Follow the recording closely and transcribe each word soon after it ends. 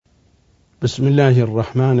بسم الله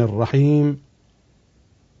الرحمن الرحيم.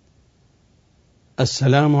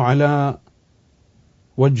 السلام على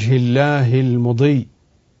وجه الله المضي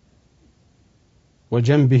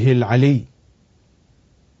وجنبه العلي،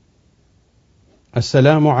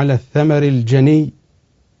 السلام على الثمر الجني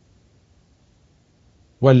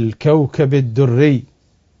والكوكب الدري،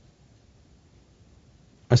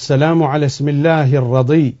 السلام على اسم الله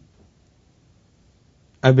الرضي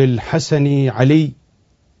أبي الحسن علي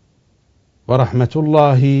ورحمة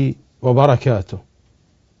الله وبركاته.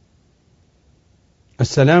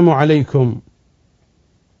 السلام عليكم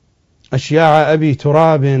أشياع أبي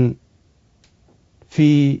تراب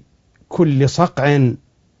في كل صقع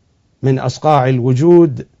من أصقاع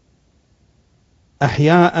الوجود،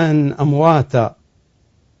 أحياء أمواتا،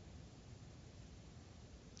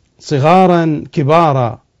 صغارا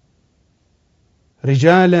كبارا،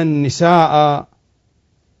 رجالا نساء،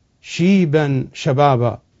 شيبا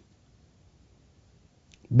شبابا.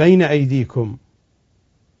 بين أيديكم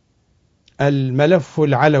الملف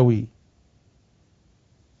العلوي،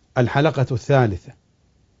 الحلقة الثالثة.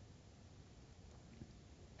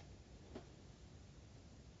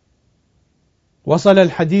 وصل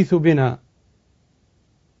الحديث بنا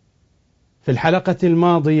في الحلقة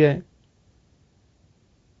الماضية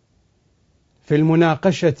في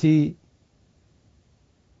المناقشة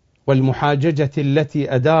والمحاججة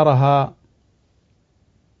التي أدارها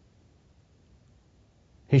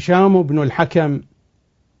هشام بن الحكم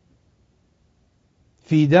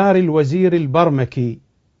في دار الوزير البرمكي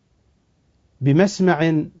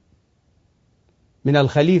بمسمع من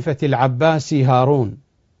الخليفة العباسي هارون.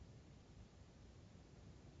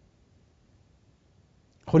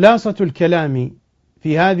 خلاصة الكلام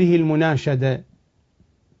في هذه المناشدة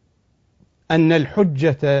أن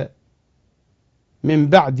الحجة من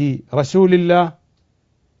بعد رسول الله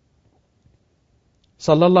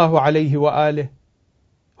صلى الله عليه وآله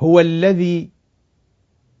هو الذي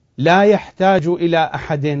لا يحتاج إلى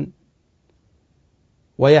أحد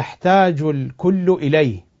ويحتاج الكل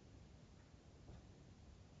إليه،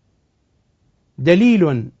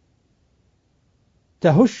 دليل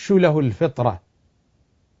تهش له الفطرة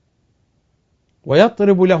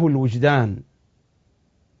ويطرب له الوجدان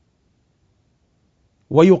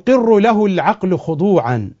ويقر له العقل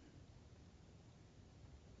خضوعا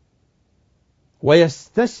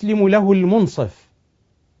ويستسلم له المنصف.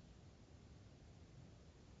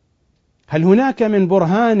 هل هناك من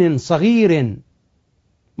برهان صغير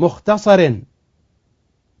مختصر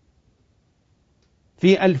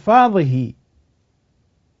في ألفاظه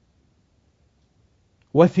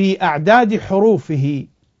وفي أعداد حروفه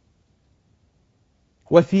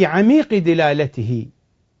وفي عميق دلالته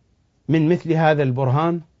من مثل هذا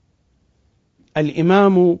البرهان؟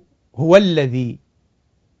 الإمام هو الذي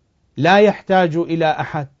لا يحتاج إلى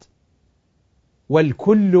أحد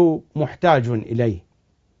والكل محتاج إليه.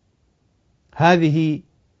 هذه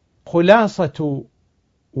خلاصة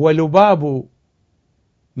ولباب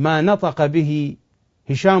ما نطق به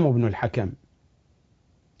هشام بن الحكم.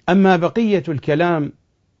 أما بقية الكلام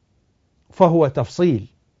فهو تفصيل.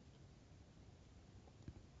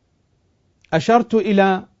 أشرت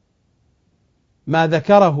إلى ما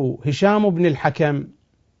ذكره هشام بن الحكم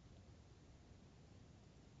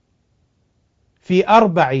في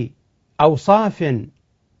 4 أوصاف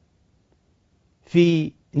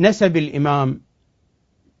في نسب الإمام،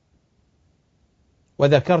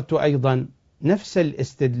 وذكرت أيضا نفس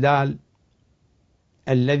الاستدلال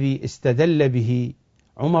الذي استدل به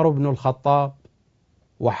عمر بن الخطاب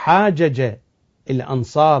وحاجج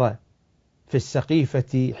الأنصار في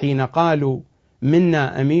السقيفة حين قالوا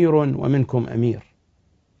منا أمير ومنكم أمير،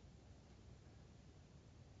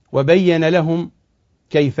 وبين لهم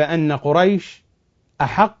كيف أن قريش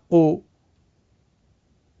أحق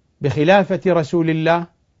بخلافة رسول الله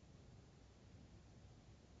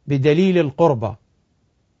بدليل القربة.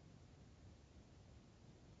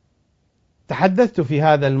 تحدثت في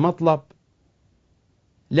هذا المطلب،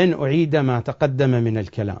 لن أعيد ما تقدم من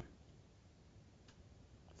الكلام.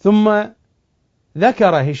 ثم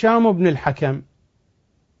ذكر هشام بن الحكم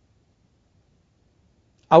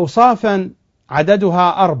أوصافا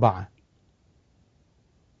عددها 4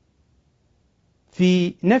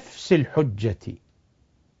 في نفس الحجة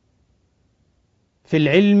في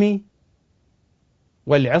العلم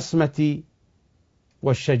والعصمة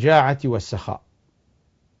والشجاعة والسخاء.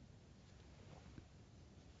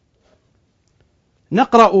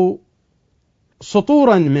 نقرأ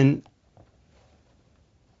سطورا من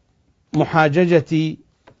محاججة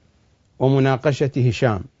ومناقشة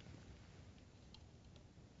هشام.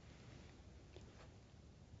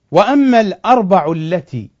 وأما 4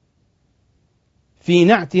 التي في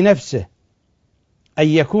نعت نفسه أن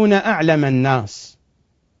يكون أعلم الناس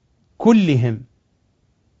كلهم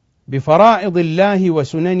بفرائض الله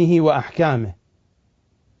وسننه وأحكامه،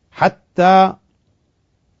 حتى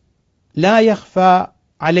لا يخفى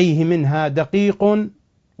عليه منها دقيق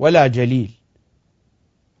ولا جليل،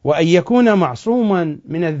 وأن يكون معصوما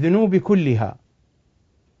من الذنوب كلها،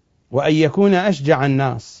 وأن يكون أشجع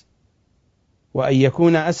الناس، وأن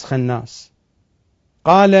يكون أسخى الناس.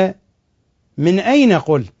 قال: من أين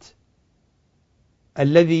قلت؟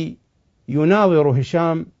 الذي يناظر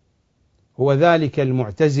هشام هو ذلك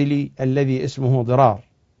المعتزلي الذي اسمه ضرار.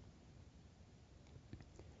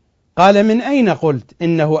 قال: من أين قلت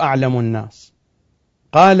إنه أعلم الناس؟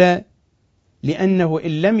 قال: لأنه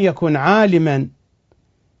إن لم يكن عالما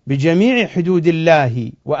بجميع حدود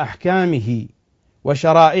الله وأحكامه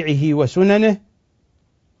وشرائعه وسننه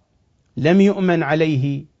لم يؤمن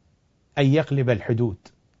عليه أن يقلب الحدود.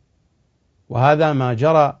 وهذا ما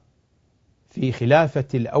جرى في خلافة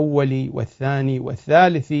الأول والثاني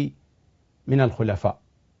والثالث من الخلفاء،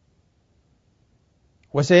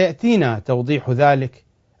 وسيأتينا توضيح ذلك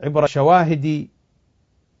عبر الشواهد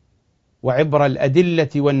وعبر الأدلة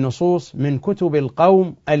والنصوص من كتب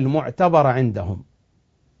القوم المعتبر عندهم.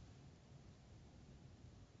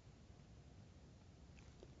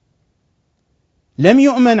 لم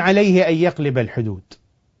يؤمن عليه أن يقلب الحدود،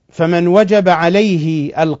 فمن وجب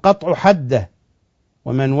عليه القطع حده،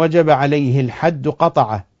 ومن وجب عليه الحد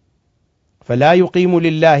قطعه، فلا يقيم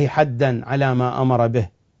لله حدا على ما أمر به،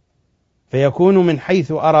 فيكون من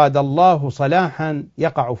حيث أراد الله صلاحا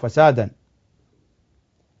يقع فسادا.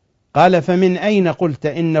 قال: فمن أين قلت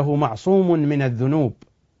إنه معصوم من الذنوب؟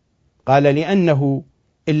 قال: لأنه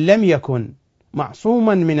إن لم يكن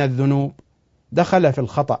معصوما من الذنوب دخل في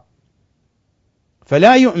الخطأ،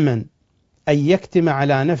 فلا يؤمن أن يكتم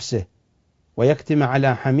على نفسه ويكتم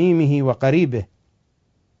على حميمه وقريبه،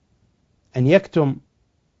 أن يكتم،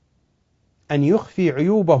 أن يخفي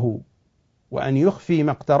عيوبه، وأن يخفي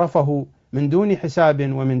ما اقترفه من دون حساب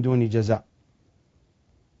ومن دون جزاء.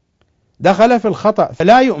 دخل في الخطأ،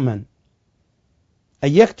 فلا يؤمن أن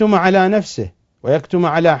يكتم على نفسه ويكتم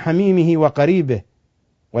على حميمه وقريبه،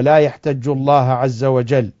 ولا يحتج الله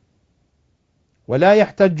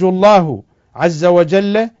عز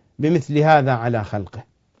وجل بمثل هذا على خلقه.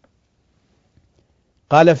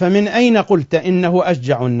 قال: فمن أين قلت إنه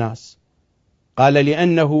أشجع الناس؟ قال: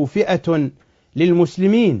 لأنه فئة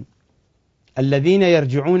للمسلمين الذين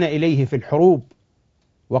يرجعون إليه في الحروب،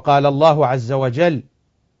 وقال الله عز وجل: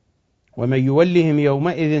 ومن يولهم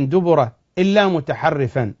يومئذ دبره إلا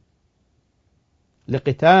متحرفا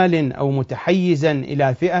لقتال أو متحيزا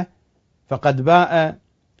إلى فئة فقد باء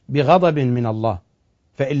بغضب من الله،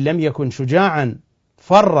 فإن لم يكن شجاعا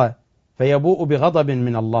فر فيبوء بغضب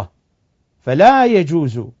من الله، فلا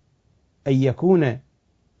يجوز أن يكون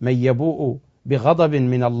من يبوء بغضب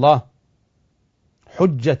من الله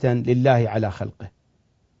حجة لله على خلقه.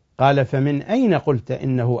 قال: فمن أين قلت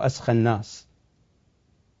إنه أسخى الناس؟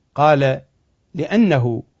 قال: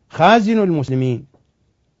 لأنه خازن المسلمين،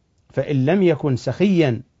 فإن لم يكن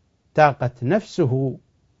سخيا تاقت نفسه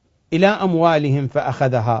إلى أموالهم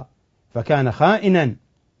فأخذها فكان خائنا،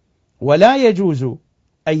 ولا يجوز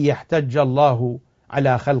أن يحتج الله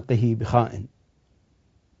على خلقه بخائن.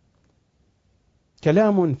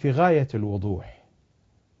 كلام في غاية الوضوح،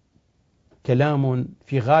 كلام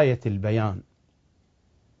في غاية البيان،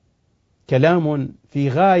 كلام في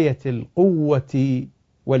غاية القوة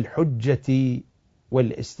والحجة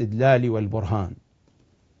والاستدلال والبرهان.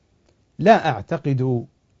 لا أعتقد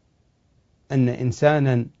أن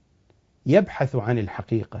إنسانا يبحث عن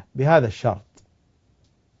الحقيقة بهذا الشرط،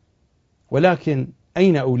 ولكن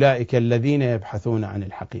أين أولئك الذين يبحثون عن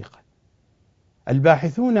الحقيقة؟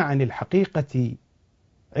 الباحثون عن الحقيقة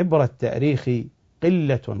عبر التاريخ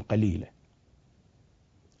قلة قليلة.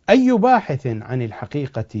 أي باحث عن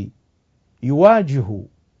الحقيقة يواجه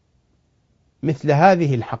مثل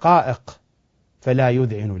هذه الحقائق فلا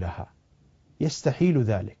يذعن لها؟ يستحيل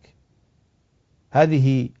ذلك.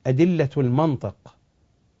 هذه أدلة المنطق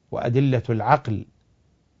وأدلة العقل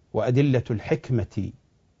وأدلة الحكمة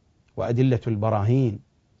وأدلة البراهين.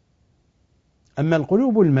 أما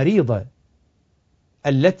القلوب المريضة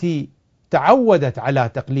التي تعودت على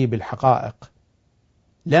تقليب الحقائق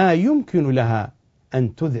لا يمكن لها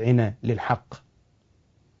أن تذعن للحق.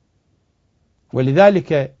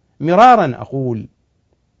 ولذلك مرارا أقول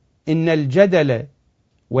إن الجدل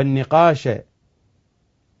والنقاش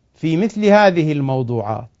في مثل هذه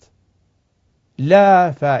الموضوعات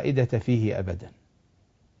لا فائدة فيه أبدا،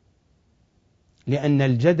 لأن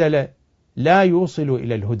الجدل لا يوصل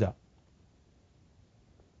إلى الهدى.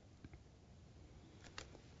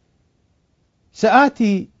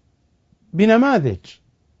 سآتي بنماذج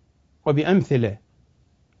وبأمثلة،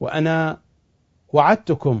 وأنا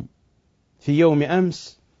وعدتكم في يوم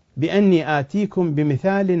أمس بأني آتيكم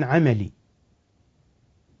بمثال عملي،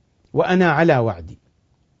 وأنا على وعدي.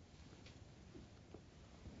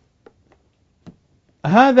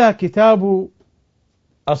 هذا كتاب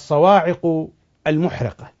الصواعق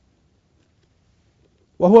المحرقة،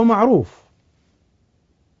 وهو معروف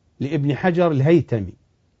لابن حجر الهيثمي.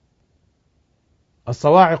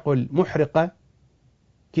 الصواعق المحرقة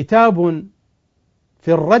كتاب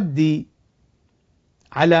في الرد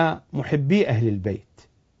على محبي أهل البيت،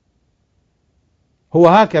 هو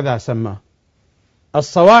هكذا سماه،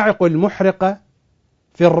 الصواعق المحرقة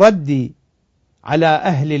في الرد على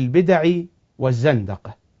أهل البدع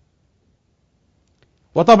والزندقة.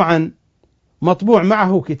 وطبعا مطبوع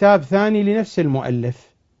معه كتاب ثاني لنفس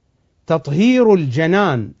المؤلف، تطهير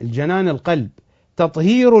الجنان، الجنان القلب،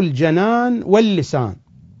 تطهير الجنان واللسان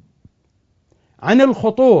عن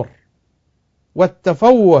الخطور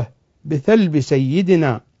والتفوه بثلب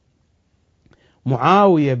سيدنا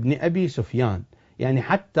معاوية بن أبي سفيان، يعني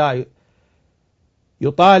حتى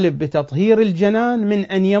يطالب بتطهير الجنان من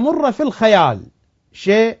أن يمر في الخيال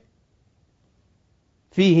شيء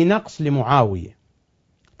فيه نقص لمعاوية.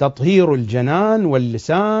 تطهير الجنان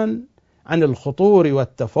واللسان عن الخطور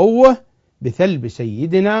والتفوه بثلب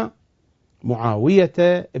سيدنا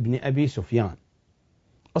معاوية بن أبي سفيان.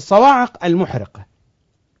 الصواعق المحرقة.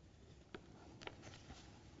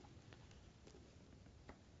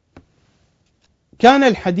 كان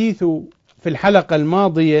الحديث في الحلقة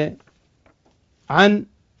الماضية عن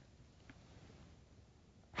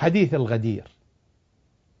حديث الغدير،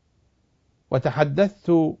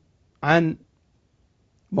 وتحدثت عن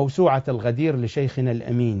موسوعة الغدير لشيخنا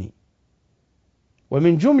الأميني،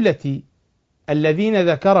 ومن جملة الذين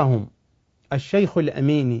ذكرهم الشيخ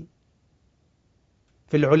الأميني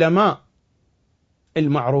في العلماء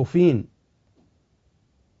المعروفين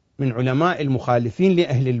من علماء المخالفين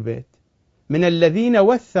لأهل البيت، من الذين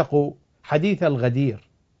وثقوا حديث الغدير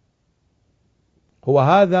هو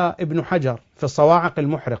هذا ابن حجر في الصواعق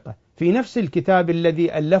المحرقة، في نفس الكتاب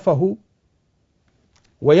الذي ألفه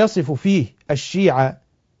ويصف فيه الشيعة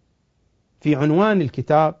في عنوان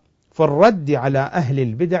الكتاب في الرد على أهل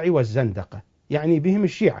البدع والزندقة، يعني بهم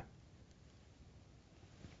الشيعة.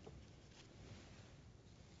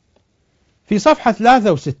 في صفحة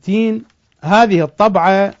 63 هذه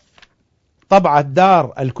الطبعة، طبعة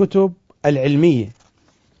دار الكتب العلمية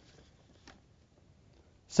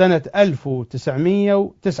سنة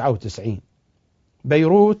 1999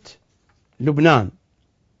 بيروت لبنان.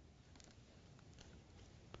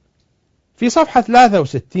 في صفحة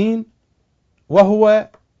 63 وهو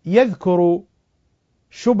يذكر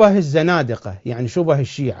شبه الزنادقة، يعني شبه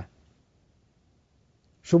الشيعة،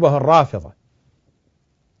 شبه الرافضة.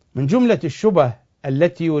 من جملة الشبه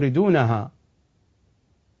التي يريدونها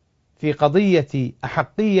في قضية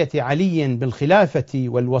أحقية علي بالخلافة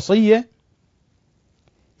والوصية،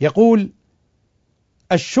 يقول: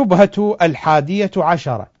 الشبهة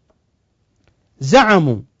 11،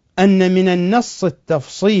 زعموا أن من النص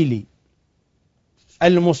التفصيلي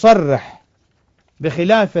المصرح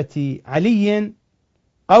بخلافة علي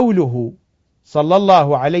قوله صلى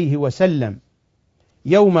الله عليه وسلم: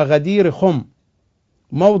 يوم غدير خم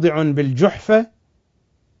موضع بالجحفة،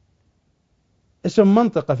 اسم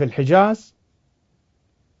منطقة في الحجاز،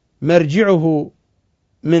 مرجعه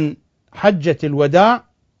من حجة الوداع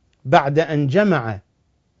بعد أن جمع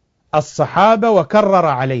الصحابة وكرر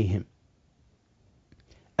عليهم: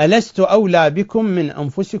 ألست أولى بكم من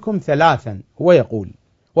أنفسكم ثلاثا، هو يقول،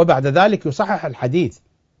 وبعد ذلك يصحح الحديث.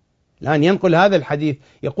 الآن ينقل هذا الحديث،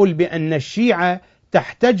 يقول بأن الشيعة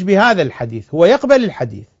تحتج بهذا الحديث، هو يقبل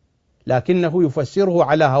الحديث لكنه يفسره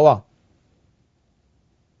على هواه.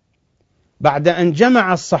 بعد أن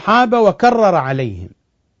جمع الصحابة وكرر عليهم: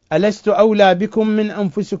 ألست أولى بكم من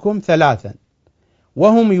أنفسكم ثلاثا،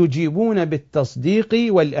 وهم يجيبون بالتصديق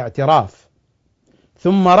والاعتراف.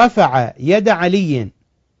 ثم رفع يد علي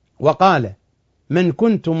وقال: من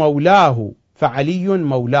كنت مولاه فعلي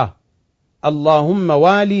مولاه، اللهم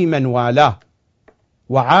والي من والاه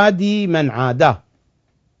وعادي من عاداه،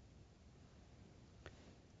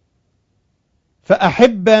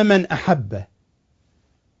 فأحب من أحبه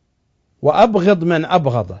وأبغض من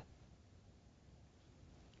أبغضه،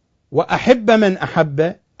 وأحب من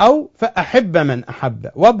أحبه أو فأحب من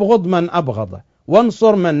أحبه وابغض من أبغضه،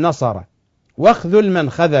 وانصر من نصره واخذل من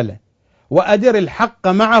خذله، وأدر الحق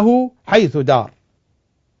معه حيث دار.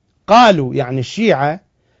 قالوا يعني الشيعة: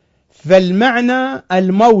 فالمعنى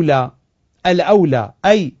المولى الأولى،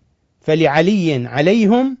 أي فلعلي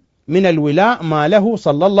عليهم من الولاء ما له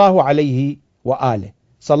صلى الله عليه وآله،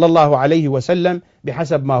 صلى الله عليه وسلم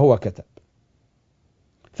بحسب ما هو كتب.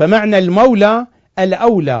 فمعنى المولى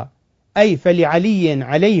الأولى، أي فلعلي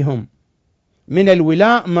عليهم من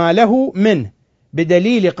الولاء ما له منه،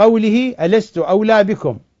 بدليل قوله ألست أولى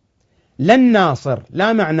بكم، لا الناصر،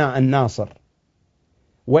 لا معنى الناصر،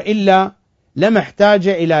 وإلا لما احتاج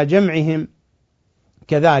إلى جمعهم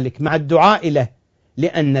كذلك مع الدعاء له،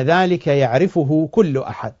 لأن ذلك يعرفه كل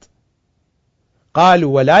أحد.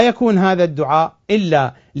 قالوا ولا يكون هذا الدعاء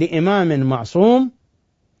إلا لإمام معصوم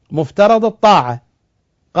مفترض الطاعة.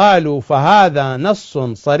 قالوا فهذا نص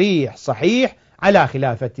صريح صحيح على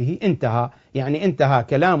خلافته. انتهى، يعني انتهى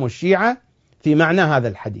كلام الشيعة في معنى هذا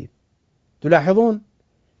الحديث. تلاحظون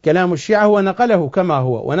كلام الشيعة هو نقله كما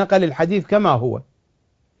هو، ونقل الحديث كما هو،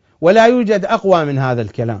 ولا يوجد أقوى من هذا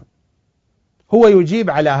الكلام. هو يجيب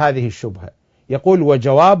على هذه الشبهة، يقول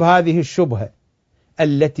وجواب هذه الشبهة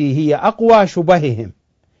التي هي أقوى شبههم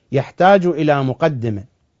يحتاج إلى مقدمة،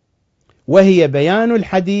 وهي بيان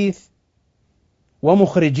الحديث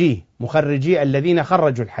ومخرجيه، مخرجي الذين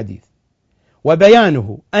خرجوا الحديث،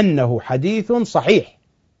 وبيانه أنه حديث صحيح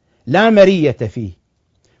لا مرية فيه،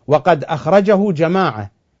 وقد أخرجه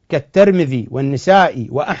جماعة كالترمذي والنسائي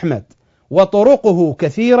وأحمد، وطرقه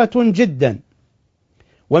كثيرة جدا،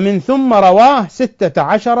 ومن ثم رواه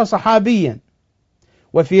 16 صحابيا.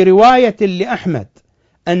 وفي رواية لأحمد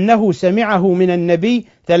أنه سمعه من النبي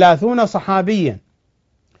 30 صحابيا،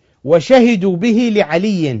 وشهدوا به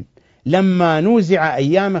لعلي لما نوزع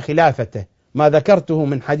أيام خلافته، ما ذكرته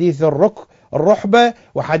من حديث الرحبة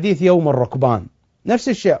وحديث يوم الركبان، نفس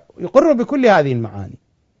الشيء، يقر بكل هذه المعاني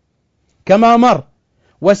كما مر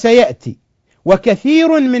وسيأتي.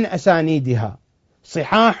 وكثير من أسانيدها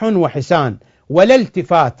صحاح وحسان، ولا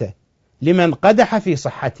التفات لمن قدح في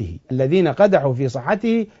صحته. الذين قدحوا في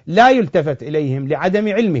صحته لا يلتفت إليهم لعدم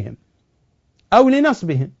علمهم أو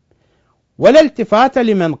لنصبهم، ولا التفات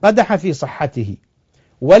لمن قدح في صحته،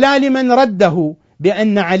 ولا لمن رده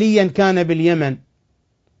بأن عليا كان باليمن،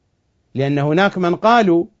 لأن هناك من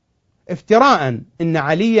قالوا افتراء إن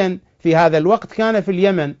عليا في هذا الوقت كان في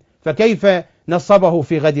اليمن، فكيف نصبه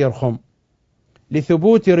في غدير خم،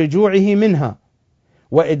 لثبوت رجوعه منها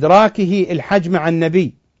وإدراكه الحج مع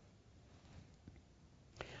النبي.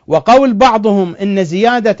 وقول بعضهم إن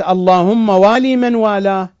زيادة اللهم والي من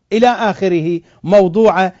والاه إلى آخره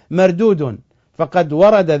موضوع مردود، فقد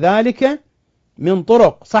ورد ذلك من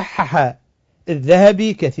طرق صحح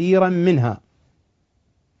الذهبي كثيرا منها.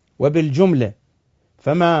 وبالجملة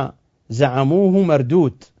فما زعموه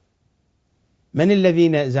مردود. من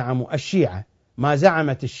الذين زعموا؟ الشيعة. ما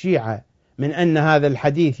زعمت الشيعة من أن هذا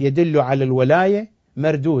الحديث يدل على الولاية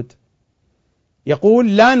مردود.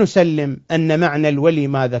 يقول لا نسلم أن معنى الولي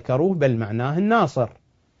ما ذكروه، بل معناه الناصر،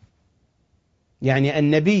 يعني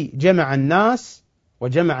النبي جمع الناس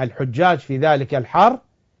وجمع الحجاج في ذلك الحرب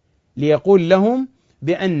ليقول لهم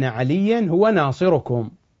بأن عليا هو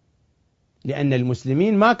ناصركم، لأن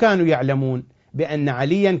المسلمين ما كانوا يعلمون بأن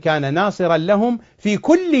عليا كان ناصرا لهم في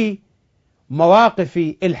كل مواقف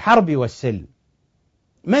الحرب والسلم.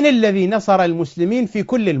 من الذي نصر المسلمين في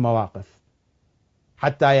كل المواقف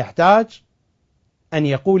حتى يحتاج أن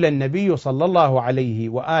يقول النبي صلى الله عليه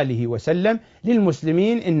وآله وسلم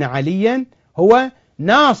للمسلمين إن عليا هو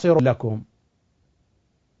ناصر لكم؟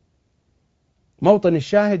 موطن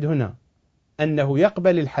الشاهد هنا أنه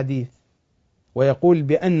يقبل الحديث ويقول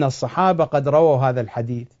بأن الصحابة قد رووا هذا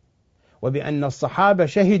الحديث، وبأن الصحابة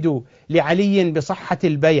شهدوا لعلي بصحة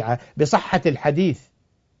البيعة، بصحة الحديث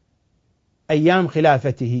أيام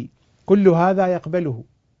خلافته، كل هذا يقبله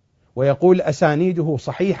ويقول أسانيده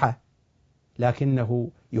صحيحة، لكنه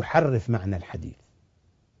يحرف معنى الحديث.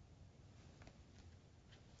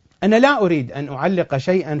 أنا لا أريد أن أعلق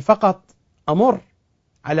شيئا، فقط أمر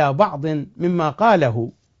على بعض مما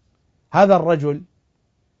قاله هذا الرجل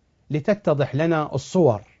لتتضح لنا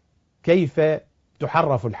الصور كيف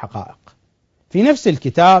تحرف الحقائق. في نفس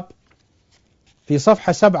الكتاب في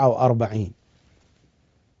صفحة 47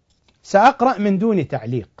 سأقرأ من دون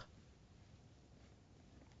تعليق: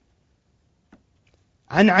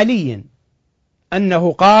 عن علي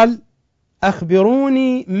أنه قال: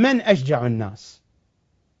 أخبروني من أشجع الناس؟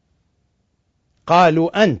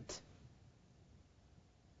 قالوا أنت.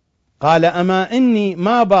 قال: أما إني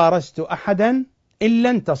ما بارزت أحدا إلا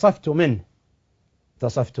انتصفت منه.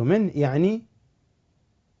 انتصفت منه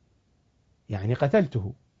يعني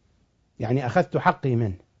قتلته، يعني أخذت حقي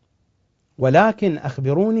منه، ولكن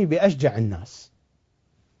أخبروني بأشجع الناس.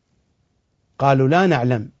 قالوا: لا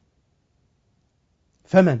نعلم.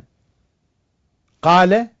 فمن؟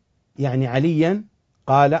 قال يعني عليا،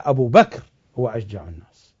 قال: أبو بكر هو أشجع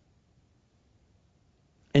الناس.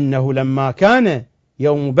 إنه لما كان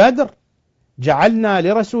يوم بدر جعلنا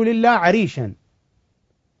لرسول الله عريشا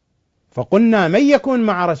فقلنا من يكون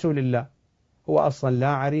مع رسول الله. هو أصلا لا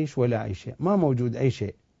عريش ولا أي شيء، ما موجود أي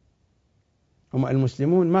شيء. هم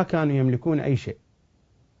المسلمون ما كانوا يملكون أي شيء،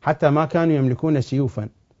 حتى ما كانوا يملكون سيوفا.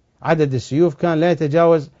 عدد السيوف كان لا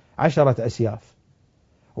يتجاوز 10 أسياف،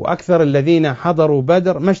 وأكثر الذين حضروا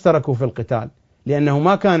بدر ما اشتركوا في القتال لأنه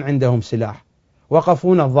ما كان عندهم سلاح،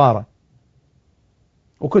 وقفوا نظارة،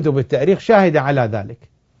 وكتب التاريخ شاهدة على ذلك.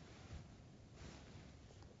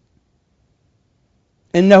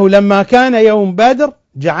 إنه لما كان يوم بدر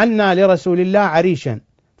جعلنا لرسول الله عريشا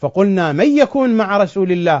فقلنا من يكون مع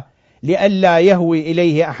رسول الله لئلا يهوي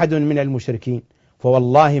إليه أحد من المشركين،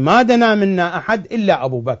 فوالله ما دنا منا أحد إلا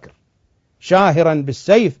أبو بكر شاهرا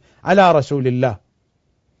بالسيف على رسول الله،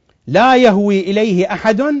 لا يهوي إليه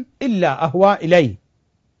أحد إلا أهوى إليه.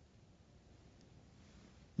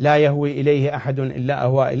 لا يهوي إليه أحد إلا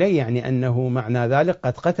أهوى إليه يعني أنه معنى ذلك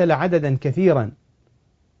قد قتل عددا كثيرا.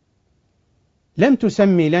 لم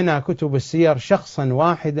تسمي لنا كتب السير شخصا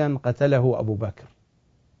واحدا قتله أبو بكر.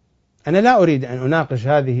 أنا لا أريد أن أناقش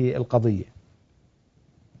هذه القضية.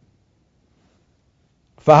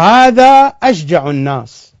 فهذا أشجع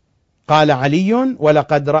الناس. قال علي: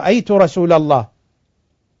 ولقد رأيت رسول الله.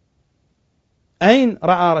 أين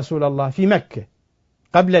رأى رسول الله؟ في مكة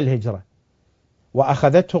قبل الهجرة،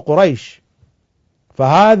 وأخذته قريش،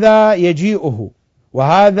 فهذا يجيئه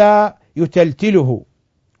وهذا يتلتله،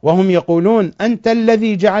 وهم يقولون: أنت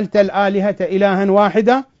الذي جعلت الآلهة إلها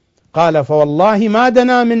واحدة. قال: فوالله ما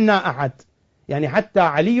دنا منا أحد، يعني حتى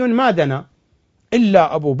علي ما دنا،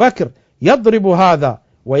 إلا أبو بكر يضرب هذا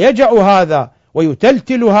ويجأ هذا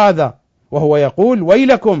ويتلتل هذا، وهو يقول: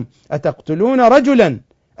 ويلكم أتقتلون رجلا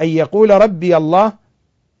أن يقول ربي الله.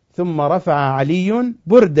 ثم رفع علي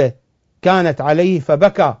بردة كانت عليه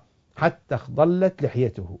فبكى حتى اخضلت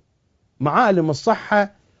لحيته. معالم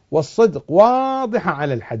الصحة والصدق واضحة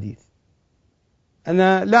على الحديث.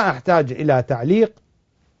 أنا لا أحتاج إلى تعليق،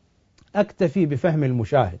 أكتفي بفهم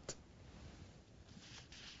المشاهد.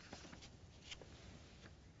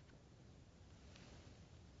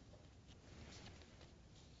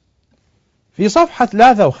 في صفحة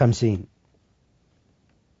 53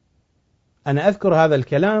 أنا أذكر هذا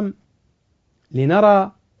الكلام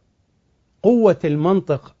لنرى قوة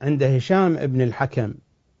المنطق عند هشام ابن الحكم،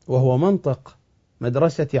 وهو منطق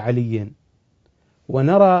مدرسة علي،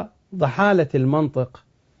 ونرى ضحالة المنطق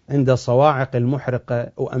عند الصواعق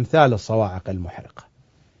المحرقة وأمثال الصواعق المحرقة.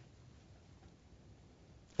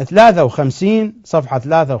 53 صفحة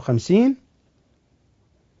 53: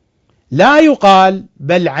 لا يقال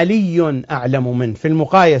بل علي أعلم منه، في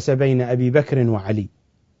المقايسة بين أبي بكر وعلي،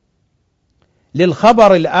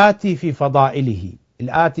 للخبر الآتي في فضائله.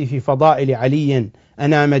 الآتي في فضائل علي: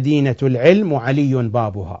 أنا مدينة العلم وعلي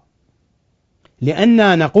بابها.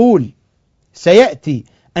 لأننا نقول سيأتي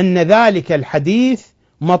أن ذلك الحديث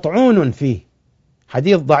مطعون فيه،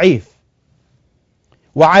 حديث ضعيف،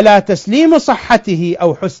 وعلى تسليم صحته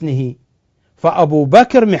أو حسنه فأبو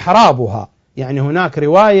بكر محرابها. يعني هناك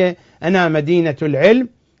رواية: أنا مدينة العلم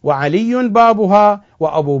وعلي بابها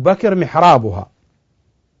وأبو بكر محرابها.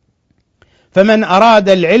 فمن أراد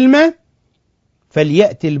العلم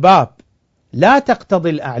فليأتي الباب، لا تقتضي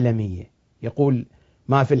الأعلمية. يقول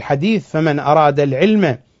ما في الحديث: فمن أراد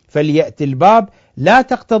العلم فليأتي الباب، لا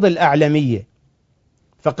تقتضي الأعلمية.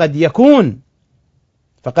 فقد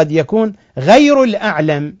يكون غير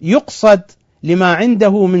الأعلم يقصد لما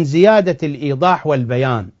عنده من زيادة الإيضاح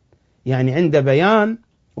والبيان، يعني عنده بيان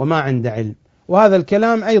وما عنده علم. وهذا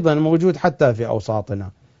الكلام أيضا موجود حتى في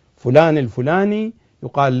أوساطنا. فلان الفلاني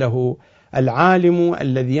يقال له العالم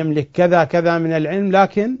الذي يملك كذا كذا من العلم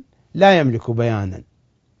لكن لا يملك بيانا.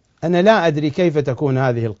 أنا لا أدري كيف تكون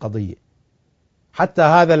هذه القضية. حتى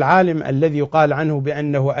هذا العالم الذي يقال عنه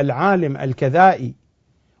بأنه العالم الكذائي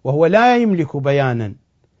وهو لا يملك بيانا،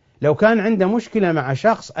 لو كان عنده مشكلة مع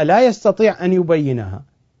شخص ألا يستطيع أن يبينها؟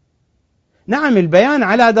 نعم، البيان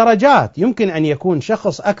على درجات، يمكن أن يكون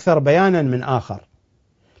شخص أكثر بيانا من آخر،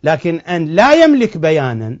 لكن أن لا يملك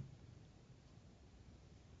بيانا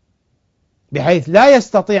بحيث لا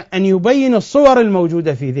يستطيع أن يبين الصور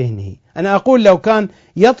الموجودة في ذهنه. أنا أقول لو كان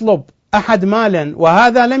يطلب أحد مالا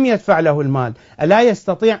وهذا لم يدفع له المال، ألا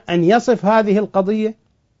يستطيع أن يصف هذه القضية؟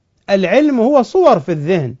 العلم هو صور في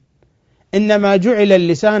الذهن، إنما جعل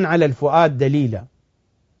اللسان على الفؤاد دليلا.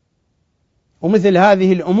 ومثل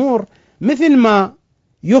هذه الأمور مثل ما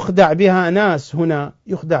يخدع بها ناس هنا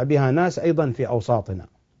يخدع بها ناس أيضا في أوساطنا.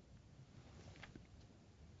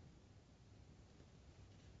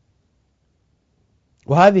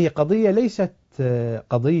 وهذه قضية ليست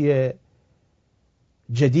قضية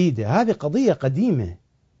جديدة، هذه قضية قديمة،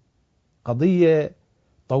 قضية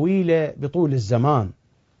طويلة بطول الزمان.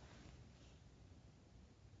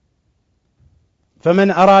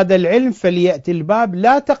 فمن أراد العلم فليأتي الباب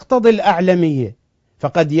لا تقتضي الأعلمية،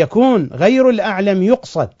 فقد يكون غير الأعلم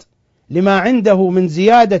يقصد لما عنده من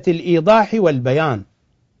زيادة الإيضاح والبيان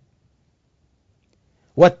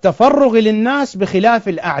والتفرغ للناس بخلاف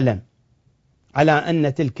الأعلم، على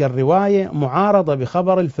أن تلك الرواية معارضة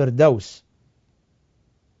بخبر الفردوس: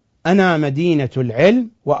 أنا مدينة العلم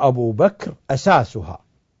وأبو بكر أساسها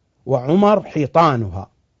وعمر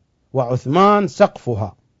حيطانها وعثمان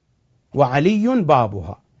سقفها وعلي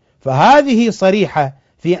بابها. فهذه صريحة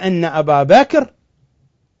في أن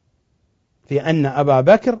أبا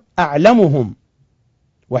بكر أعلمهم،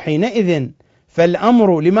 وحينئذ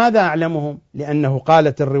فالأمر لماذا أعلمهم؟ لأنه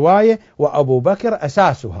قالت الرواية وأبو بكر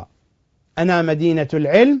أساسها، أنا مدينة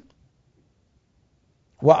العلم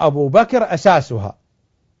وأبو بكر أساسها.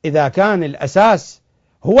 إذا كان الأساس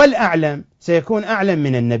هو الأعلم سيكون أعلم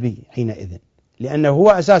من النبي حينئذ، لأنه هو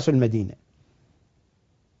أساس المدينة.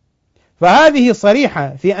 فهذه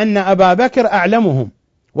صريحة في أن أبا بكر أعلمهم،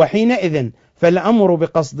 وحينئذ فالأمر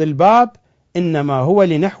بقصد الباب إنما هو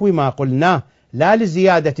لنحو ما قلناه، لا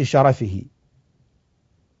لزيادة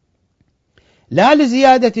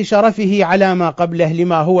شرفه على ما قبله،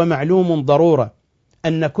 لما هو معلوم ضرورة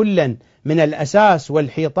أن كلا من الأساس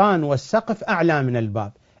والحيطان والسقف أعلى من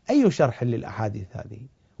الباب. أي شرح للأحاديث هذه؟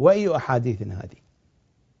 وأي أحاديث هذه؟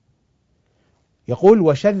 يقول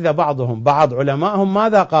وشذ بعضهم، بعض علمائهم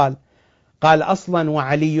ماذا قال؟ قال أصلا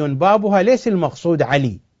وعلي بابها ليس المقصود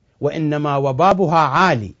علي، وإنما وبابها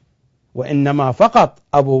عالي، وإنما فقط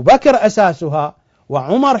أبو بكر أساسها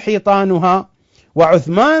وعمر حيطانها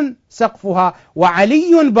وعثمان سقفها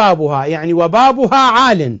وعلي بابها، يعني وبابها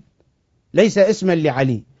عال ليس اسما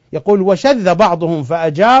لعلي. يقول وشذ بعضهم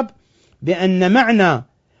فأجاب بأن معنى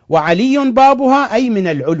وعلي بابها أي من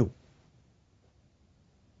العلو،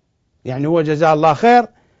 يعني هو جزاه الله خير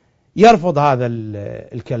يرفض هذا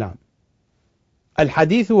الكلام.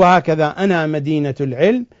 الحديث وهكذا: أنا مدينة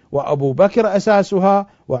العلم وأبو بكر أساسها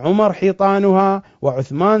وعمر حيطانها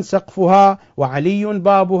وعثمان سقفها وعلي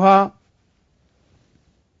بابها.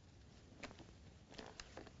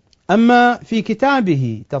 أما في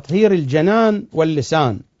كتابه تطهير الجنان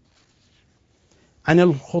واللسان عن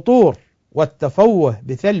الخطور والتفوه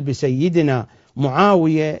بثلب سيدنا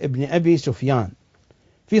معاوية ابن أبي سفيان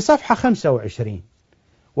في صفحة 25،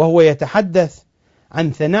 وهو يتحدث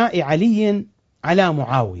عن ثناء علي على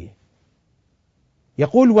معاوية،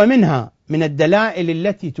 يقول ومنها من الدلائل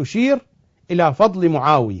التي تشير إلى فضل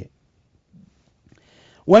معاوية،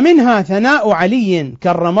 ومنها ثناء علي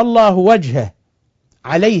كرم الله وجهه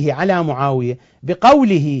عليه على معاوية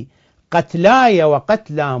بقوله قتلاي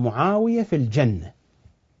وقتلى معاوية في الجنة.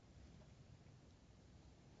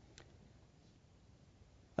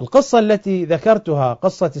 القصة التي ذكرتها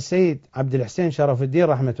قصة السيد عبد الحسين شرف الدين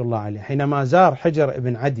رحمة الله عليه حينما زار حجر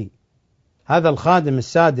ابن عدي، هذا الخادم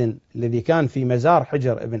السادن الذي كان في مزار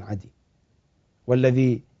حجر ابن عدي،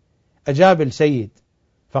 والذي أجاب السيد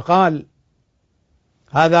فقال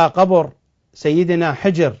هذا قبر سيدنا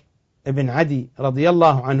حجر ابن عدي رضي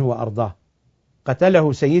الله عنه وأرضاه،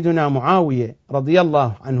 قتله سيدنا معاوية رضي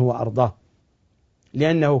الله عنه وأرضاه،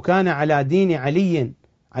 لأنه كان على دين علي،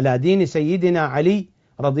 على دين سيدنا علي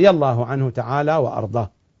رضي الله عنه تعالى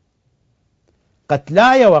وأرضاه.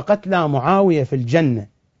 قتلاي وقتلى معاوية في الجنة،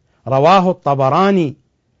 رواه الطبراني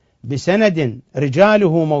بسند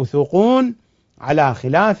رجاله موثوقون على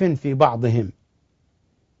خلاف في بعضهم.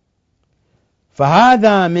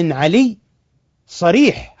 فهذا من علي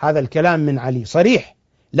صريح، هذا الكلام من علي صريح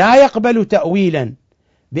لا يقبل تأويلا،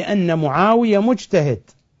 بأن معاوية مجتهد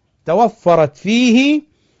توفرت فيه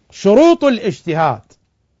شروط الاجتهاد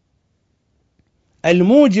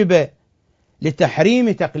الموجبة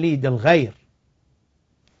لتحريم تقليد الغير.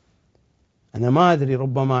 أنا ما أدري،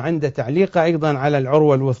 ربما عنده تعليق أيضا على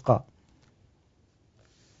العروة الوثقى،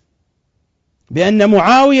 بأن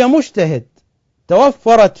معاوية مجتهد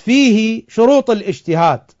توفرت فيه شروط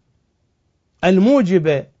الاجتهاد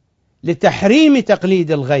الموجبة لتحريم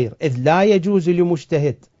تقليد الغير، إذ لا يجوز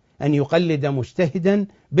لمجتهد أن يقلد مجتهدا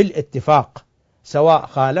بالاتفاق، سواء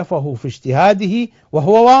خالفه في اجتهاده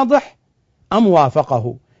وهو واضح أم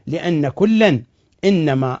وافقه، لأن كلا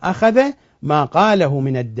إنما أخذ ما قاله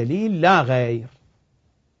من الدليل لا غير.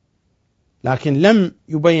 لكن لم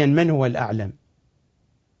يبين من هو الأعلم،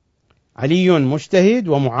 علي مجتهد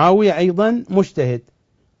ومعاوية أيضا مجتهد.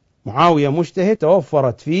 معاوية مجتهد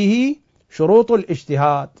توفرت فيه شروط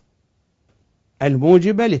الاجتهاد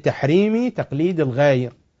الموجبة لتحريم تقليد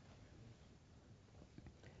الغير.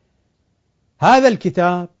 هذا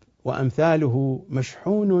الكتاب وأمثاله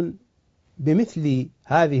مشحون بمثل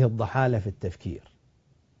هذه الضحالة في التفكير،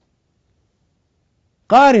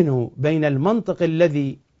 قارنوا بين المنطق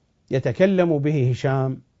الذي يتكلم به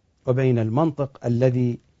هشام وبين المنطق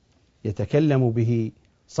الذي يتكلم به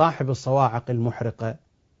صاحب الصواعق المحرقة،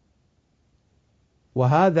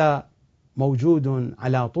 وهذا موجود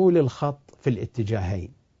على طول الخط في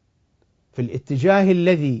الاتجاهين، في الاتجاه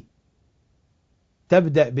الذي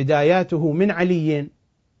تبدأ بداياته من علي،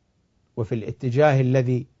 وفي الاتجاه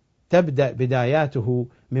الذي تبدأ بداياته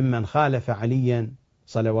ممن خالف عليا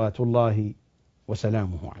صلوات الله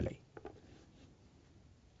وسلامه عليه.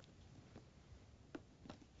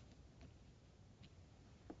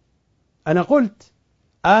 أنا قلت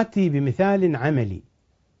آتي بمثال عملي.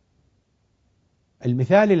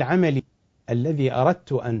 المثال العملي الذي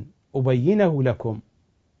أردت أن أبينه لكم،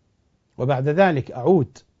 وبعد ذلك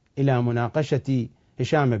أعود إلى مناقشة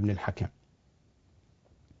هشام بن الحكم.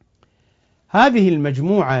 هذه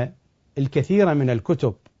المجموعة الكثيرة من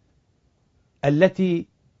الكتب التي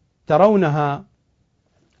ترونها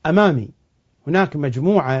أمامي، هناك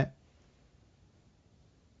مجموعة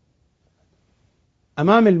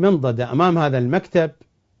أمام المنضدة، أمام هذا المكتب،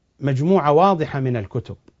 مجموعة واضحة من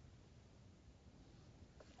الكتب،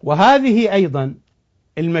 وهذه أيضا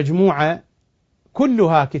المجموعة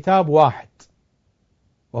كلها كتاب واحد،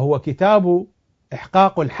 وهو كتاب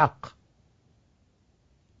إحقاق الحق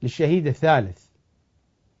للشهيد الثالث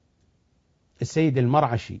السيد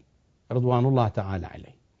المرعشي رضوان الله تعالى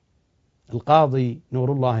عليه، القاضي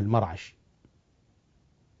نور الله المرعشي.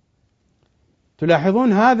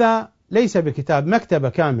 تلاحظون هذا ليس بكتاب، مكتبة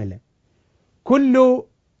كاملة، كل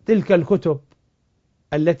تلك الكتب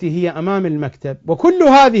التي هي أمام المكتب وكل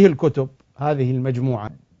هذه الكتب، هذه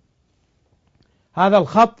المجموعة، هذا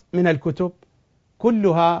الخط من الكتب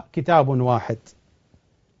كلها كتاب واحد.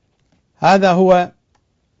 هذا هو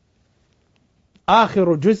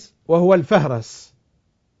آخر جزء وهو الفهرس،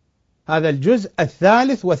 هذا الجزء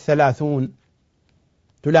 33.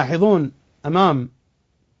 تلاحظون أمام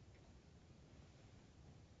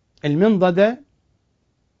المنضدة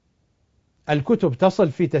الكتب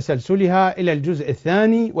تصل في تسلسلها إلى الجزء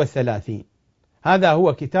 32. هذا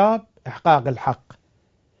هو كتاب إحقاق الحق،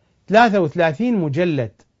 33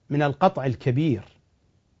 مجلد من القطع الكبير،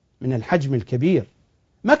 من الحجم الكبير،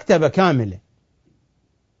 مكتبة كاملة.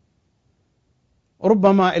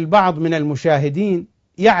 ربما البعض من المشاهدين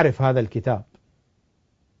يعرف هذا الكتاب،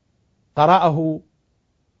 قرأه،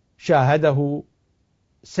 شاهده،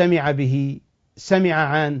 سمع به، سمع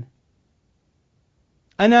عنه.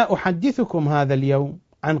 أنا أحدثكم هذا اليوم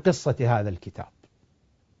عن قصة هذا الكتاب،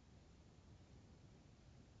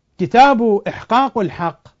 كتاب إحقاق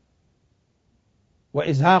الحق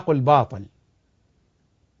وإزهاق الباطل.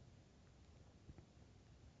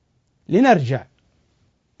 لنرجع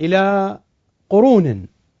إلى قرون،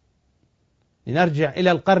 لنرجع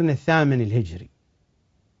إلى القرن 8 الهجري،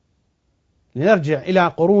 لنرجع إلى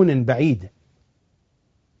قرون بعيدة.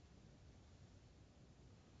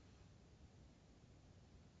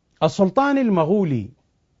 السلطان المغولي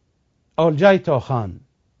أورجاي توخان،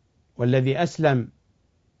 والذي أسلم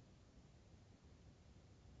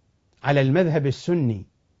على المذهب السني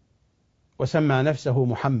وسمى نفسه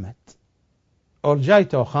محمد، أورجاي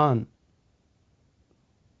توخان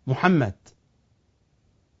محمد،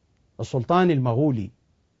 السلطان المغولي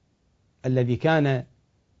الذي كان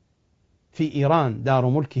في إيران، دار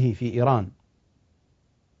ملكه في إيران،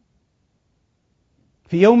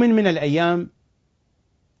 في يوم من الأيام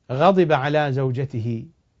غضب على زوجته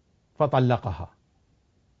فطلقها،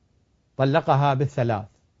 طلقها بالثلاث.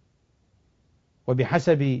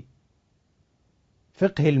 وبحسب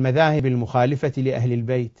فقه المذاهب المخالفة لأهل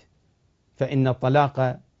البيت فإن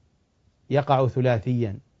الطلاق يقع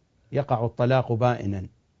ثلاثيا، يقع الطلاق بائنا.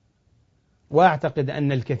 وأعتقد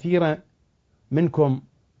أن الكثير منكم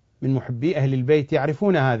من محبي أهل البيت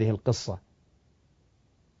يعرفون هذه القصة،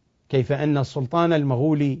 كيف أن السلطان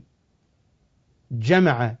المغولي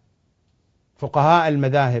جمع فقهاء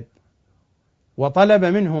المذاهب وطلب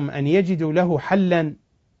منهم أن يجدوا له حلا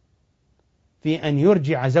في أن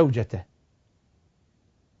يرجع زوجته،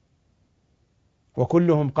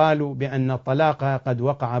 وكلهم قالوا بأن الطلاق قد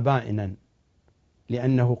وقع بائنا،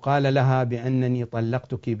 لأنه قال لها بأنني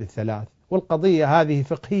طلقتك بالثلاث. والقضية هذه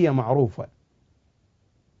فقهية معروفة،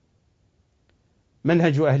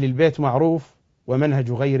 منهج أهل البيت معروف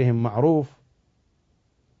ومنهج غيرهم معروف.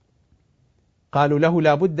 قالوا له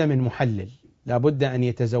لا بد من محلل، لا بد أن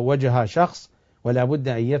يتزوجها شخص ولا بد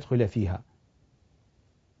أن يدخل فيها.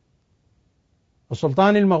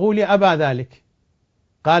 السلطان المغولي أبى ذلك،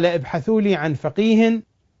 قال ابحثوا لي عن فقيه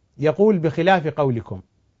يقول بخلاف قولكم.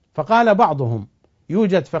 فقال بعضهم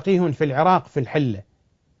يوجد فقيه في العراق في الحلة،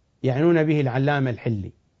 يعنون به العلامة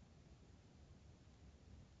الحلي.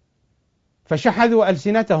 فشحذوا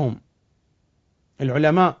ألسنتهم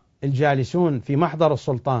العلماء الجالسون في محضر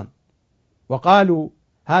السلطان، وقالوا: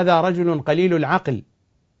 هذا رجل قليل العقل،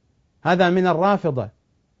 هذا من الرافضة،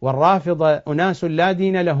 والرافضة أناس لا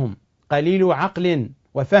دين لهم، قليل عقل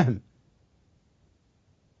وفهم.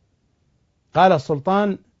 قال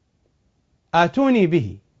السلطان: آتوني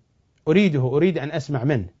به، أريد أن أسمع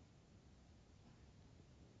منه.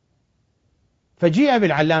 فجيء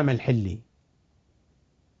بالعلامة الحلي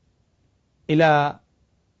إلى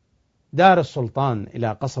دار السلطان،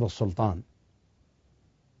 إلى قصر السلطان.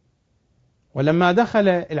 ولما دخل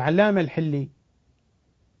العلامة الحلي،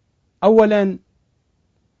 أولا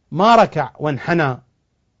ما ركع وانحنى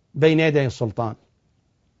بين يدي السلطان،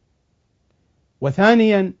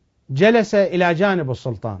 وثانيا جلس إلى جانب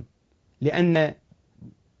السلطان، لأن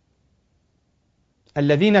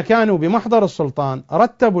الذين كانوا بمحضر السلطان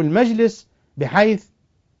رتبوا المجلس بحيث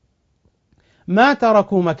ما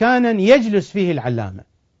تركوا مكانا يجلس فيه العلامة.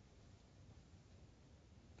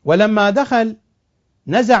 ولما دخل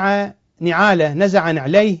نزع نعاله، نزع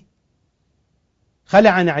نعليه،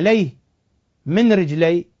 خلع نعليه من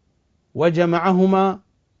رجلي وجمعهما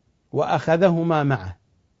وأخذهما معه،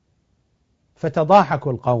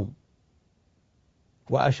 فتضاحكوا القوم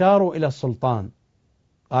وأشاروا إلى السلطان،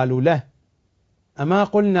 قالوا له: أما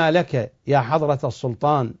قلنا لك يا حضرة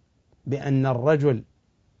السلطان بأن الرجل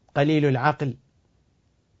قليل العقل؟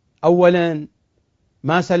 أولا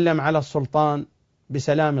ما سلم على السلطان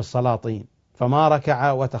بسلام السلاطين فما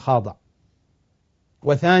ركع وتخاضع،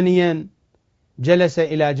 وثانيا جلس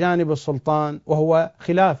إلى جانب السلطان وهو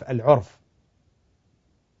خلاف العرف،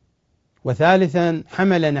 وثالثا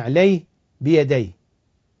حمل نعليه بيديه.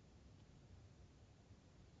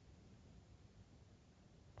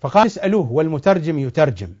 فقال: اسألوه، والمترجم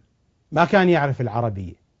يترجم، ما كان يعرف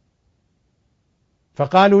العربية.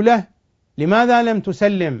 فقالوا له: لماذا لم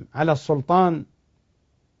تسلم على السلطان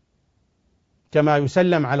كما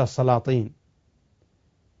يسلم على السلاطين؟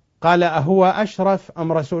 قال: أهو أشرف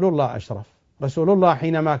أم رسول الله أشرف؟ رسول الله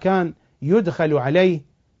حينما كان يدخل عليه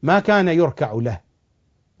ما كان يركع له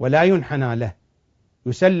ولا ينحنى له،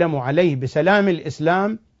 يسلم عليه بسلام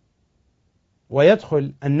الإسلام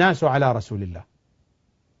ويدخل الناس على رسول الله.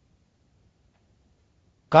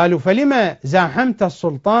 قالوا: فلما زاحمت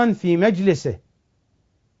السلطان في مجلسه؟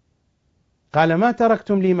 قال: ما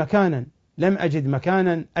تركتم لي مكانا، لم أجد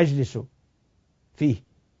مكانا أجلس فيه،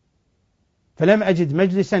 فلم أجد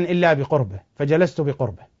مجلسا إلا بقربه فجلست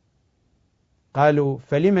بقربه. قالوا: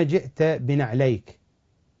 فلما جئت بنعليك؟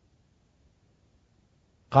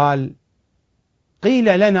 قال: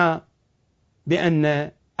 قيل لنا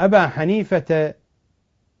بأن أبا حنيفة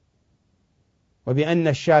وبأن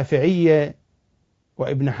الشافعية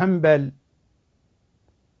وابن حنبل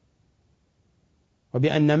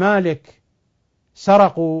وبأن مالك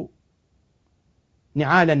سرقوا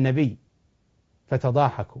نعال النبي،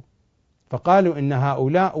 فتضاحكوا فقالوا: إن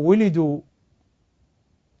هؤلاء ولدوا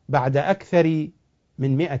بعد أكثر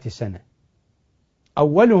من 100 سنة،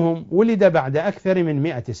 أولهم ولد بعد أكثر من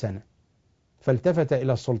 100 سنة. فالتفت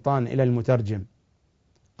إلى السلطان، إلى المترجم،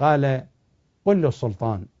 قال: قل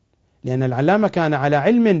للسلطان، لأن العلامة كان على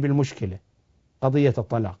علم بالمشكلة قضية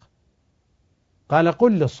الطلاق. قال: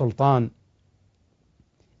 قل للسلطان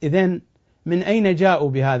إذن من أين جاءوا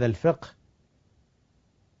بهذا الفقه؟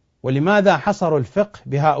 ولماذا حصروا الفقه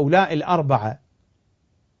بهؤلاء الأربعة؟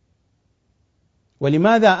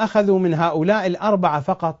 ولماذا أخذوا من هؤلاء الأربعة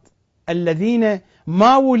فقط الذين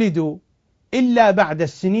ما ولدوا إلا بعد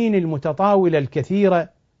السنين المتطاولة الكثيرة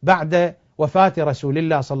بعد وفاة رسول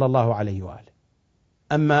الله صلى الله عليه وآله؟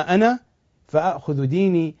 أما أنا فأخذ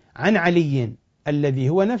ديني عن علي الذي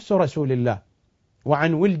هو نفس رسول الله،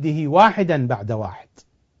 وعن ولده واحدا بعد واحد.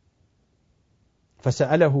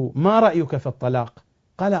 فسأله: ما رأيك في الطلاق؟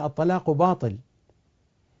 قال: الطلاق باطل،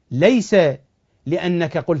 ليس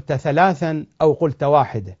لأنك قلت 3 أو قلت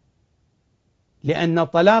 1، لأن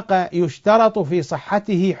الطلاق يشترط في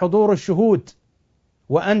صحته حضور الشهود،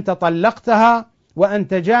 وأنت طلقتها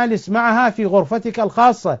وأنت جالس معها في غرفتك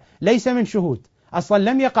الخاصة، ليس من شهود، أصلا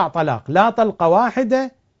لم يقع طلاق، لا طلقة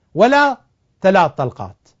واحدة ولا 3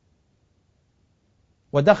 طلقات.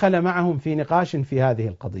 ودخل معهم في نقاش في هذه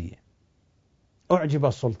القضية. أعجب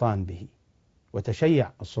السلطان به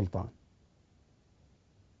وتشيع السلطان،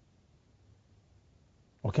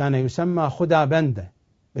 وكان يسمى خدا بندة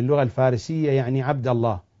باللغة الفارسية، يعني عبد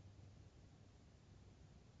الله.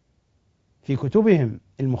 في كتبهم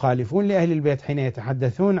المخالفون لأهل البيت حين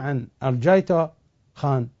يتحدثون عن أرجايتا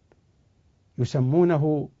خان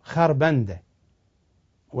يسمونه خر بندة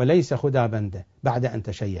وليس خدا بندة بعد أن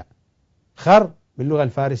تشيع. خر باللغة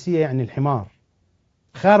الفارسية يعني الحمار،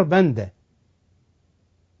 خر بندة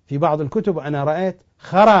في بعض الكتب أنا رأيت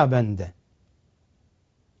خرابندة،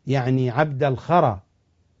 يعني عبد الخرا.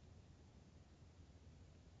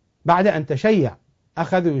 بعد أن تشيع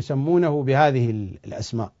أخذوا يسمونه بهذه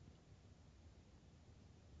الأسماء.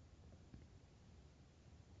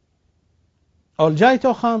 أولجاي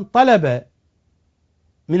توخان طلب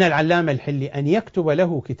من العلامة الحلي أن يكتب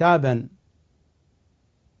له كتابا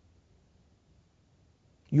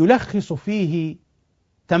يلخص فيه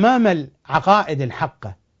تمام العقائد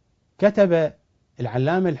الحقة. كتب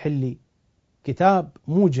العلامة الحلي كتاب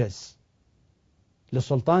موجز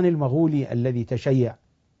للسلطان المغولي الذي تشيع،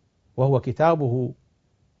 وهو كتابه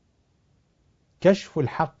كشف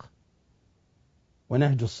الحق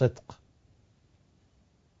ونهج الصدق.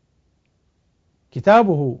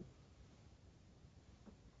 كتابه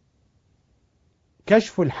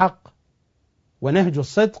كشف الحق ونهج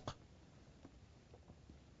الصدق،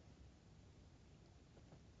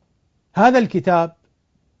 هذا الكتاب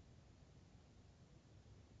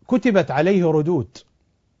كتبت عليه ردود.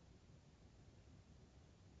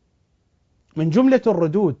 من جملة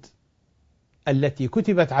الردود التي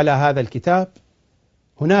كتبت على هذا الكتاب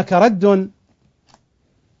هناك رد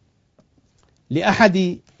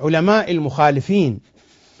لأحد علماء المخالفين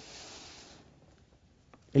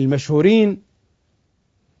المشهورين،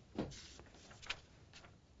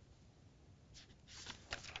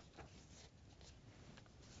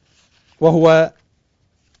 وهو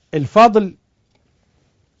الفضل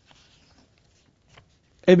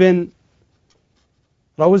ابن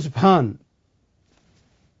روزبهان.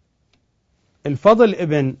 الفضل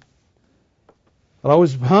ابن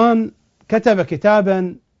روزبهان كتب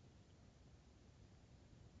كتابا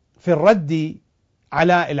في الرد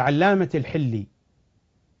على العلامة الحلي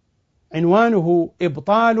عنوانه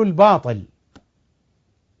إبطال الباطل.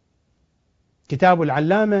 كتاب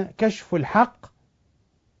العلامة كشف الحق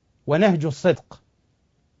ونهج الصدق.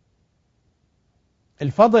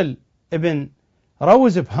 الفضل ابن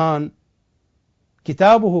روزبهان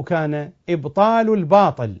كتابه كان إبطال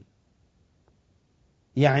الباطل،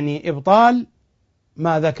 يعني إبطال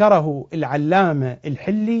ما ذكره العلامة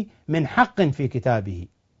الحلي من حق في كتابه.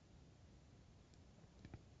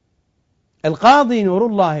 القاضي نور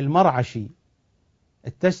الله المرعشي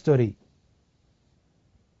التستري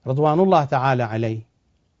رضوان الله تعالى عليه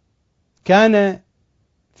كان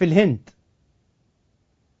في الهند،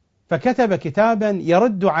 فكتب كتابا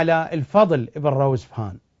يرد على الفضل ابن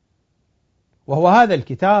روزبهان، وهو هذا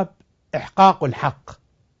الكتاب إحقاق الحق،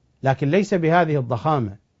 لكن ليس بهذه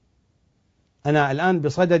الضخامة. أنا الآن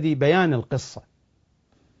بصدد بيان القصة.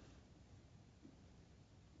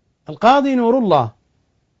 القاضي نور الله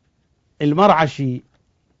المرعشي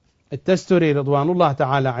التستري رضوان الله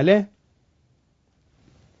تعالى عليه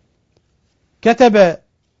كتب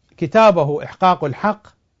كتابه إحقاق الحق،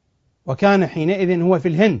 وكان حينئذ هو في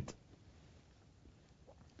الهند،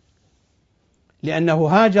 لأنه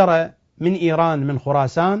هاجر من إيران من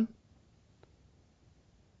خراسان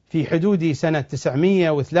في حدود سنة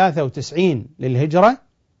 993 للهجرة،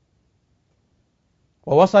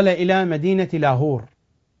 ووصل إلى مدينة لاهور،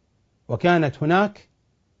 وكانت هناك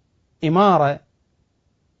إمارة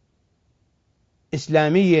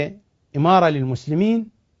إسلامية، إمارة للمسلمين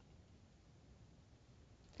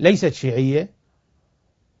ليست شيعية،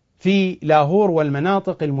 في لاهور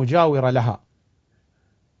والمناطق المجاورة لها.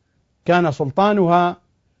 كان سلطانها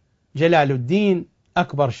جلال الدين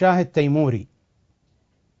أكبر شاه التيموري.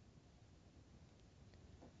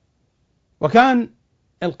 وكان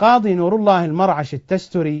القاضي نور الله المرعش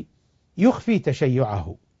التستري يخفي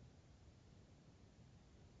تشيعه،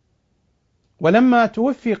 ولما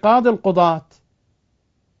توفي قاضي القضاة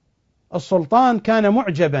السلطان كان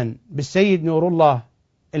معجبا بالسيد نور الله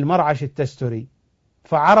المرعش التستري،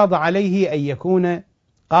 فعرض عليه أن يكون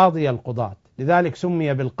قاضي القضاة، لذلك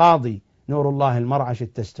سمي بالقاضي نور الله المرعش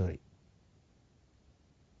التستري.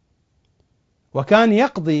 وكان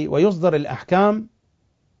يقضي ويصدر الأحكام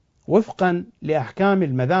وفقا لأحكام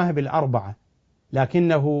المذاهب الأربعة،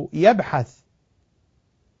 لكنه يبحث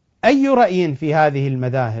أي رأي في هذه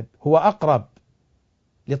المذاهب هو أقرب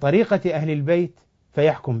لطريقة أهل البيت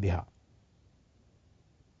فيحكم بها.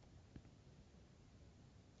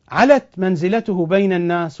 علت منزلته بين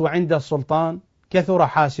الناس وعند السلطان، كثر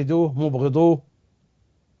حاسدوه مبغضوه،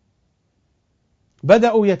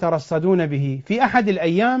 بدأوا يترصدون به. في أحد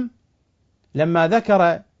الأيام لما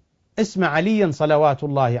ذكر اسم علي صلوات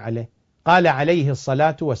الله عليه قال عليه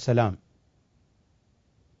الصلاة والسلام،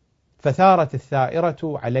 فثارت الثائرة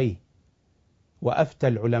عليه، وأفتى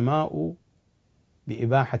العلماء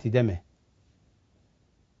بإباحة دمه.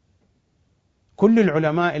 كل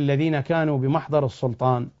العلماء الذين كانوا بمحضر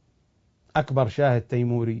السلطان أكبر شاه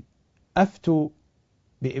التيموري أفتوا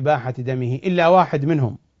بإباحة دمه إلا واحد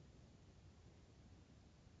منهم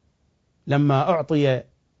لما أعطي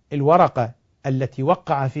الورقة التي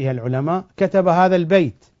وقع فيها العلماء كتب هذا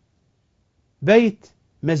البيت، بيت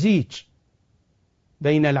مزيج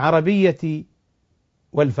بين العربية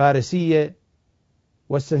والفارسية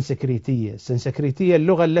والسنسكريتية. السنسكريتية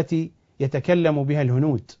اللغة التي يتكلم بها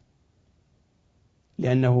الهنود،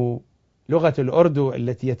 لأنه لغة الأردو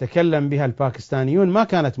التي يتكلم بها الباكستانيون ما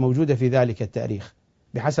كانت موجودة في ذلك التاريخ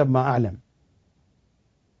بحسب ما أعلم.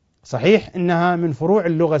 صحيح إنها من فروع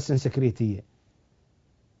اللغة السنسكريتية.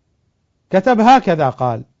 كتب هكذا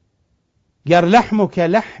قال: قال لحمك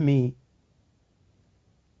لحمي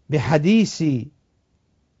بحديث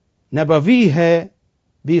نبويها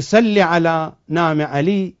بيصلي على نام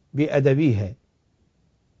علي بأدبيها.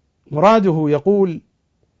 مراده يقول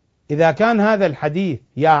إذا كان هذا الحديث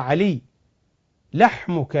يا علي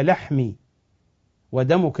لحمك لحمي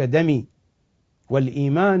ودمك دمي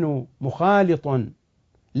والإيمان مخالط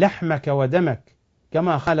لحمك ودمك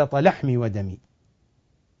كما خلط لحمي ودمي.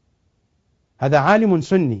 هذا عالم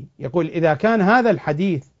سني يقول إذا كان هذا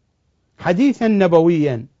الحديث حديثا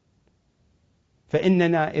نبويا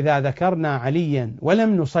فإننا إذا ذكرنا عليا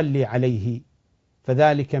ولم نصلي عليه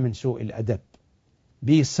فذلك من سوء الأدب.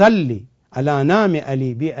 بيصلي على نام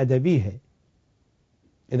علي بأدبيه،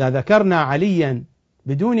 إذا ذكرنا عليا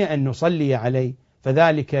بدون أن نصلي عليه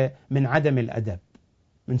فذلك من عدم الأدب،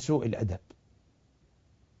 من سوء الأدب.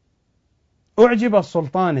 أعجب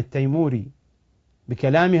السلطان التيموري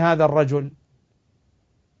بكلام هذا الرجل،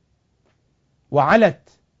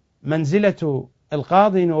 وعلت منزلة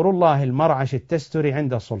القاضي نور الله المرعش التستري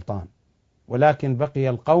عند السلطان، ولكن بقي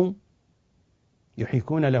القوم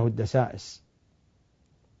يحيكون له الدسائس.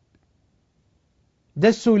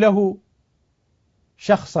 دسوا له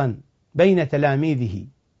شخصا بين تلاميذه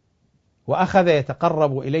وأخذ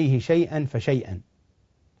يتقرب إليه شيئا فشيئا،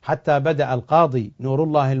 حتى بدأ القاضي نور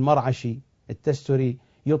الله المرعشي التستري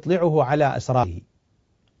يطلعه على أسراره.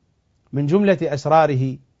 من جملة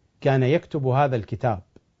أسراره كان يكتب هذا الكتاب،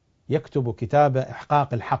 يكتب كتاب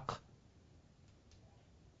إحقاق الحق.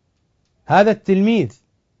 هذا التلميذ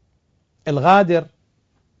الغادر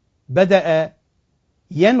بدأ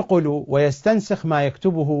ينقل ويستنسخ ما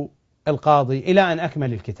يكتبه القاضي إلى أن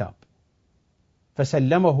أكمل الكتاب،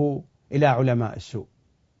 فسلمه إلى علماء السوء.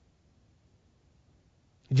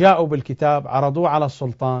 جاءوا بالكتاب عرضوه على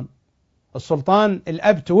السلطان. السلطان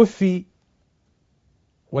الأب توفي،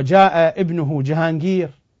 وجاء ابنه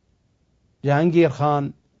جهانجير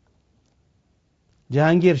خان،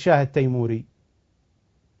 جهانجير شاه التيموري،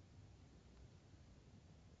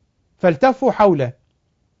 فالتفوا حوله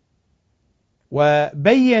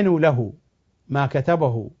وبينوا له ما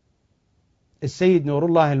كتبه السيد نور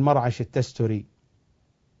الله المرعش التستري،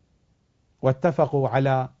 واتفقوا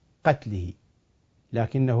على قتله،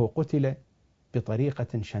 لكنه قتل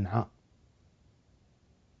بطريقة شنعاء.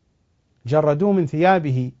 جردوه من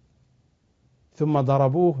ثيابه ثم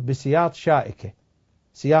ضربوه بسياط شائكة،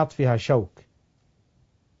 سياط فيها شوك،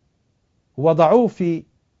 وضعوه في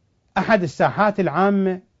أحد الساحات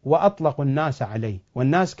العامة وأطلقوا الناس عليه.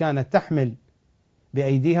 والناس كانت تحمل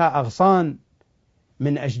بأيديها أغصان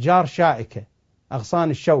من أشجار شائكة، أغصان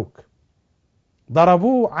الشوك.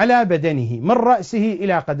 ضربوه على بدنه من رأسه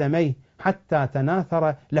إلى قدميه حتى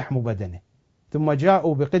تناثر لحم بدنه، ثم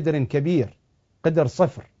جاءوا بقدر كبير، قدر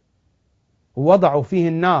صفر، ووضعوا فيه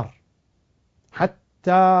النار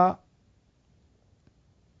حتى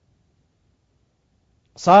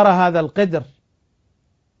صار هذا القدر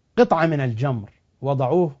قطعة من الجمر،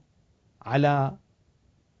 وضعوه على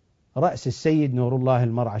رأس السيد نور الله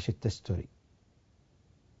المرعش التستري.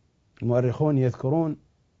 المؤرخون يذكرون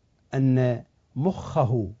أن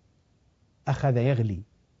مخه أخذ يغلي،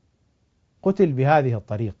 قتل بهذه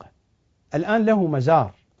الطريقة. الآن له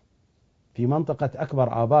مزار في منطقة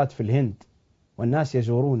أكبر آباد في الهند، والناس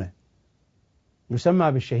يزورونه،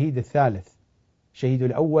 يسمى بالشهيد الثالث. الشهيد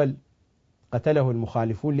الأول قتله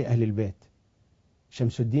المخالفون لأهل البيت،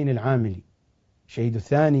 شمس الدين العاملي. الشهيد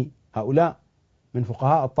الثاني، هؤلاء من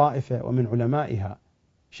فقهاء الطائفة ومن علمائها.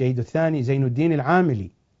 الشهيد الثاني زين الدين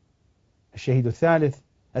العاملي. الشهيد الثالث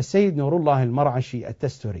السيد نور الله المرعشي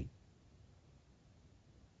التستري.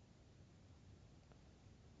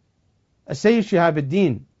 السيد شهاب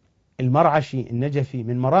الدين المرعشي النجفي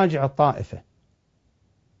من مراجع الطائفة،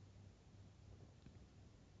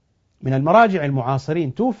 من المراجع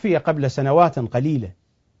المعاصرين، توفي قبل سنوات قليلة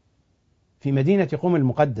في مدينة قم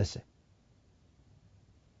المقدسة،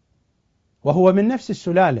 وهو من نفس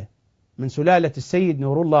السلالة، من سلالة السيد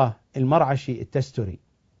نور الله المرعشي التستري.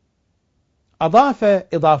 أضاف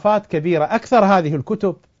إضافات كبيرة. أكثر هذه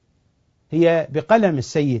الكتب هي بقلم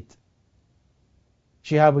السيد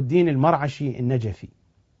شهاب الدين المرعشي النجفي.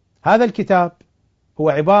 هذا الكتاب هو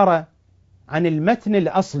عبارة عن المتن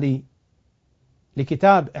الأصلي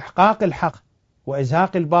لكتاب إحقاق الحق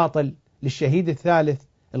وإزهاق الباطل للشهيد الثالث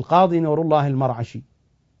القاضي نور الله المرعشي،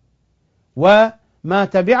 وما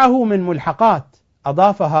تبعه من ملحقات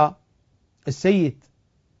أضافها السيد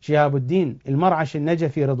شهاب الدين المرعشي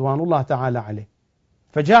النجفي رضوان الله تعالى عليه،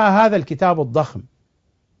 فجاء هذا الكتاب الضخم.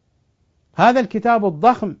 هذا الكتاب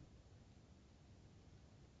الضخم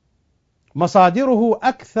مصادره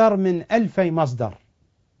أكثر من 2000 مصدر،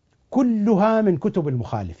 كلها من كتب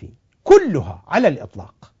المخالفين، كلها على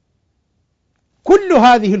الإطلاق، كل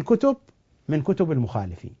هذه الكتب من كتب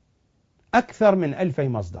المخالفين، أكثر من 2000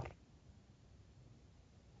 مصدر،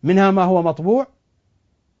 منها ما هو مطبوع،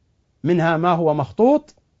 منها ما هو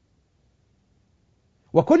مخطوط.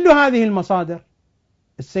 وكل هذه المصادر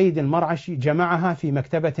السيد المرعشي جمعها في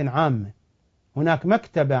مكتبة عامة. هناك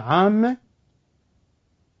مكتبة عامة،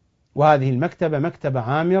 وهذه المكتبة مكتبة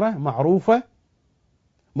عامرة معروفة،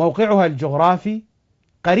 موقعها الجغرافي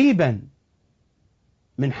قريبا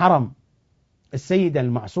من حرم السيدة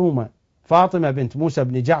المعصومة فاطمة بنت موسى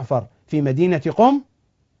بن جعفر في مدينة قم،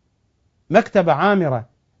 مكتبة عامرة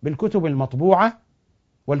بالكتب المطبوعة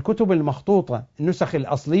والكتب المخطوطة، النسخ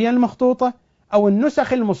الأصلية المخطوطة أو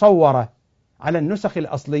النسخ المصورة على النسخ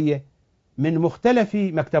الأصلية من مختلف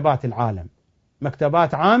مكتبات العالم،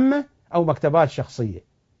 مكتبات عامة أو مكتبات شخصية.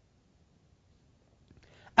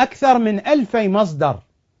 أكثر من 2000 مصدر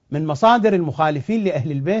من مصادر المخالفين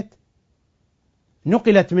لأهل البيت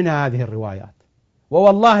نقلت منها هذه الروايات،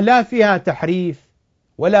 ووالله لا فيها تحريف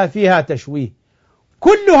ولا فيها تشويه.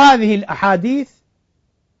 كل هذه الأحاديث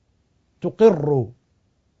تقر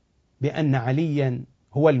بأن عليا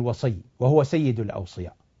هو الوصي وهو سيد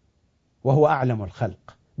الأوصياء وهو أعلم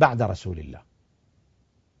الخلق بعد رسول الله،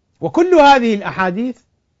 وكل هذه الأحاديث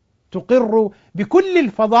تقر بكل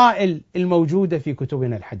الفضائل الموجودة في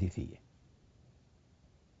كتبنا الحديثية.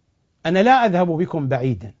 أنا لا أذهب بكم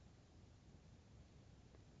بعيدا.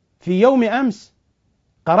 في يوم أمس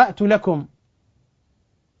قرأت لكم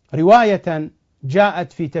رواية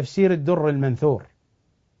جاءت في تفسير الدر المنثور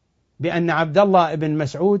بأن عبد الله بن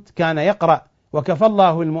مسعود كان يقرأ وكفى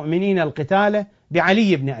الله المؤمنين القتال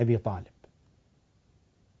بعلي بن أبي طالب.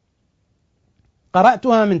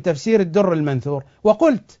 قرأتها من تفسير الدر المنثور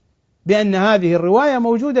وقلت بأن هذه الرواية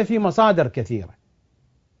موجودة في مصادر كثيرة.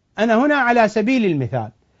 أنا هنا على سبيل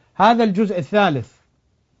المثال هذا الجزء الثالث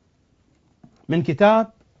من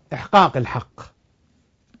كتاب إحقاق الحق،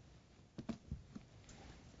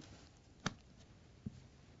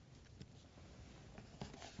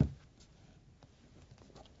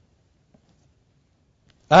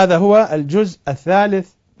 هذا هو الجزء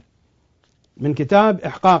الثالث من كتاب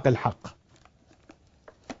إحقاق الحق،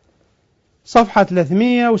 صفحة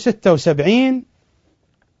 376،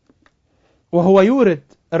 وهو يورد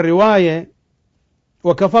الرواية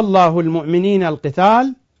وكفى الله المؤمنين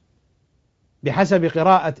القتال بحسب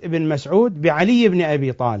قراءة ابن مسعود بعلي بن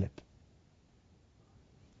أبي طالب.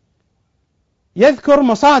 يذكر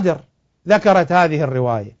مصادر ذكرت هذه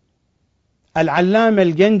الرواية: العلامة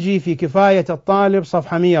الجنجي في كفاية الطالب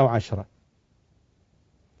صفحة 110،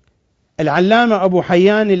 العلامة أبو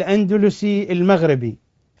حيان الأندلسي المغربي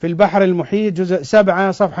في البحر المحيط جزء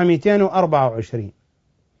 7 صفحة 224،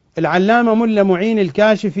 العلامة ملا معين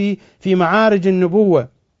الكاشفي في معارج النبوة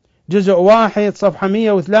جزء 1 صفحة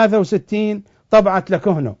 163 طبعة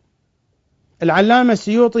لكهنو، العلامة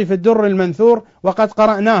السيوطي في الدر المنثور وقد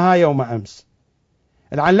قرأناها يوم أمس،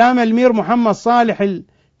 العلامة المير محمد صالح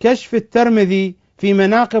الكشف الترمذي في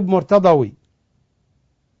مناقب مرتضوي،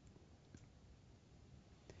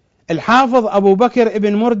 الحافظ أبو بكر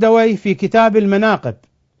ابن مردوي في كتاب المناقب،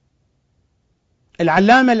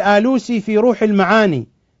 العلامة الآلوسي في روح المعاني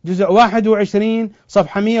جزء 21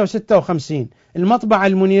 صفحة 156، المطبعة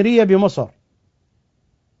المنيرية بمصر،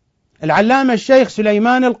 العلامة الشيخ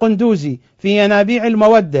سليمان القندوزي في ينابيع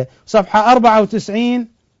المودة صفحة 94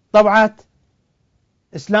 طبعة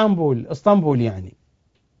اسطنبول يعني،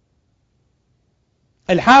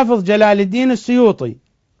 الحافظ جلال الدين السيوطي،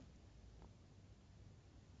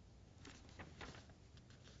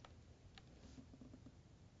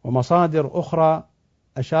 ومصادر أخرى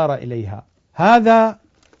أشار إليها. هذا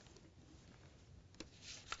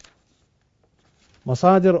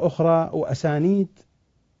مصادر أخرى وأسانيد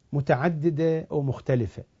متعددة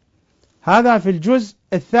ومختلفة. هذا في الجزء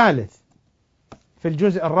الثالث، في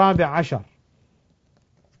الجزء الرابع عشر،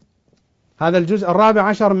 هذا الجزء الرابع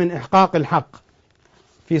عشر من إحقاق الحق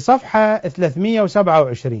في صفحة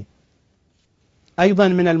 327، أيضا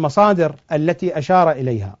من المصادر التي أشار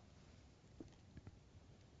إليها.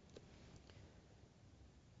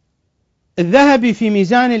 الذهبي في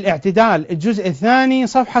ميزان الاعتدال الجزء الثاني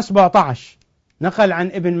صفحة 17 نقل عن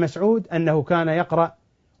ابن مسعود أنه كان يقرأ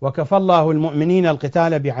وكفى الله المؤمنين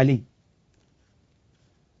القتال بعلي.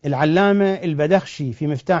 العلامة البدخشي في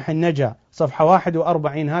مفتاح النجا صفحة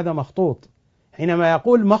 41 هذا مخطوط. حينما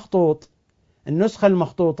يقول مخطوط، النسخة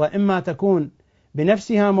المخطوطة إما تكون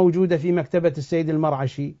بنفسها موجودة في مكتبة السيد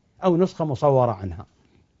المرعشي أو نسخة مصورة عنها.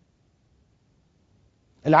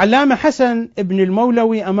 العلامة حسن ابن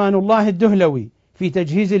المولوي أمان الله الدهلوي في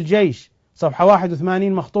تجهيز الجيش صفحة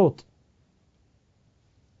 81 مخطوط.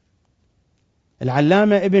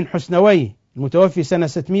 العلامة ابن حسنوي المتوفي سنة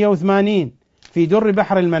 680 في در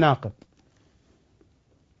بحر المناقب.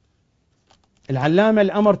 العلامة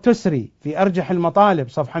الأمر تسري في أرجح المطالب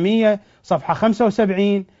صفحة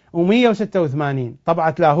 75 و186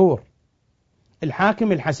 طبعة لاهور.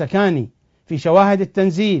 الحاكم الحسكاني في شواهد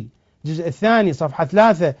التنزيل الجزء الثاني صفحة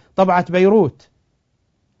 3 طبعة بيروت.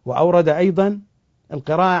 وأورد أيضا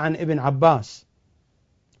القراءة عن ابن عباس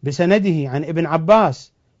بسنده عن ابن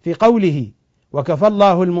عباس في قوله وكفى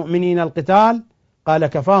الله المؤمنين القتال، قال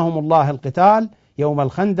كفاهم الله القتال يوم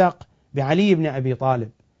الخندق بعلي بن أبي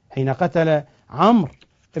طالب حين قتل عمرو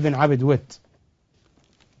بن عبد ود.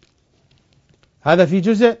 هذا في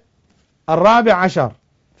جزء 14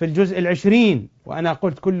 في الجزء 20، وأنا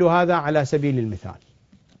قلت كل هذا على سبيل المثال.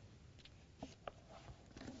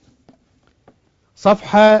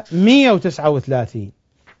 صفحة 139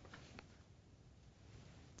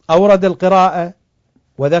 أورد القراءة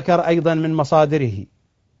وذكر أيضا من مصادره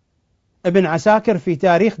ابن عساكر في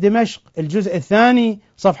تاريخ دمشق الجزء الثاني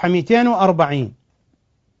صفحة 240.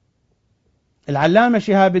 العلامة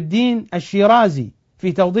شهاب الدين الشيرازي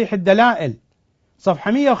في توضيح الدلائل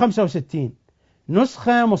صفحة 165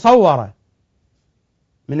 نسخة مصورة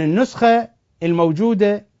من النسخة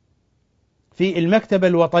الموجودة في المكتبة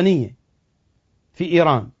الوطنية في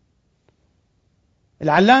إيران.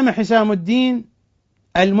 العلامة حسام الدين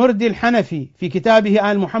المردي الحنفي في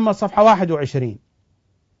كتابه آل محمد صفحة 21.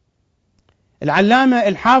 العلامة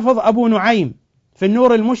الحافظ أبو نعيم في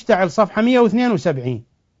النور المشتعل صفحة 172.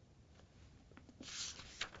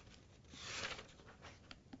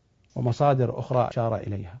 ومصادر أخرى أشار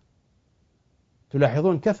إليها.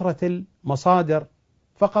 تلاحظون كثرة المصادر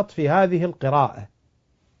فقط في هذه القراءة.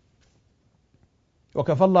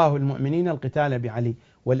 وكفى الله المؤمنين القتال بعلي،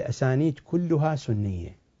 والأسانيد كلها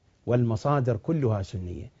سنية والمصادر كلها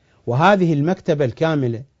سنية. وهذه المكتبة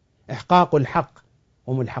الكاملة إحقاق الحق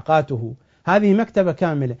وملحقاته، هذه مكتبة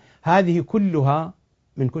كاملة، هذه كلها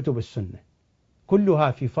من كتب السنة،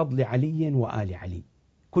 كلها في فضل علي وآل علي،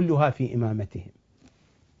 كلها في إمامتهم.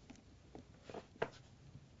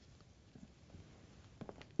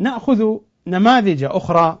 نأخذ نماذج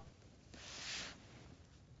أخرى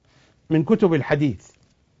من كتب الحديث.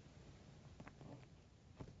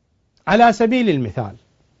 على سبيل المثال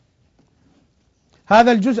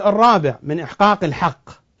هذا الجزء الرابع من إحقاق الحق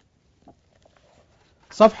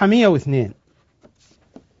صفحة 102.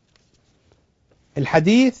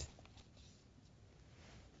 الحديث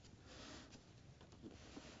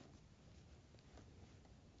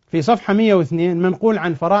في صفحة 102 منقول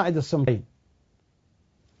عن فرائد الصمتين.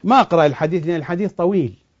 ما أقرأ الحديث لأن الحديث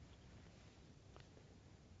طويل.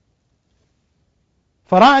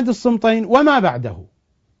 فرائد الصمتين وما بعده.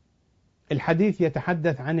 الحديث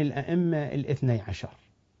يتحدث عن الأئمة 12،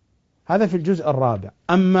 هذا في الجزء الرابع.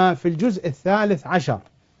 أما في الجزء 13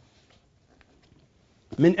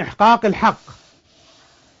 من إحقاق الحق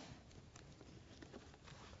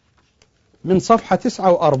من صفحة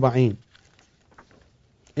 49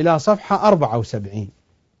 إلى صفحة 74،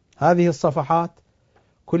 هذه الصفحات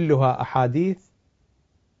كلها أحاديث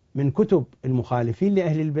من كتب المخالفين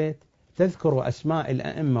لأهل البيت تذكر أسماء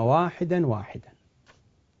الأئمة واحدا واحدا،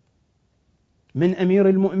 من أمير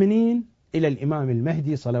المؤمنين إلى الإمام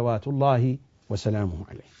المهدي صلوات الله وسلامه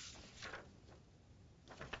عليه.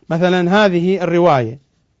 مثلا هذه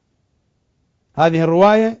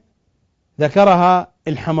الرواية ذكرها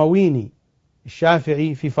الحمويني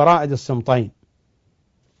الشافعي في فرائد الصمتين.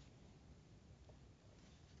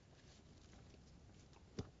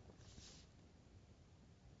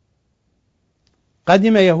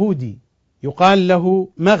 قدم يهودي يقال له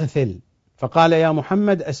مغثل فقال يا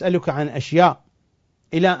محمد أسألك عن أشياء،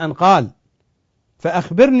 إلى أن قال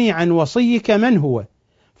فأخبرني عن وصيك من هو،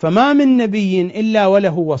 فما من نبي إلا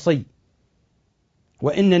وله وصي،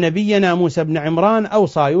 وإن نبينا موسى بن عمران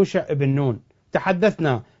أوصى يوشع بن نون.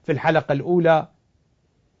 تحدثنا في الحلقة الأولى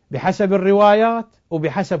بحسب الروايات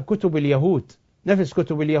وبحسب كتب اليهود، نفس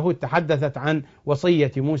كتب اليهود تحدثت عن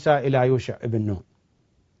وصية موسى إلى يوشع بن نون.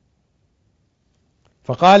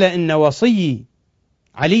 فقال إن وصي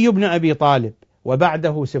علي بن أبي طالب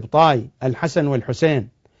وبعده سبطاي الحسن والحسين،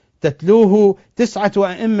 تتلوه 9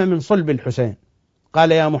 أئمة من صلب الحسين.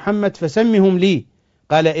 قال: يا محمد فسمهم لي.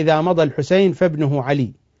 قال: إذا مضى الحسين فابنه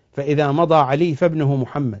علي، فإذا مضى علي فابنه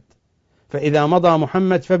محمد، فإذا مضى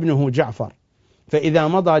محمد فابنه جعفر، فإذا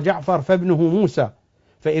مضى جعفر فابنه موسى،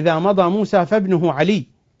 فإذا مضى موسى فابنه علي،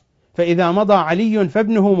 فإذا مضى علي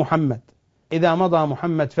فابنه محمد، إذا مضى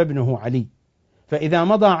محمد فابنه علي، فإذا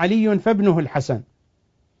مضى علي فابنه الحسن،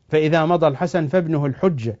 فإذا مضى الحسن فابنه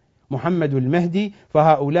الحجة محمد المهدي،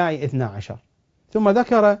 فهؤلاء 12. ثم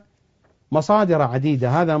ذكر مصادر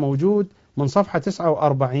عديدة، هذا موجود من صفحة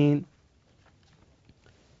 49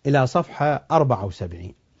 إلى صفحة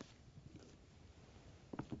 74.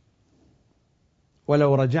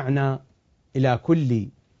 ولو رجعنا إلى كل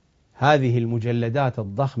هذه المجلدات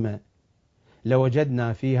الضخمة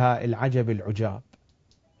لوجدنا فيها العجب العجاب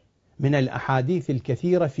من الأحاديث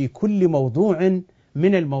الكثيرة في كل موضوع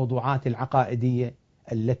من الموضوعات العقائدية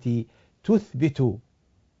التي تثبت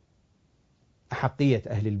أحقية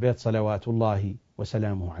أهل البيت صلوات الله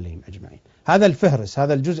وسلامه عليهم أجمعين. هذا الفهرس،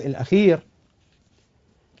 هذا الجزء الأخير،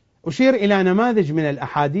 أشير إلى نماذج من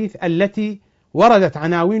الأحاديث التي وردت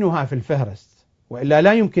عناوينها في الفهرس، وإلا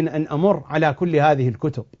لا يمكن أن أمر على كل هذه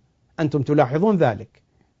الكتب، أنتم تلاحظون ذلك.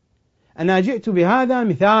 أنا جئت بهذا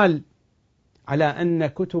مثال على أن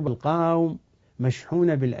كتب القوم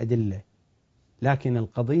مشحونة بالأدلة، لكن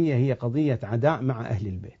القضية هي قضية عداء مع أهل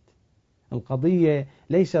البيت، القضية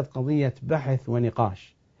ليست قضية بحث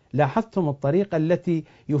ونقاش. لاحظتم الطريقة التي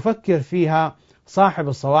يفكر فيها صاحب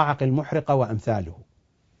الصواعق المحرقة وأمثاله.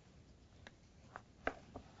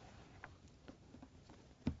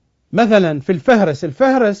 مثلا في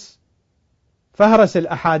الفهرس فهرس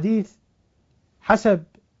الأحاديث حسب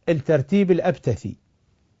الترتيب الأبتثي،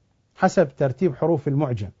 حسب ترتيب حروف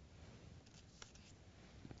المعجم.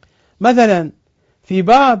 مثلا في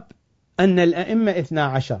باب أن الأئمة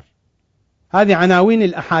 12، هذه عناوين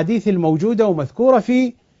الأحاديث الموجودة ومذكورة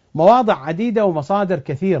في مواضع عديدة ومصادر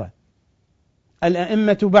كثيرة.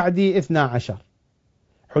 الأئمة بعدي 12،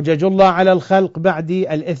 حجج الله على الخلق بعدي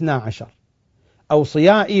 12،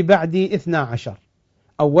 أوصيائي بعدي 12،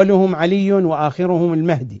 أولهم علي وآخرهم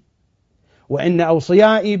المهدي، وإن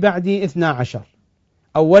أوصيائي بعدي 12،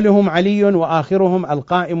 أولهم علي وآخرهم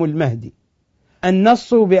القائم المهدي.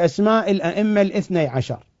 النص بأسماء الأئمة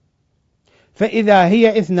 12، فإذا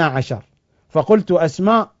هي 12 فقلت: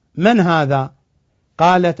 أسماء من هذا؟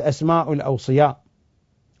 قالت: أسماء الأوصياء،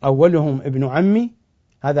 أولهم ابن عمي،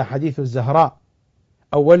 هذا حديث الزهراء،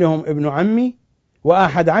 أولهم ابن عمي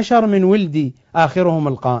و11 من ولدي آخرهم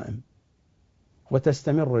القائم،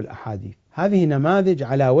 وتستمر الأحاديث. هذه نماذج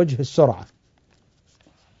على وجه السرعة.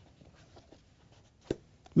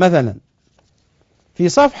 مثلا في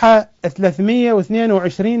صفحة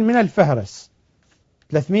 322 من الفهرس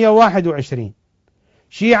 321: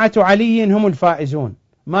 شيعة علي هم الفائزون،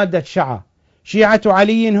 مادة شعة، شيعة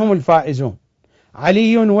علي هم الفائزون،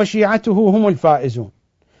 علي وشيعته هم الفائزون،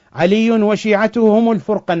 علي وشيعته هم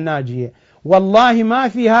الفرقة الناجية. والله ما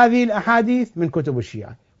في هذه الأحاديث من كتب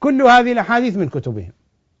الشيعة، كل هذه الأحاديث من كتبهم،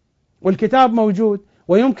 والكتاب موجود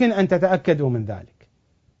ويمكن أن تتأكدوا من ذلك.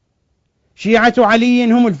 شيعة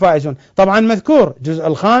علي هم الفائزون، طبعا مذكور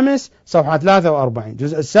جزء 5 صفحة 43،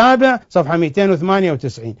 جزء 7 صفحة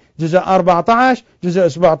 298، جزء 14، جزء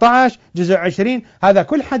 17، جزء 20، هذا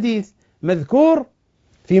كل حديث مذكور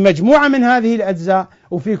في مجموعة من هذه الأجزاء،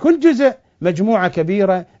 وفي كل جزء مجموعة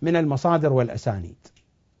كبيرة من المصادر والأسانيد.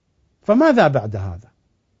 فماذا بعد هذا؟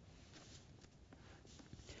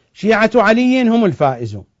 شيعة علي هم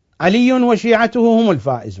الفائزون، علي وشيعته هم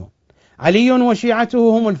الفائزون، علي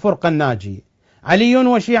وشيعته هم الفرقة الناجية، علي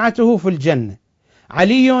وشيعته في الجنة،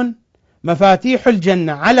 علي مفاتيح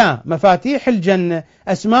الجنة، على مفاتيح الجنة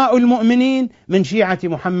أسماء المؤمنين من شيعة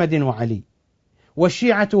محمد وعلي،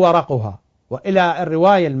 والشيعة ورقها، وإلى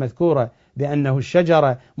الرواية المذكورة بأنه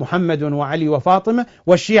الشجرة محمد وعلي وفاطمة،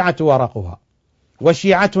 والشيعة ورقها،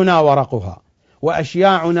 وشيعتنا ورقها،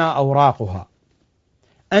 وأشياعنا أوراقها.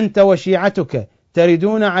 أنت وشيعتك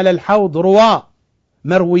تردون على الحوض رواء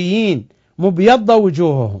مرويين مبيض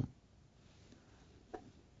وجوههم،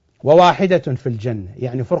 وواحدة في الجنة،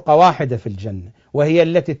 يعني فرقة واحدة في الجنة، وهي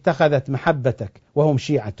التي اتخذت محبتك وهم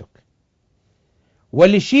شيعتك.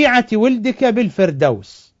 ولشيعة ولدك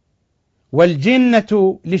بالفردوس،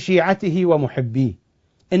 والجنة لشيعته ومحبيه،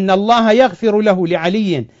 إن الله يغفر له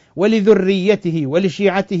لعلي ولذريته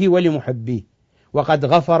ولشيعته ولمحبيه، وقد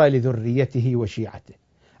غفر لذريته وشيعته.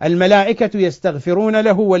 الملائكة يستغفرون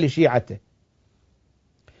له ولشيعته،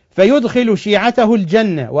 فيدخل شيعته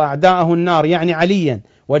الجنة وأعداءه النار، يعني عليا،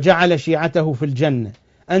 وجعل شيعته في الجنة.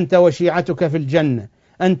 أنت وشيعتك في الجنة،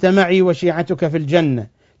 أنت معي وشيعتك في الجنة،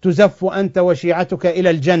 تزف أنت وشيعتك إلى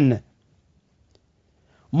الجنة.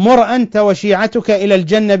 مر أنت وشيعتك إلى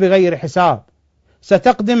الجنة بغير حساب،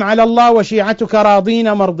 ستقدم على الله وشيعتك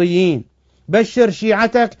راضين مرضيين. بشر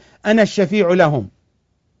شيعتك أنا الشفيع لهم.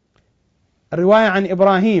 الرواية عن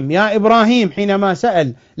إبراهيم: يا إبراهيم، حينما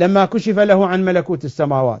سأل لما كشف له عن ملكوت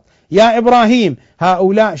السماوات: يا إبراهيم،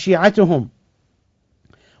 هؤلاء شيعتهم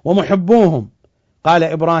ومحبوهم. قال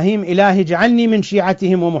إبراهيم: إلهي اجعلني من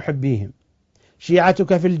شيعتهم ومحبيهم.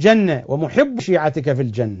 شيعتك في الجنة ومحب شيعتك في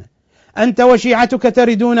الجنة. أنت وشيعتك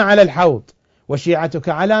تردون على الحوض، وشيعتك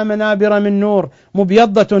على منابر من نور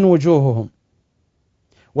مبيضة وجوههم.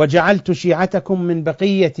 وجعلت شيعتكم من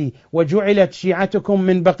بقيتي، وجعلت شيعتكم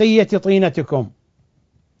من بقية طينتكم.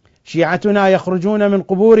 شيعتنا يخرجون من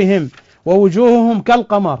قبورهم ووجوههم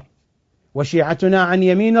كالقمر، وشيعتنا عن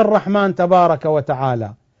يمين الرحمن تبارك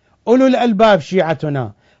وتعالى. أولو الألباب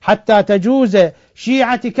شيعتنا، حتى تجوز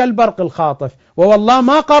شيعتي كالبرق الخاطف. ووالله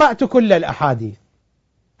ما قرأت كل الأحاديث،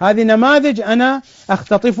 هذه نماذج أنا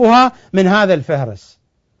أختطفها من هذا الفهرس.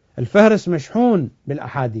 الفهرس مشحون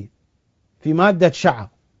بالأحاديث في مادة شعر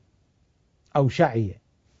أو شعية.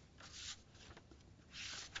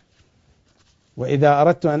 وإذا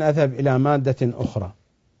أردت أن أذهب إلى مادة أخرى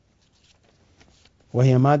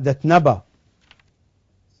وهي مادة نبا: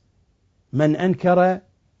 من أنكر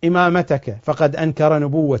إمامتك فقد أنكر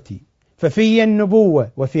نبوتي، ففي النبوة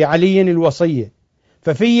وفي علي الوصية،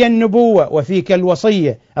 ففي النبوة وفيك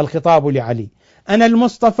الوصية. الخطاب لعلي: أنا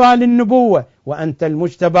المصطفى للنبوة وأنت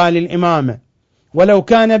المجتبى للإمامة، ولو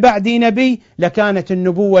كان بعدي نبي لكانت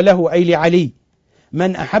النبوة له، أي لعلي.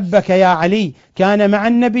 من أحبك يا علي كان مع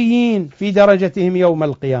النبيين في درجتهم يوم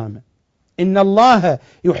القيامة. إن الله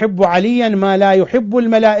يحب عليا ما لا يحب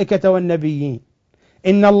الملائكة والنبيين.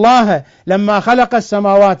 إن الله لما خلق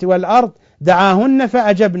السماوات والأرض دعاهن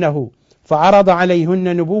فأجبنه، فعرض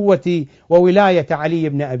عليهن نبوتي وولاية علي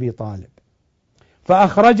بن أبي طالب،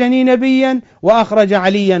 فأخرجني نبيا وأخرج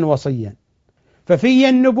عليا وصيا، ففي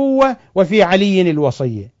النبوة وفي علي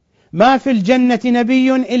الوصية. ما في الجنة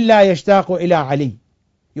نبي إلا يشتاق إلى علي.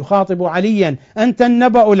 يخاطب عليا: أنت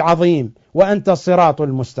النبأ العظيم وأنت الصراط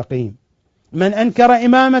المستقيم. من أنكر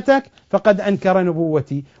إمامتك فقد أنكر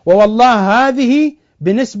نبوتي. ووالله هذه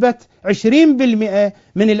بنسبة 20%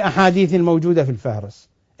 من الأحاديث الموجودة في الفهرس،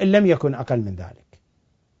 إن لم يكن أقل من ذلك.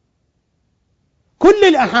 كل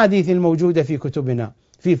الأحاديث الموجودة في كتبنا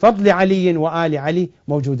في فضل علي وآل علي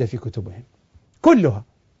موجودة في كتبهم كلها.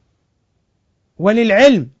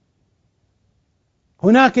 وللعلم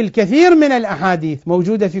هناك الكثير من الأحاديث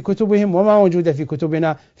موجودة في كتبهم وما موجودة في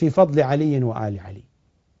كتبنا في فضل علي وآل علي.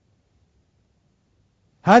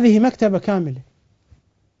 هذه مكتبة كاملة.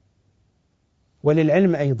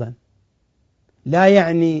 وللعلم أيضا لا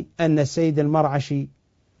يعني أن السيد المرعشي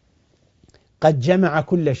قد جمع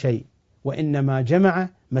كل شيء، وإنما جمع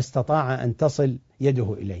ما استطاع أن تصل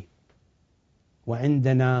يده إليه.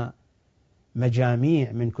 وعندنا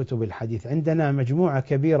مجاميع من كتب الحديث، عندنا مجموعة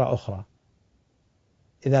كبيرة أخرى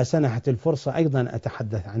إذا سنحت الفرصة أيضا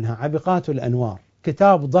أتحدث عنها: عبقات الأنوار،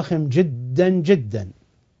 كتاب ضخم جدا جدا،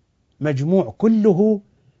 مجموع كله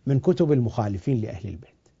من كتب المخالفين لأهل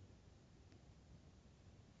البيت،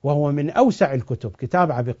 وهو من أوسع الكتب،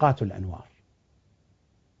 كتاب عبقات الأنوار.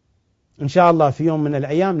 إن شاء الله في يوم من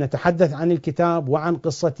الأيام نتحدث عن الكتاب وعن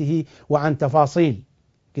قصته وعن تفاصيل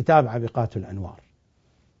كتاب عبقات الأنوار.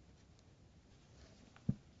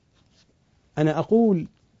 أنا أقول: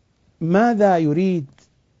 ماذا يريد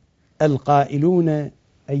القائلون أن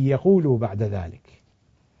يقولوا بعد ذلك؟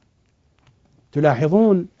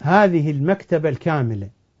 تلاحظون هذه المكتبة الكاملة،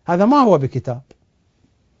 هذا ما هو بكتاب،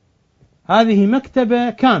 هذه مكتبة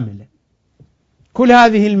كاملة. كل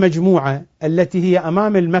هذه المجموعة التي هي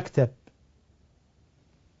أمام المكتب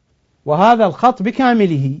وهذا الخط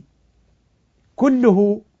بكامله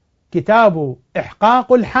كله كتاب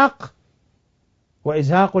إحقاق الحق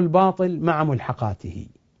وإزهاق الباطل مع ملحقاته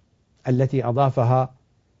التي أضافها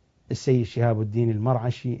السيد شهاب الدين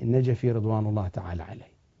المرعشي النجفي رضوان الله تعالى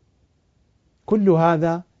عليه. كل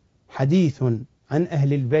هذا حديث عن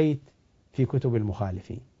أهل البيت في كتب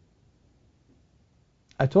المخالفين.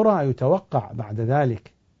 أترى يتوقع بعد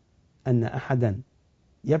ذلك أن أحدا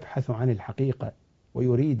يبحث عن الحقيقة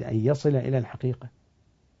ويريد أن يصل إلى الحقيقة؟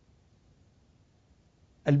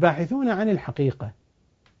 الباحثون عن الحقيقة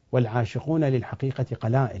والعاشقون للحقيقة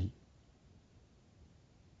قلائل.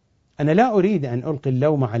 أنا لا أريد أن ألقي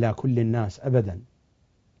اللوم على كل الناس أبدا.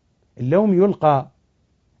 اللوم يلقى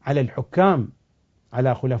على الحكام،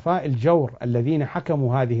 على خلفاء الجور الذين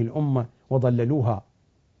حكموا هذه الأمة وضللوها،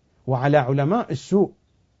 وعلى علماء السوء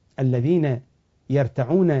الذين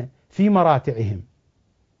يرتعون في مراتعهم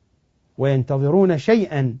وينتظرون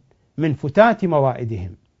شيئا من فتات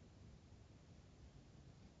موائدهم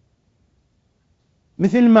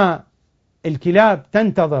مثل ما الكلاب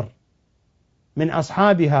تنتظر من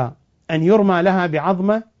أصحابها أن يرمى لها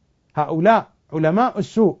بعظمة، هؤلاء علماء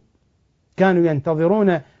السوء كانوا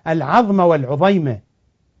ينتظرون العظمة والعظيمة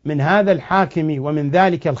من هذا الحاكم ومن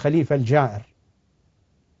ذلك الخليفة الجائر،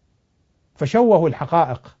 فشوهوا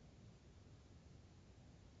الحقائق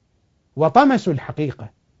وطمسوا الحقيقة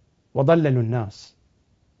وضللوا الناس.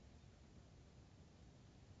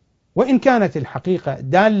 وإن كانت الحقيقة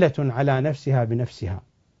دالة على نفسها بنفسها،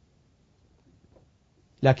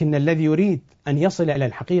 لكن الذي يريد أن يصل إلى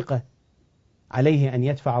الحقيقة عليه أن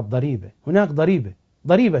يدفع الضريبة. هناك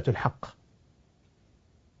ضريبة الحق،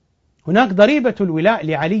 هناك ضريبة الولاء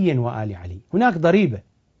لعلي وآل علي، هناك ضريبة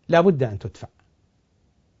لا بد أن تدفع.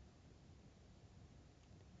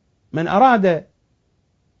 من أراد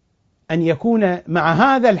أن يكون مع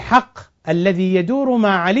هذا الحق الذي يدور مع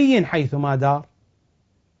علي حيثما دار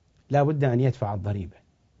لا بد أن يدفع الضريبة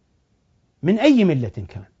من أي ملة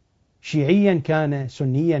كان، شيعيا كان،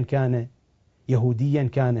 سنيا كان، يهوديا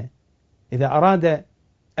كان. إذا أراد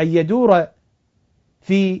أن يدور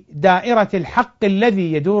في دائرة الحق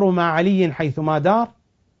الذي يدور مع علي حيثما دار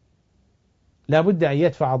لا بد أن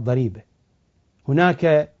يدفع الضريبة.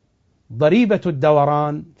 هناك ضريبة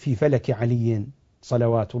الدوران في فلك علي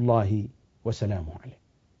صلوات الله وسلامه عليه.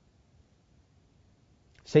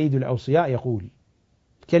 سيد الأوصياء يقول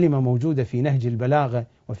كلمة موجودة في نهج البلاغة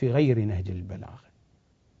وفي غير نهج البلاغة: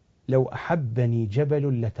 لو أحبني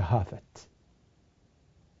جبل لتهافت.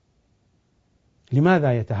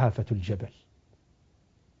 لماذا يتهافت الجبل؟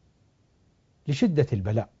 لشدة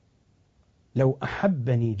البلاء. لو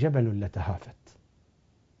أحبني جبل لتهافت.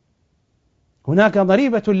 هناك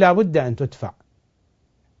ضريبة لا بد أن تدفع،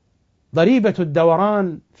 ضريبة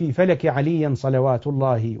الدوران في فلك علي صلوات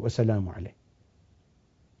الله وسلامه عليه.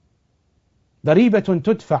 ضريبة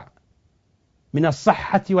تدفع من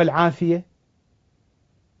الصحة والعافية،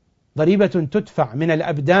 ضريبة تدفع من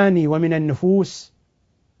الأبدان ومن النفوس،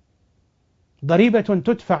 ضريبة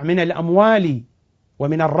تدفع من الأموال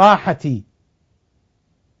ومن الراحة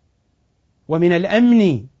ومن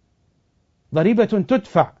الأمن، ضريبة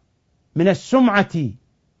تدفع من السمعة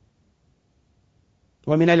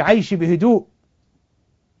ومن العيش بهدوء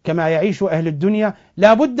كما يعيش أهل الدنيا.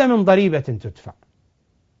 لا بد من ضريبة تدفع.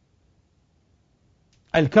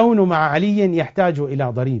 الكون مع علي يحتاج إلى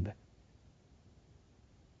ضريبة،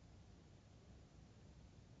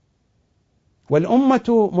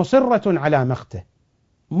 والأمة مصرة على مقته،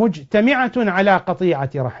 مجتمعة على قطيعة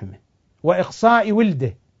رحمه وإقصاء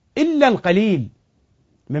ولده، إلا القليل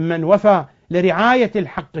ممن وفى لرعاية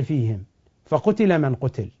الحق فيهم، فقتل من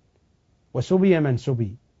قتل، وسبي من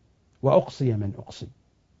سبي، وأقصي من أقصي.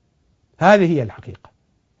 هذه هي الحقيقة.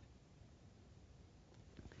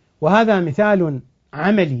 وهذا مثال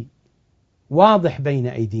عملي واضح بين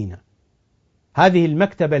أيدينا. هذه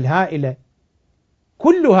المكتبة الهائلة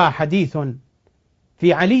كلها حديث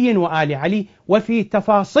في علي وآل علي وفي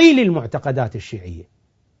تفاصيل المعتقدات الشيعية،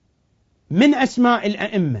 من أسماء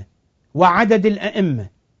الأئمة وعدد الأئمة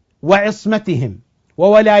وعصمتهم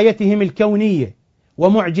وولايتهم الكونية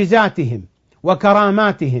ومعجزاتهم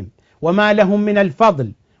وكراماتهم وما لهم من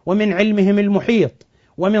الفضل ومن علمهم المحيط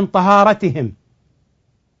ومن طهارتهم،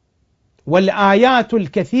 والآيات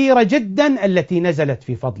الكثيرة جدا التي نزلت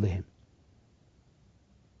في فضلهم.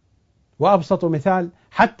 وأبسط مثال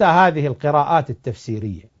حتى هذه القراءات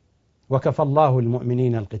التفسيرية: وكفى الله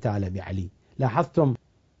المؤمنين القتال بعلي. لاحظتم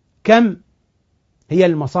كم هي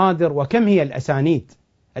المصادر وكم هي الأسانيد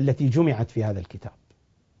التي جمعت في هذا الكتاب.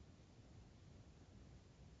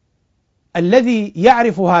 الذي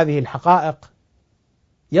يعرف هذه الحقائق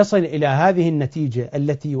يصل إلى هذه النتيجة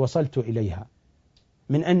التي وصلت إليها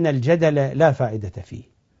من أن الجدل لا فائدة فيه،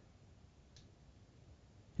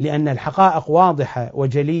 لأن الحقائق واضحة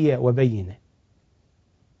وجلية وبينة.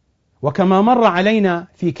 وكما مر علينا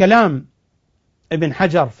في كلام ابن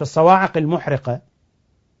حجر في الصواعق المحرقة،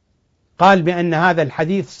 قال بأن هذا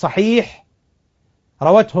الحديث صحيح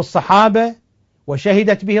روته الصحابة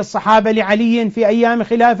وشهدت به الصحابة لعلي في أيام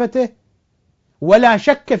خلافته، ولا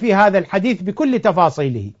شك في هذا الحديث بكل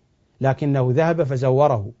تفاصيله، لكنه ذهب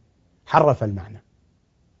فزوره، حرف المعنى.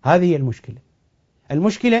 هذه هي المشكلة.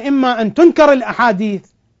 المشكلة إما أن تنكر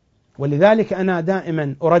الأحاديث، ولذلك أنا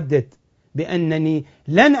دائما أردد بأنني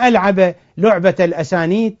لن ألعب لعبة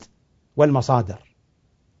الأسانيد والمصادر.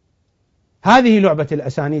 هذه لعبة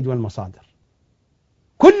الأسانيد والمصادر.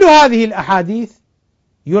 كل هذه الأحاديث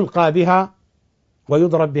يلقى بها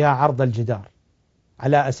ويضرب بها عرض الجدار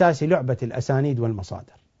على أساس لعبة الأسانيد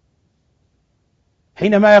والمصادر.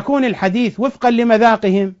 حينما يكون الحديث وفقا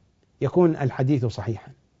لمذاقهم يكون الحديث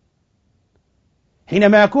صحيحا،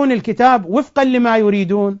 حينما يكون الكتاب وفقا لما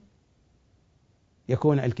يريدون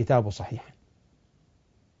يكون الكتاب صحيحا.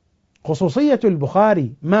 خصوصية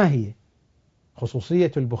البخاري ما هي؟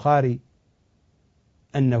 خصوصية البخاري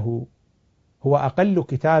أنه هو أقل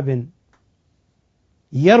كتاب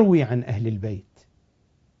يروي عن أهل البيت،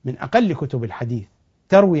 من أقل كتب الحديث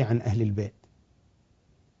تروي عن أهل البيت،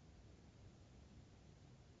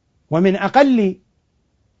 ومن أقل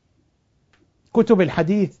كتب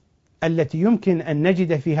الحديث التي يمكن أن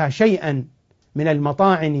نجد فيها شيئا من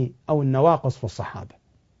المطاعن أو النواقص في الصحابة،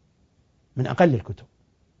 من أقل الكتب.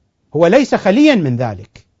 هو ليس خليا من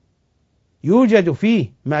ذلك، يوجد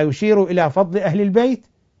فيه ما يشير إلى فضل أهل البيت،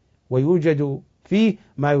 ويوجد فيه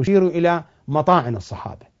ما يشير إلى مطاعن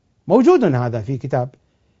الصحابة، موجود هذا في كتاب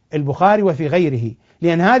البخاري وفي غيره،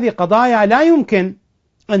 لأن هذه قضايا لا يمكن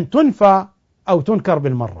أن تنفى أو تنكر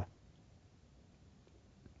بالمرة.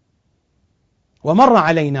 ومر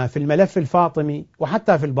علينا في الملف الفاطمي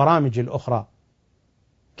وحتى في البرامج الأخرى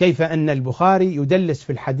كيف أن البخاري يدلس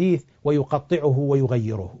في الحديث ويقطعه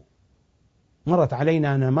ويغيره، مرت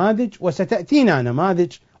علينا نماذج وستأتينا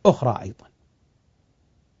نماذج أخرى أيضا.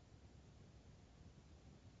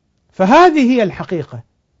 فهذه هي الحقيقة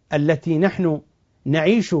التي نحن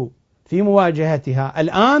نعيش في مواجهتها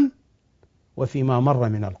الآن وفيما مر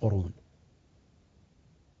من القرون.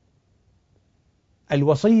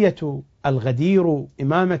 الوصية، الغدير،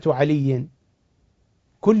 إمامة علي،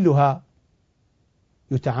 كلها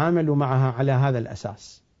يتعامل معها على هذا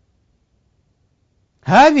الأساس.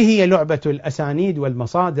 هذه هي لعبة الأسانيد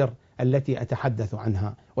والمصادر التي أتحدث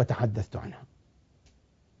عنها وتحدثت عنها.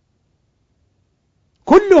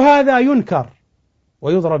 كل هذا ينكر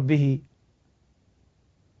ويضرب به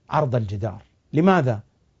عرض الجدار. لماذا؟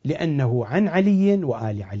 لأنه عن علي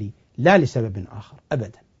وآل علي، لا لسبب آخر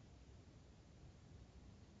أبدا.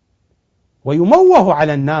 ويموه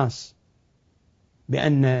على الناس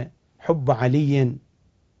بأن حب علي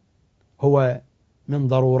هو من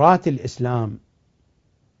ضرورات الإسلام،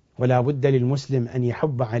 ولا بد للمسلم أن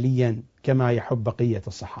يحب عليا كما يحب بقية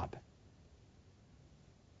الصحابة.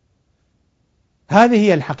 هذه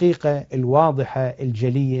هي الحقيقة الواضحة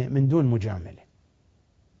الجلية من دون مجاملة.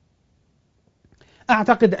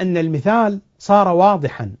 أعتقد أن المثال صار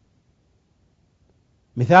واضحا،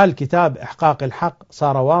 مثال كتاب إحقاق الحق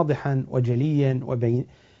صار واضحا وجليا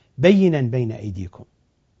وبينا بين أيديكم.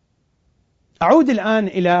 أعود الآن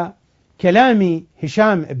إلى كلام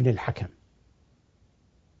هشام بن الحكم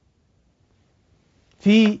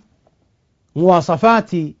في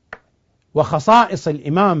مواصفات وخصائص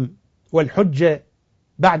الإمام والحجة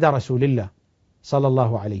بعد رسول الله صلى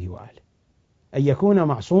الله عليه وآله: أن يكون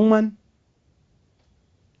معصوما،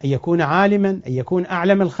 أن يكون عالما، أن يكون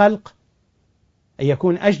أعلم الخلق، أن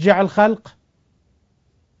يكون أشجع الخلق،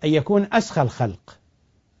 أن يكون أسخى الخلق.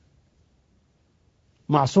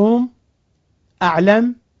 معصوم،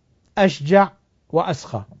 أعلم، أشجع،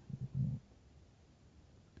 وأسخى.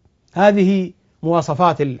 هذه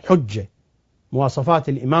مواصفات الحجة، مواصفات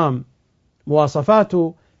الإمام، مواصفات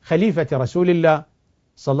خليفة رسول الله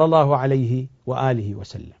صلى الله عليه وآله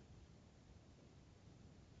وسلم.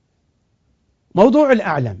 موضوع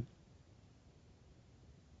الأعلم،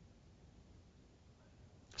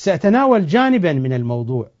 سأتناول جانبا من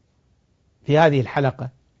الموضوع في هذه الحلقة،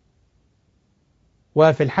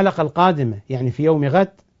 وفي الحلقة القادمة يعني في يوم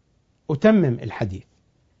غد أتمم الحديث.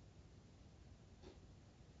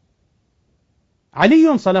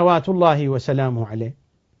 علي صلوات الله وسلامه عليه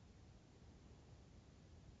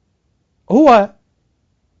هو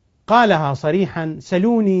قالها صريحا: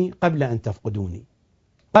 سلوني قبل أن تفقدوني.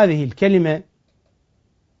 هذه الكلمة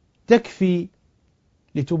تكفي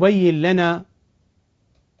لتبين لنا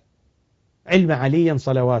علم علي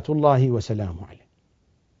صلوات الله وسلامه عليه.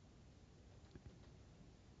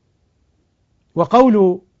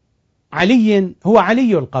 وقول علي هو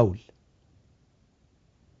علي القول،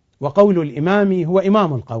 وقول الإمام هو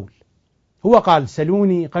إمام القول. هو قال: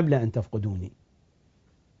 سلوني قبل أن تفقدوني،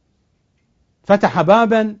 فتح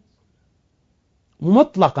بابا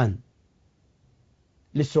مطلقا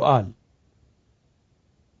للسؤال،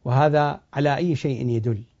 وهذا على أي شيء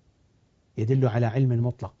يدل على علم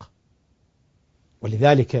مطلق.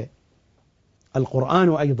 ولذلك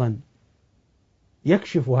القرآن أيضا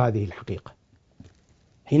يكشف هذه الحقيقة.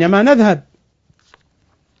 حينما نذهب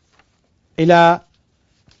إلى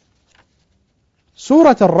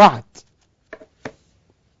سورة الرعد،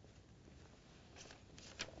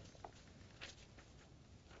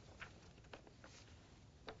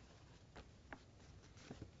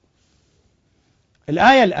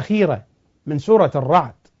 الآية الأخيرة من سورة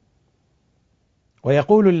الرعد: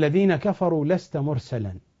 ويقول الذين كفروا لست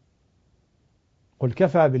مرسلا قل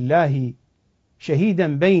كفى بالله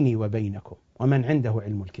شهيدا بيني وبينكم ومن عنده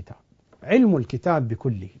علم الكتاب. علم الكتاب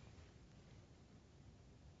بكله.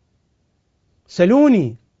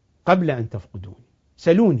 سلوني قبل أن تفقدوني،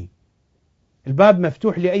 سلوني، الباب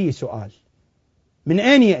مفتوح لأي سؤال. من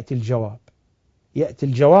أين يأتي الجواب؟ يأتي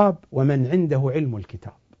الجواب ومن عنده علم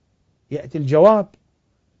الكتاب، يأتي الجواب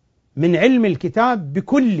من علم الكتاب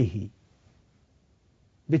بكله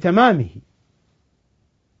بتمامه.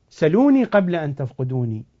 سلوني قبل أن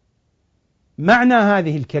تفقدوني، معنى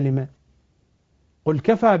هذه الكلمة قل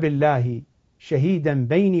كفى بالله شهيدا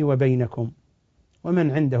بيني وبينكم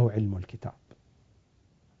ومن عنده علم الكتاب.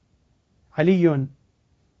 علي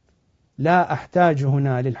لا أحتاج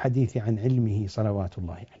هنا للحديث عن علمه صلوات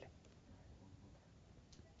الله عليه،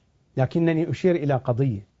 لكنني أشير إلى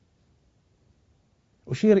قضية،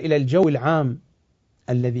 أشير إلى الجو العام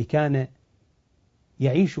الذي كان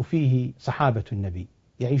يعيش فيه صحابة النبي،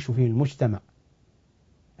 يعيش فيه المجتمع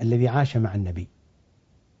الذي عاش مع النبي.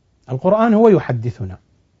 القرآن هو يحدثنا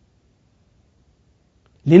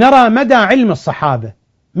لنرى مدى علم الصحابة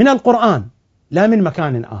من القرآن لا من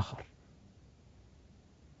مكان آخر.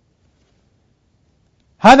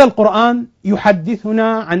 هذا القرآن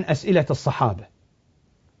يحدثنا عن أسئلة الصحابة،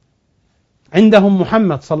 عندهم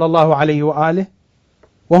محمد صلى الله عليه وآله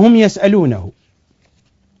وهم يسألونه.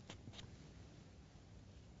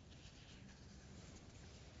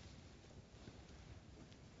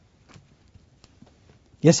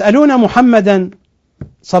 يسألون محمدا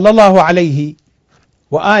صلى الله عليه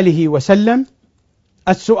وآله وسلم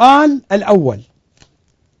السؤال الأول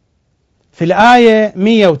في الآية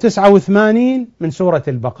 189 من سورة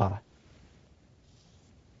البقرة.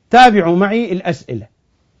 تابعوا معي الأسئلة.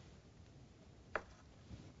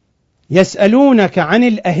 يسألونك عن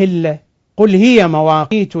الأهلة قل هي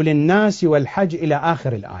مواقيت للناس والحج إلى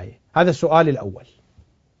آخر الآية. هذا السؤال الأول،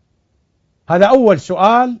 هذا أول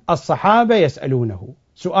سؤال الصحابة يسألونه،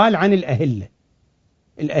 سؤال عن الأهلة.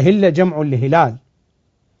 الأهلة جمع لهلال.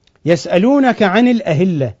 يسألونك عن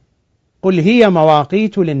الأهلة قل هي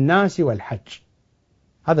مواقيت للناس والحج.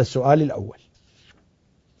 هذا السؤال الأول.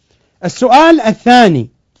 السؤال الثاني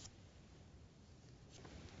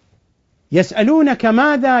يسألونك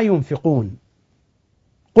ماذا ينفقون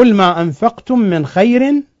قل ما أنفقتم من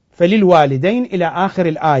خير فللوالدين إلى آخر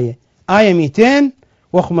الآية، آية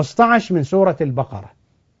 215 من سورة البقرة.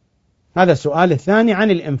 هذا السؤال الثاني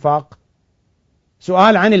عن الإنفاق،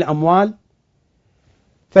 سؤال عن الأموال.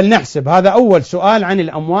 فلنحسب هذا أول سؤال عن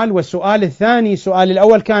الأموال، والسؤال الثاني، السؤال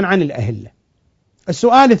الأول كان عن الأهلة.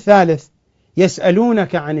 السؤال الثالث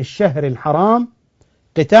يسألونك عن الشهر الحرام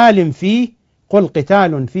قتال فيه قل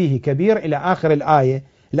قتال فيه كبير إلى آخر الآية،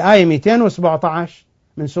 الآية 217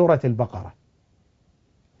 من سورة البقرة.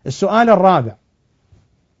 السؤال الرابع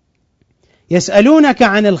يسألونك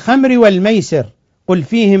عن الخمر والميسر قل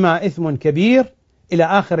فيهما إثم كبير إلى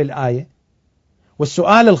آخر الآية.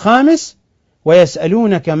 والسؤال الخامس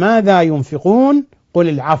ويسألونك ماذا ينفقون قل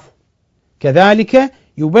العفو كذلك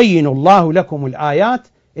يبين الله لكم الآيات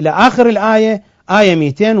إلى آخر الآية، آية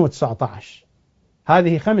 219.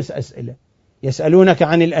 هذه 5 أسئلة. يسألونك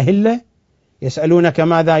عن الأهلة، يسألونك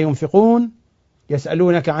ماذا ينفقون،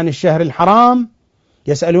 يسألونك عن الشهر الحرام،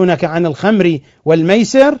 يسألونك عن الخمر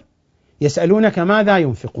والميسر، يسألونك ماذا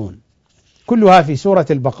ينفقون، كلها في سورة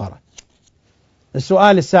البقرة.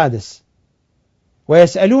 السؤال السادس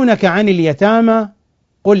ويسألونك عن اليتامى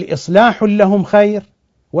قل إصلاح لهم خير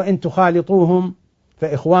وإن تخالطوهم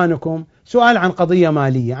فإخوانكم. سؤال عن قضية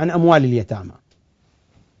مالية، عن أموال اليتامى.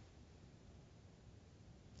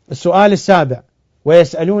 السؤال السابع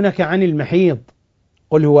ويسألونك عن المحيض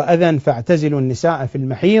قل هو أذى فاعتزلوا النساء في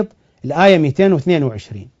المحيض، الآية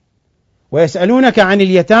 222. ويسألونك عن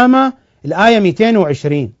اليتامى، الآية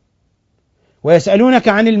 220. ويسألونك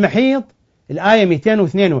عن المحيض، الآية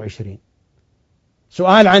 222.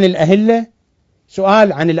 سؤال عن الأهلة،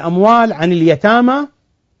 سؤال عن الأموال، عن اليتامى،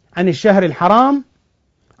 عن الشهر الحرام،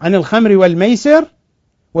 عن الخمر والميسر،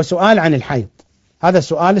 وسؤال عن الحيض. هذا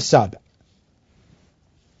السؤال السابع.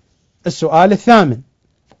 السؤال الثامن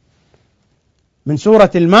من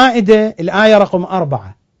سورة المائدة، الآية رقم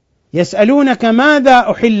 4. يسألونك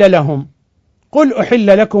ماذا أحل لهم قل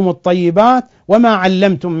أحل لكم الطيبات وما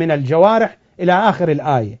علمتم من الجوارح إلى آخر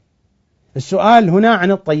الآية. السؤال هنا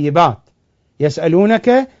عن الطيبات،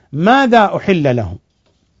 يسألونك ماذا أحل لهم.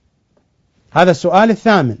 هذا السؤال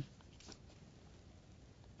الثامن.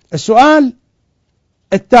 السؤال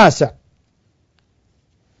التاسع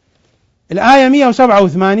الآية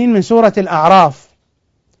 187 من سورة الأعراف.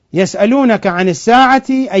 يسألونك عن الساعة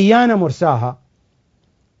أيان مرساها.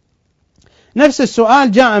 نفس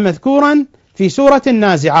السؤال جاء مذكورا في سورة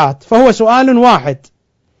النازعات، فهو سؤال واحد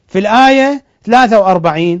في الآية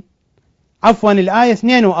 43، عفوا الآية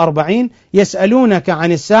 42 يسألونك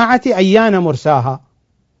عن الساعة أيان مرساها،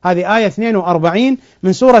 هذه آية 42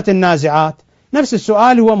 من سورة النازعات، نفس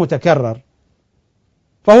السؤال هو متكرر،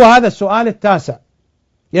 فهو هذا السؤال التاسع،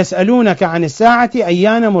 يسألونك عن الساعة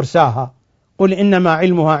أيان مرساها قل إنما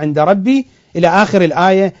علمها عند ربي، إلى آخر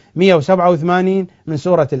الآية 187 من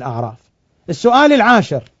سورة الأعراف. السؤال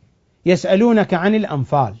العاشر يسألونك عن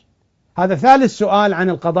الأنفال، هذا ثالث سؤال عن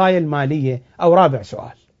القضايا المالية أو رابع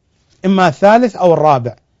سؤال، إما الثالث أو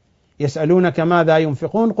الرابع. يسألونك ماذا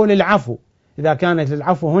ينفقون قل العفو، إذا كانت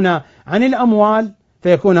العفو هنا عن الأموال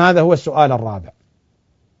فيكون هذا هو السؤال الرابع.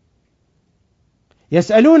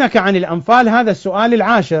 يسألونك عن الأنفال، هذا السؤال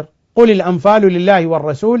العاشر، قل الأنفال لله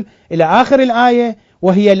والرسول، إلى آخر الآية،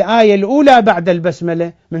 وهي الآية الأولى بعد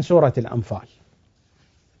البسملة من سورة الأنفال.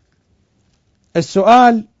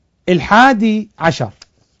 السؤال 11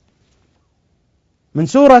 من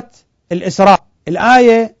سورة الإسراء،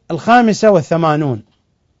 الآية 85،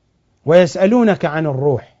 ويسألونك عن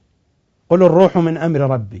الروح قل الروح من أمر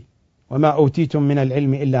ربي وما أوتيتم من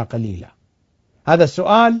العلم إلا قليلا، هذا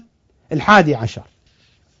السؤال 11.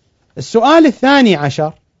 السؤال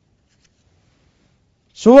 12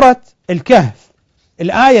 سورة الكهف،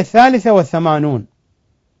 الآية 83،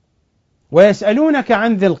 ويسألونك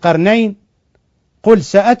عن ذي القرنين قل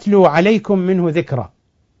سأتلو عليكم منه ذكرا.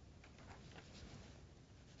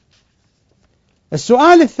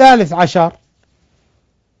 السؤال 13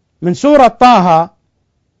 من سورة طه،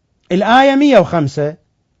 الآية 105،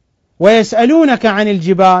 ويسألونك عن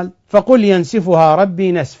الجبال فقل ينسفها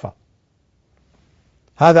ربي نسفا،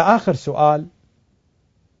 هذا آخر سؤال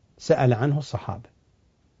سأل عنه الصحابة.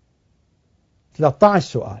 13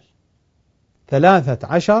 سؤال،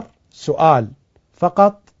 13 سؤال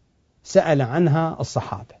فقط سأل عنها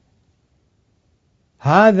الصحابة،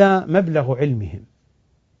 هذا مبلغ علمهم.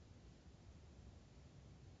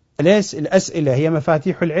 أليس الأسئلة هي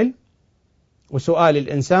مفاتيح العلم؟ وسؤال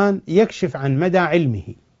الإنسان يكشف عن مدى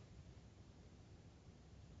علمه.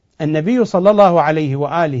 النبي صلى الله عليه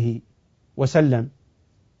وآله وسلم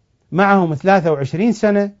معهم 23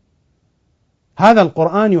 سنة، هذا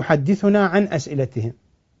القرآن يحدثنا عن أسئلتهم،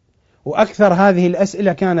 وأكثر هذه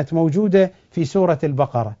الأسئلة كانت موجودة في سورة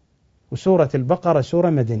البقرة، وسورة البقرة سورة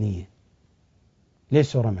مدنية،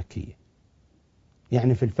 ليس سورة مكية،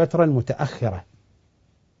 يعني في الفترة المتأخرة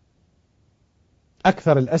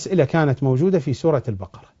أكثر الأسئلة كانت موجودة في سورة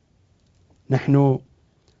البقرة. نحن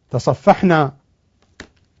تصفحنا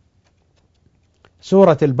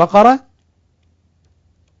سورة البقرة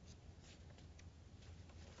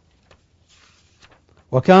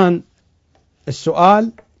وكان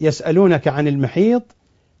السؤال يسألونك عن المحيط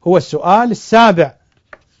هو السؤال 7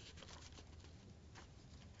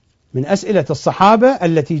 من أسئلة الصحابة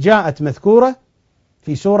التي جاءت مذكورة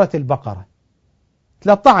في سورة البقرة.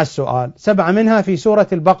 13 سؤال، 7 منها في سورة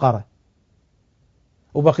البقرة،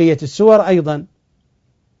 وبقية السور أيضا.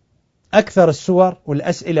 أكثر السور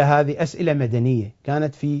والأسئلة هذه أسئلة مدنية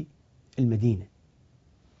كانت في المدينة.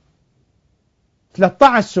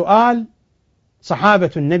 13 سؤال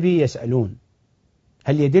صحابة النبي يسألون،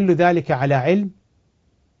 هل يدل ذلك على علم؟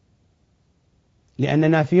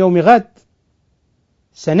 لأننا في يوم غد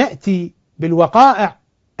سنأتي بالوقائع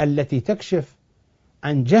التي تكشف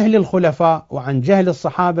عن جهل الخلفاء وعن جهل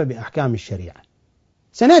الصحابة بأحكام الشريعة،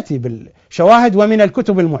 سنأتي بالشواهد ومن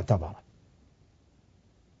الكتب المعتبرة،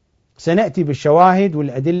 سنأتي بالشواهد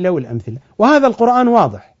والأدلة والأمثلة، وهذا القرآن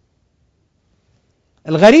واضح.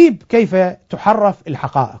 الغريب كيف تحرف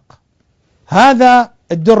الحقائق. هذا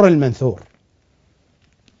الدر المنثور،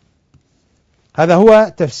 هذا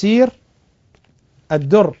هو تفسير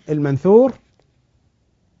الدر المنثور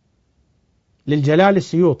للجلال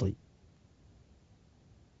السيوطي،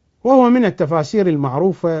 وهو من التفاسير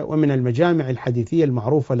المعروفة ومن المجامع الحديثية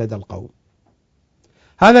المعروفة لدى القوم.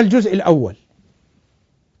 هذا الجزء الأول.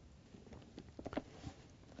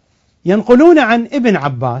 ينقلون عن ابن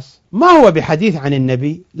عباس، ما هو بحديث عن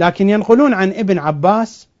النبي، لكن ينقلون عن ابن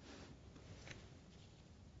عباس،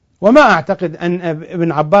 وما أعتقد أن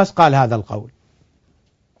ابن عباس قال هذا القول،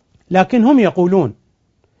 لكن هم يقولون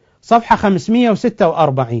صفحة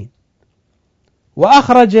 546،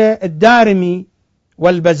 وأخرج الدارمي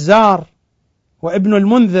والبزار وابن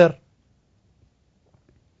المنذر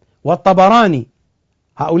والطبراني،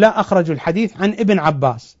 هؤلاء أخرجوا الحديث عن ابن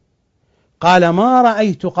عباس قال: ما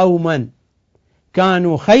رأيت قوما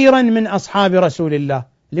كانوا خيرا من أصحاب رسول الله.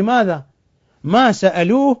 لماذا؟ ما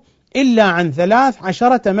سألوه إلا عن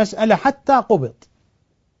 13 مسألة حتى قبض،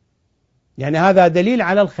 يعني هذا دليل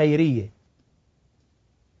على الخيرية.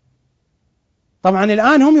 طبعا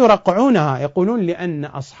الآن هم يرقعونها، يقولون لأن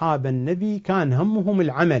أصحاب النبي كان همهم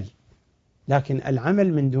العمل، لكن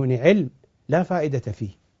العمل من دون علم لا فائدة فيه.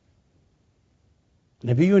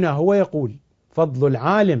 نبينا هو يقول: فضل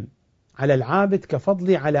العالم على العابد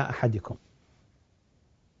كفضلي على أحدكم.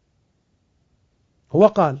 هو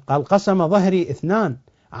قال قسم ظهري اثنان: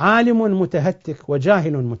 عالم متهتك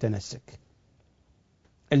وجاهل متنسك.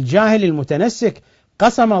 الجاهل المتنسك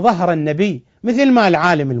قسم ظهر النبي مثل ما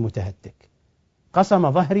العالم المتهتك.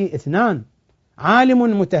 قسم ظهري اثنان: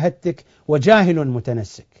 عالم متهتك وجاهل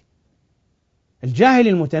متنسك. الجاهل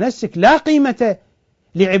المتنسك لا قيمة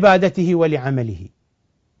لعبادته ولعمله.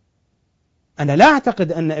 أنا لا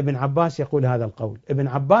أعتقد أن ابن عباس يقول هذا القول. ابن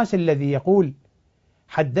عباس الذي يقول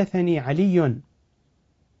حدثني علي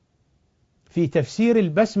في تفسير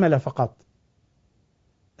البسملة فقط،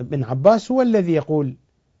 ابن عباس هو الذي يقول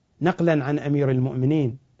نقلا عن أمير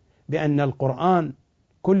المؤمنين بأن القرآن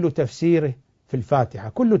كل تفسيره في الفاتحة،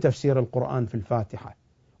 كل تفسير القرآن في الفاتحة،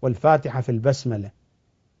 والفاتحة في البسملة،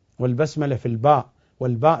 والبسملة في الباء،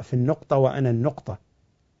 والباء في النقطة وأنا النقطة.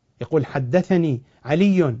 يقول حدثني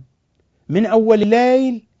علي من أول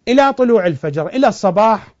الليل إلى طلوع الفجر إلى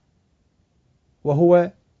الصباح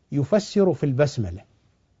وهو يفسر في البسملة.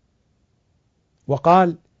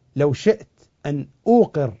 وقال لو شئت أن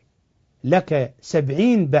أوقر لك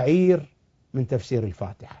 70 بعير من تفسير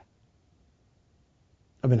الفاتحة.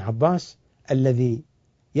 ابن عباس الذي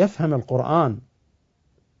يفهم القرآن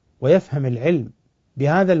ويفهم العلم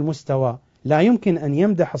بهذا المستوى لا يمكن أن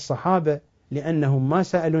يمدح الصحابة لأنهم ما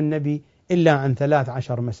سألوا النبي إلا عن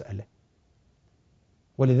 13 مسألة.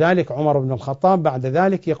 ولذلك عمر بن الخطاب بعد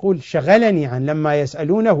ذلك يقول شغلني عن لما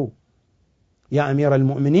يسألونه يا أمير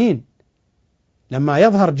المؤمنين، لما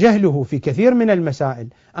يظهر جهله في كثير من المسائل: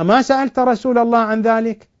 أما سألت رسول الله عن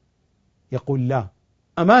ذلك؟ يقول لا.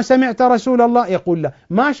 أما سمعت رسول الله؟ يقول لا.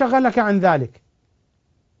 ما شغلك عن ذلك؟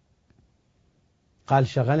 قال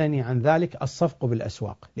شغلني عن ذلك الصفق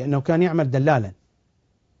بالأسواق، لأنه كان يعمل دلالا،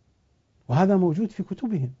 وهذا موجود في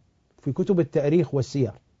كتبهم، في كتب التاريخ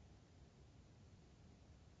والسير.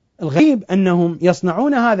 الغريب أنهم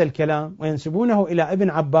يصنعون هذا الكلام وينسبونه إلى ابن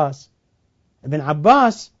عباس. ابن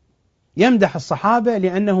عباس يمدح الصحابة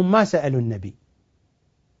لأنهم ما سألوا النبي.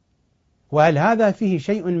 وهل هذا فيه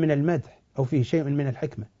شيء من المدح أو فيه شيء من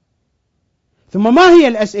الحكمة؟ ثم ما هي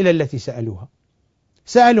الأسئلة التي سألوها؟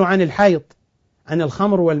 سألوا عن الحيض، عن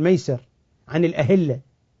الخمر والميسر، عن الأهلة.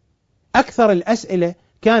 أكثر الأسئلة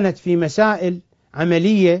كانت في مسائل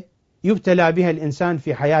عملية يبتلى بها الإنسان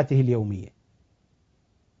في حياته اليومية.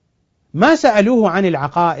 ما سألوه عن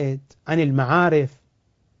العقائد، عن المعارف،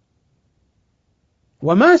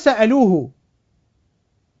 وما سألوه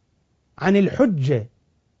عن الحجة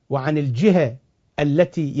وعن الجهة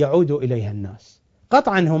التي يعود إليها الناس.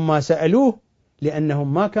 قطعا هم ما سألوه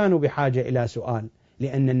لأنهم ما كانوا بحاجة إلى سؤال،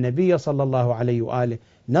 لأن النبي صلى الله عليه وآله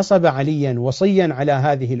نصب عليا وصيا على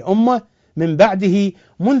هذه الأمة من بعده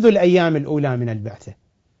منذ الأيام الأولى من البعثة،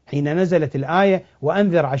 حين نزلت الآية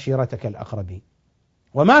وأنذر عشيرتك الأقربين.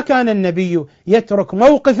 وما كان النبي يترك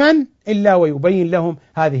موقفا إلا ويبين لهم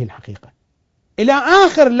هذه الحقيقة إلى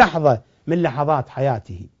آخر لحظة من لحظات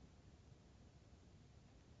حياته.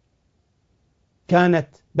 كانت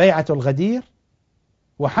بيعة الغدير،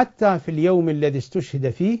 وحتى في اليوم الذي استشهد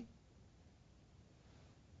فيه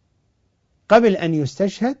قبل أن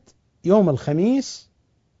يستشهد يوم الخميس،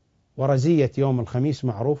 ورزية يوم الخميس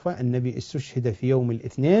معروفة، النبي استشهد في يوم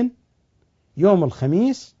الاثنين. يوم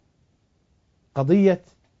الخميس قضية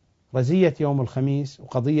رزية يوم الخميس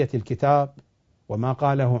وقضية الكتاب وما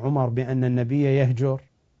قاله عمر بأن النبي يهجر،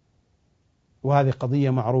 وهذه قضية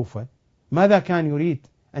معروفة. ماذا كان يريد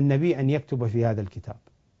النبي أن يكتب في هذا الكتاب؟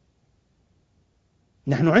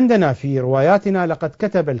 نحن عندنا في رواياتنا لقد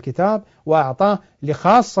كتب الكتاب وأعطاه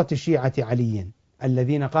لخاصة شيعة علي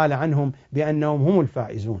الذين قال عنهم بأنهم هم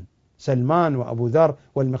الفائزون، سلمان وأبو ذر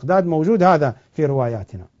والمقداد، موجود هذا في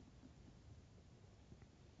رواياتنا.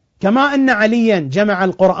 كما أن عليا جمع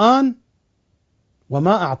القرآن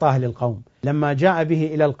وما أعطاه للقوم، لما جاء به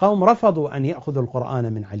إلى القوم رفضوا أن يأخذوا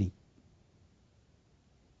القرآن من علي،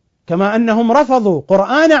 كما أنهم رفضوا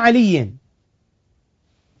قرآن علي،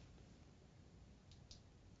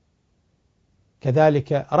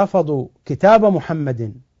 كذلك رفضوا كتاب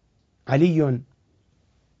محمد. علي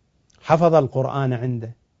حفظ القرآن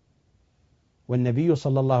عنده، والنبي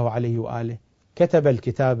صلى الله عليه وآله كتب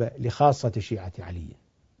الكتاب لخاصة شيعة علي.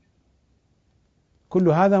 كل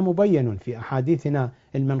هذا مبين في أحاديثنا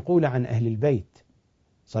المنقولة عن أهل البيت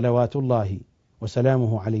صلوات الله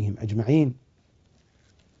وسلامه عليهم أجمعين.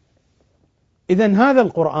 إذن هذا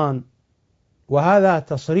القرآن وهذا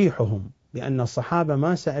تصريحهم بأن الصحابة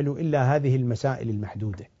ما سألوا إلا هذه المسائل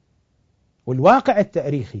المحدودة، والواقع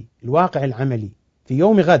التاريخي، الواقع العملي في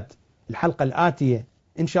يوم غد الحلقة الآتية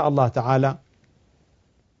إن شاء الله تعالى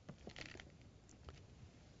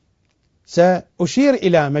سأشير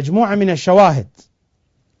إلى مجموعة من الشواهد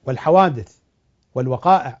والحوادث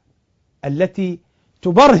والوقائع التي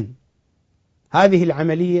تبرهن هذه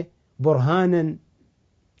العملية برهانا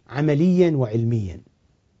عمليا وعلميا،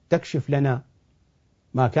 تكشف لنا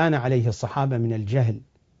ما كان عليه الصحابة من الجهل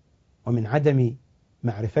ومن عدم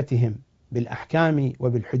معرفتهم بالأحكام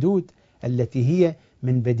وبالحدود التي هي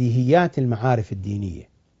من بديهيات المعارف الدينية،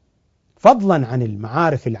 فضلا عن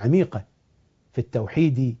المعارف العميقة في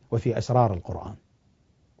التوحيد وفي أسرار القرآن.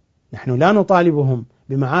 نحن لا نطالبهم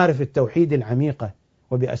بمعارف التوحيد العميقة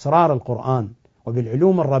وبأسرار القرآن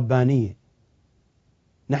وبالعلوم الربانية،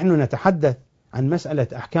 نحن نتحدث عن مسألة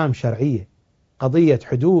أحكام شرعية، قضية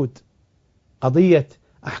حدود، قضية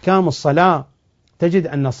أحكام الصلاة. تجد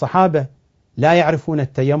أن الصحابة لا يعرفون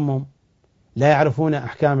التيمم، لا يعرفون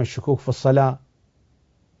أحكام الشكوك في الصلاة،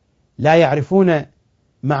 لا يعرفون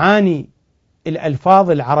معاني الألفاظ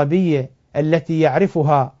العربية التي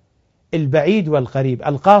يعرفها البعيد والقريب،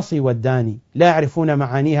 القاصي والداني، لا يعرفون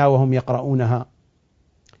معانيها وهم يقرؤونها،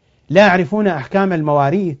 لا يعرفون أحكام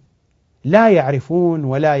المواريث، لا يعرفون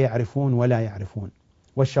ولا يعرفون ولا يعرفون.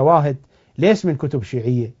 والشواهد ليس من كتب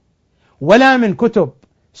شيعية ولا من كتب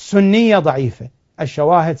سنية ضعيفة،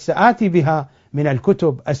 الشواهد سآتي بها من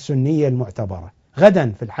الكتب السنية المعتبرة.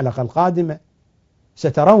 غدا في الحلقة القادمة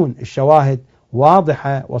سترون الشواهد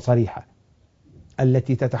واضحة وصريحة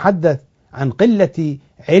التي تتحدث عن قلة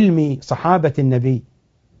علم صحابة النبي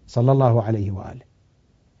صلى الله عليه وآله.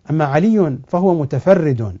 أما علي فهو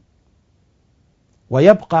متفرد،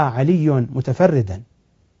 ويبقى علي متفردا،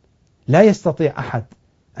 لا يستطيع أحد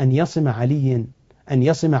أن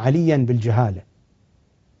يصم عليا بالجهالة،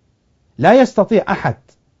 لا يستطيع أحد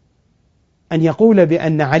أن يقول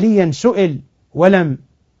بأن عليا سئل ولم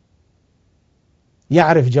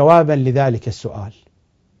يعرف جوابا لذلك السؤال.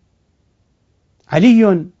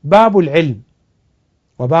 علي باب العلم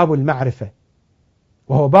وباب المعرفة،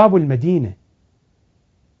 وهو باب المدينة،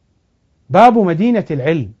 باب مدينة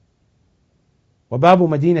العلم، وباب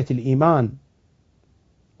مدينة الإيمان،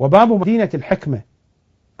 وباب مدينة الحكمة.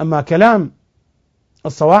 أما كلام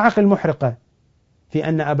الصواعق المحرقة في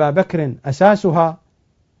أن أبا بكر أساسها،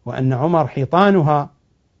 وأن عمر حيطانها،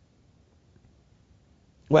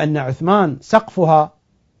 وأن عثمان سقفها،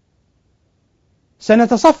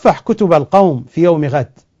 سنتصفح كتب القوم في يوم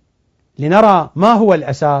غد لنرى ما هو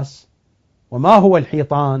الأساس وما هو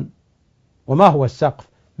الحيطان وما هو السقف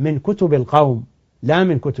من كتب القوم، لا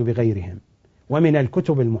من كتب غيرهم ومن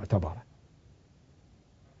الكتب المعتبرة.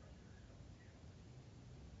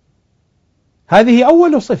 هذه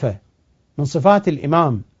أول صفة من صفات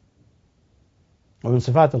الإمام ومن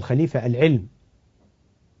صفات الخليفة، العلم.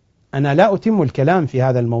 أنا لا أتم الكلام في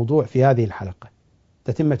هذا الموضوع في هذه الحلقة،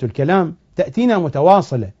 تتمة الكلام تأتينا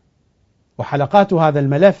متواصلة، وحلقات هذا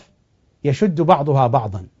الملف يشد بعضها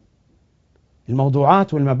بعضا،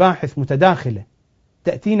 الموضوعات والمباحث متداخلة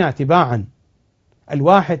تأتينا تباعا،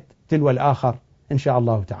 الواحد تلو الآخر إن شاء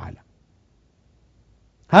الله تعالى.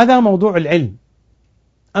 هذا موضوع العلم.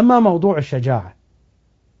 أما موضوع الشجاعة،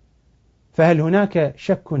 فهل هناك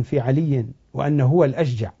شك في علي وأنه هو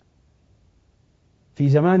الأشجع في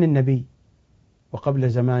زمان النبي وقبل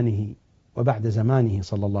زمانه وبعد زمانه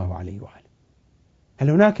صلى الله عليه وآله؟ هل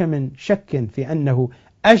هناك من شك في أنه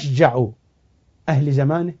أشجع أهل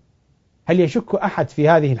زمانه؟ هل يشك أحد في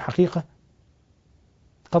هذه الحقيقة؟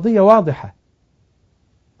 قضية واضحة.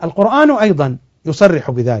 القرآن أيضا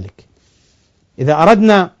يصرح بذلك. إذا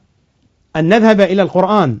أردنا أن نذهب إلى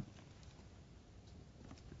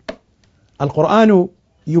القرآن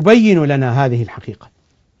يبين لنا هذه الحقيقة.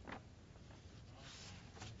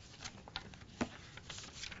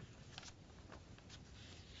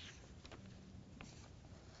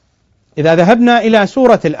 إذا ذهبنا إلى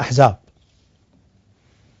سورة الأحزاب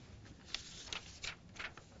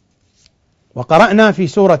وقرأنا في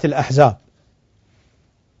سورة الأحزاب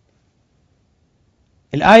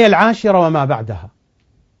الآية 10 وما بعدها: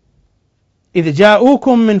 إذ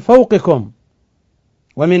جاءوكم من فوقكم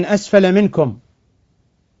ومن أسفل منكم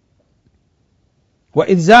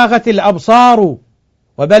وإذ زاغت الأبصار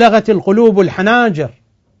وبلغت القلوب الحناجر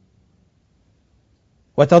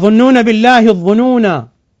وتظنون بالله الظنون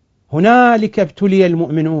هنالك ابتلي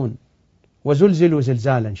المؤمنون وزلزلوا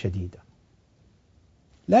زلزالا شديدا.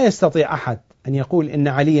 لا يستطيع أحد أن يقول إن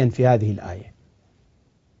عليا في هذه الآية.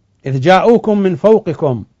 إذ جاءوكم من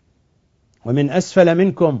فوقكم ومن أسفل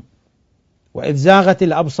منكم وإذ زاغت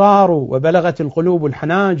الأبصار وبلغت القلوب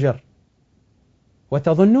الحناجر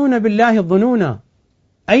وتظنون بالله الظنون.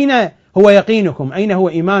 أين هو يقينكم؟ أين هو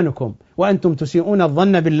إيمانكم وأنتم تسيئون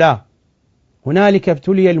الظن بالله؟ هنالك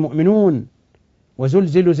ابتلي المؤمنون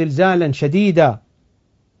وزلزلوا زلزالا شديدا.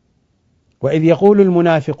 وإذ يقول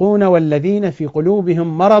المنافقون والذين في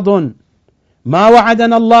قلوبهم مرض ما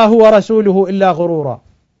وعدنا الله ورسوله إلا غرورا.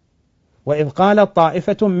 وإذ قالت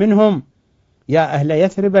طائفة منهم يا أهل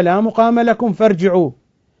يثرب لا مقام لكم فارجعوا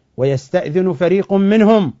ويستأذن فريق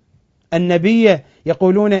منهم النبي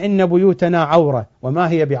يقولون إن بيوتنا عورة وما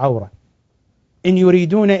هي بعورة إن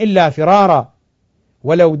يريدون إلا فرارا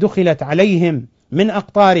ولو دخلت عليهم من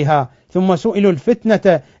أقطارها ثم سئلوا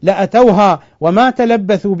الفتنة لأتوها وما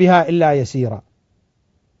تلبثوا بها إلا يسيرا.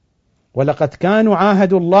 ولقد كانوا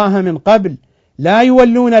عاهدوا الله من قبل لا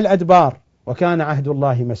يولون الأدبار وكان عهد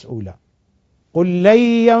الله مسؤولا. قل لن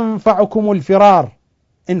ينفعكم الفرار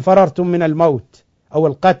إن فررتم من الموت أو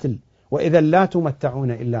القتل وإذا لا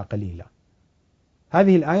تمتعون إلا قليلا.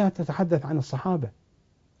 هذه الآيات تتحدث عن الصحابة،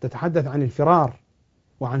 تتحدث عن الفرار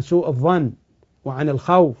وعن سوء الظن وعن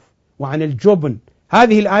الخوف وعن الجبن.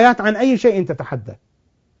 هذه الآيات عن أي شيء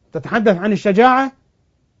تتحدث عن الشجاعة؟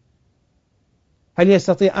 هل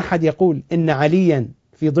يستطيع أحد يقول إن عليا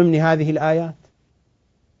في ضمن هذه الآيات؟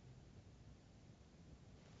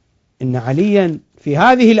 إن عليا في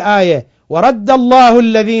هذه الآية ورد الله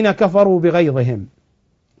الذين كفروا بغيظهم،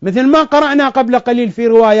 مثل ما قرأنا قبل قليل في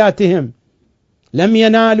رواياتهم لم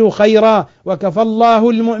ينالوا خيرا وكفى الله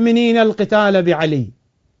المؤمنين القتال بعلي.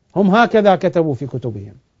 هم هكذا كتبوا في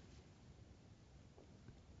كتبهم.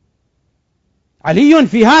 علي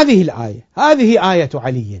في هذه الآية، هذه آية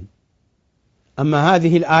علي. أما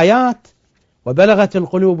هذه الآيات وبلغت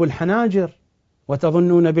القلوب الحناجر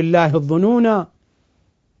وتظنون بالله الظنونا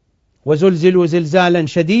وزلزلوا زلزالا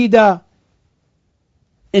شديدا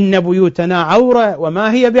إن بيوتنا عورة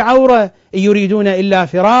وما هي بعورة إن يريدون إلا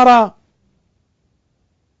فرارا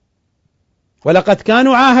ولقد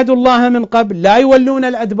كانوا عاهدوا الله من قبل لا يولون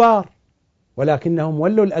الأدبار ولكنهم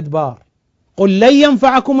ولوا الأدبار. قل لن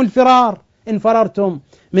ينفعكم الفرار إن فررتم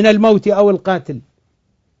من الموت أو القتل.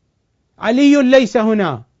 علي ليس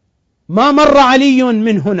هنا، ما مر علي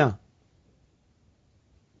من هنا،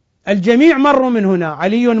 الجميع مروا من هنا،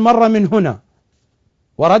 علي مر من هنا.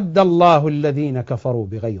 ورد الله الذين كفروا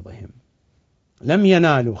بغيظهم لم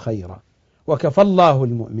ينالوا خيرا وكفى الله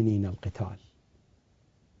المؤمنين القتال.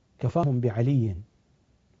 كفاهم بعلي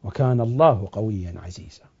وكان الله قويا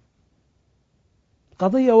عزيزا.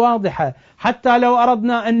 قضية واضحة، حتى لو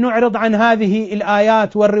أردنا أن نعرض عن هذه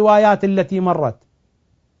الآيات والروايات التي مرت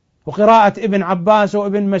وقراءة ابن عباس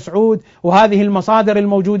وابن مسعود وهذه المصادر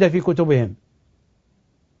الموجودة في كتبهم،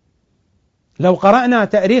 لو قرأنا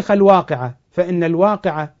تاريخ الواقعة فإن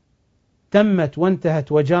الواقعة تمت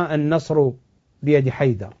وانتهت وجاء النصر بيد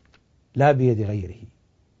حيدر لا بيد غيره.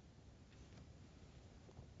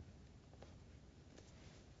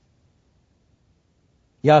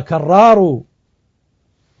 يا كرار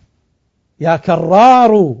يا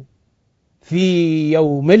كرار في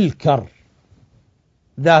يوم الكر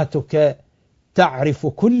ذاتك تعرف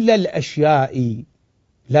كل الأشياء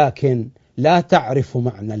لكن لا تعرف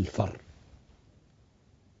معنى الفر.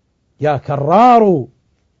 يا كرار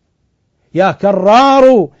يا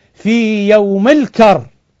كرار في يوم الكر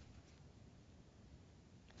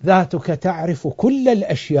ذاتك تعرف كل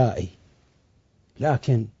الأشياء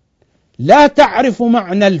لكن لا تعرف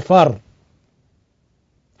معنى الفر.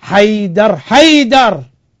 حيدر حيدر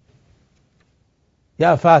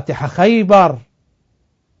يا فاتح خيبر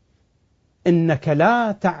إنك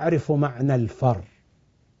لا تعرف معنى الفر،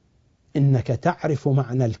 إنك تعرف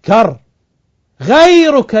معنى الكر،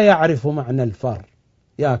 غيرك يعرف معنى الفر.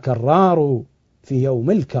 يا كرار في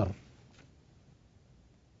يوم الكر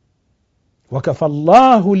وكفى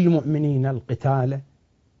الله المؤمنين القتال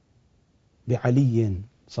بعلي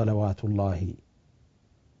صلوات الله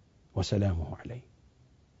وسلامه عليه.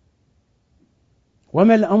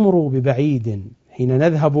 وما الأمر ببعيد حين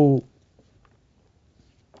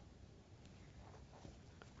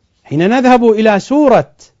نذهب إلى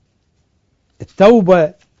سورة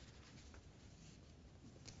التوبة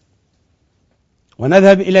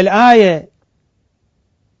ونذهب إلى الآية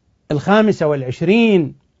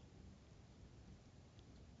 25: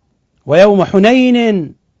 ويوم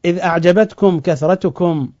حنين إذ أعجبتكم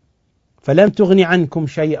كثرتكم فلم تغن عنكم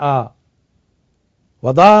شيئا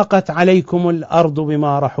وضاقت عليكم الأرض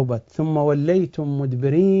بما رحبت ثم وليتم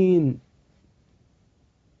مدبرين.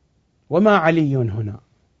 وما علي هنا؟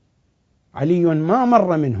 علي ما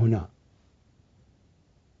مر من هنا.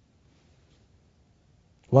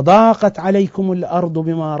 وضاقت عليكم الأرض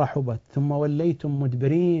بما رحبت ثم وليتم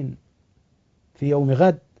مدبرين. في يوم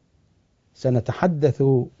غد سنتحدث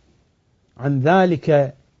عن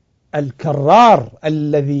ذلك الكرار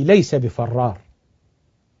الذي ليس بفرار.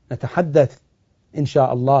 نتحدث إن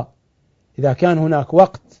شاء الله إذا كان هناك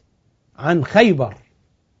وقت عن خيبر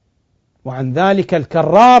وعن ذلك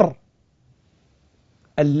الكرار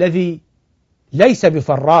الذي ليس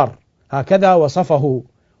بفرار، هكذا وصفه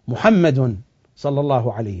محمد صلى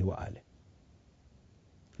الله عليه وآله،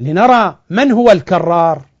 لنرى من هو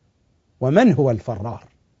الكرار ومن هو الفرار.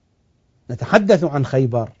 نتحدث عن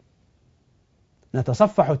خيبر،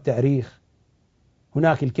 نتصفح التاريخ،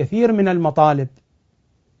 هناك الكثير من المطالب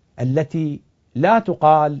التي لا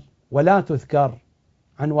تقال ولا تذكر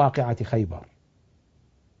عن واقعة خيبر،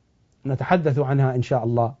 نتحدث عنها إن شاء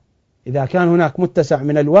الله إذا كان هناك متسع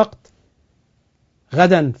من الوقت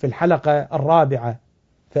غدا في الحلقة الرابعة،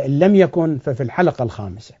 فإن لم يكن ففي الحلقة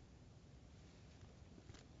الخامسة.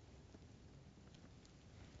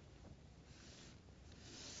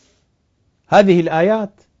 هذه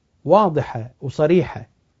الآيات واضحة وصريحة،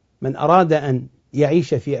 من أراد أن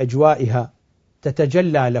يعيش في أجوائها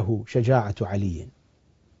تتجلى له شجاعة علي.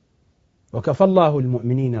 وكفى الله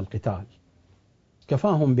المؤمنين القتال،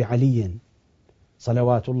 كفاهم بعلي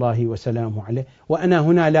صلوات الله وسلامه عليه. وأنا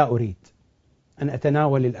هنا لا أريد أن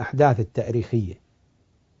أتناول الأحداث التاريخية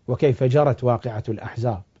وكيف جرت واقعة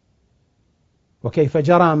الأحزاب، وكيف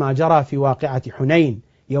جرى ما جرى في واقعة حنين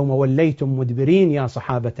يوم وليتم مدبرين يا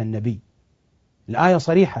صحابة النبي. الآية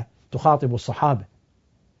صريحة تخاطب الصحابة،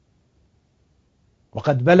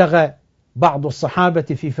 وقد بلغ بعض الصحابة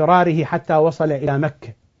في فراره حتى وصل إلى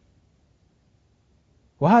مكة،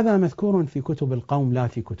 وهذا مذكور في كتب القوم لا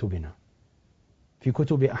في كتبنا، في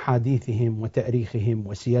كتب أحاديثهم وتاريخهم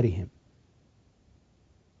وسيرهم.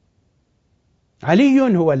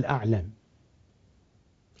 علي هو الأعلم،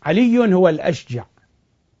 علي هو الأشجع،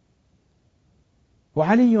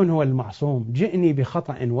 وعلي هو المعصوم. جئني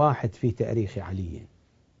بخطأ واحد في تاريخ علي.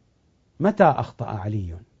 متى أخطأ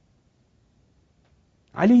علي؟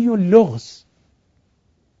 علي لغز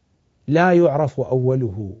لا يعرف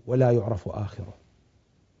أوله ولا يعرف آخره.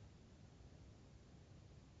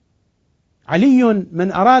 علي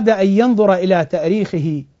من أراد أن ينظر إلى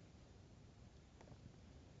تاريخه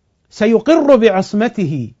سيقر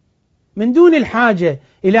بعصمته من دون الحاجة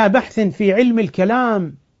إلى بحث في علم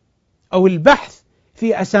الكلام أو البحث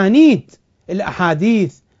في أسانيد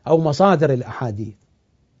الأحاديث أو مصادر الأحاديث.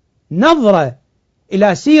 نظرة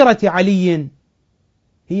إلى سيرة علي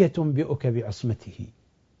هي تنبئك بعصمته.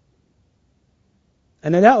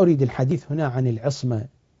 أنا لا أريد الحديث هنا عن العصمة،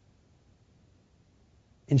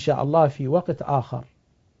 إن شاء الله في وقت آخر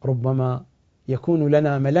ربما يكون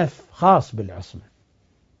لنا ملف خاص بالعصمة،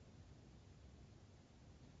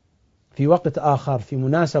 في وقت آخر في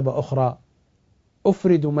مناسبة أخرى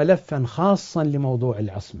أفرد ملفا خاصا لموضوع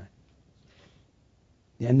العصمة،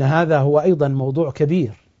 لأن هذا هو أيضا موضوع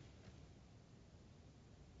كبير.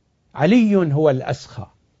 علي هو الأسخى،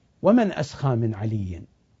 ومن أسخى من علي؟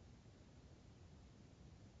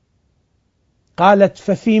 قالت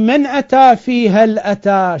ففي من أتى في هل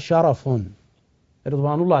أتى شرف،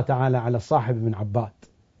 رضوان الله تعالى على الصاحب ابن عباد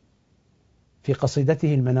في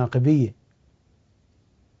قصيدته المناقبية.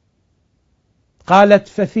 قالت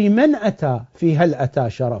ففي من أتى في هل أتى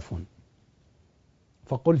شرف،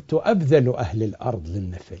 فقلت أبذل أهل الأرض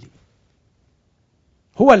للنفل.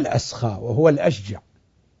 هو الأسخى وهو الأشجع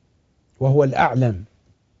وهو الأعلم.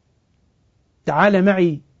 تعال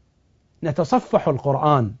معي نتصفح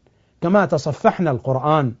القرآن كما تصفحنا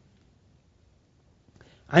القرآن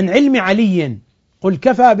عن علم علي. قل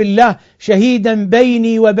كفى بالله شهيدا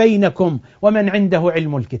بيني وبينكم ومن عنده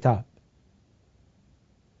علم الكتاب،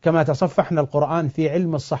 كما تصفحنا القرآن في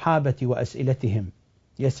علم الصحابة وأسئلتهم،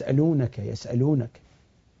 يسألونك يسألونك،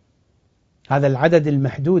 هذا العدد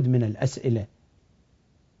المحدود من الأسئلة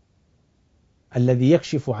الذي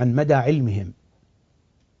يكشف عن مدى علمهم.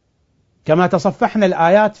 كما تصفحنا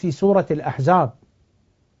الآيات في سورة الأحزاب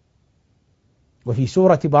وفي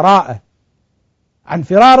سورة براءة عن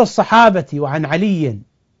فرار الصحابة وعن علي،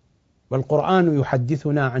 والقرآن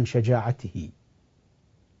يحدثنا عن شجاعته.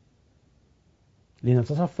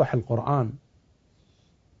 لنتصفح القرآن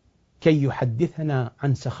كي يحدثنا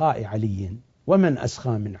عن سخاء علي، ومن أسخى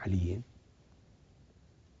من علي.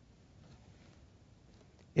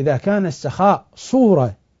 إذا كان السخاء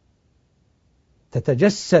صورة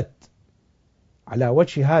تتجسد على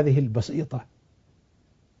وجه هذه البسيطة،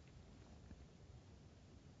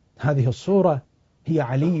 هذه الصورة هي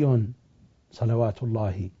علي صلوات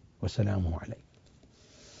الله وسلامه عليه.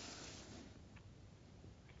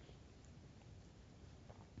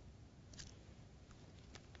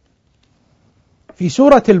 في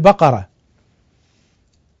سورة البقرة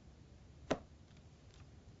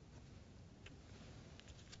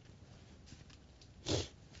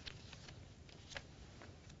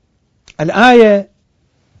الآية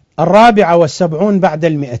 74 بعد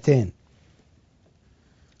 200،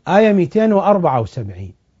 آية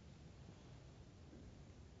 274: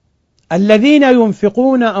 الذين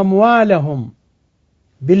ينفقون أموالهم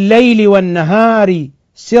بالليل والنهار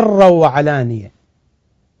سرا وعلانية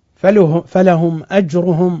فلهم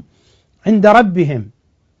أجرهم عند ربهم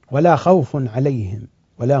ولا خوف عليهم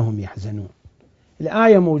ولا هم يحزنون.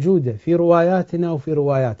 الآية موجودة في رواياتنا وفي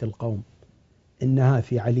روايات القوم، إنها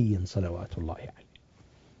في علي صلوات الله عليه.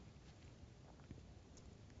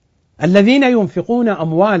 الذين ينفقون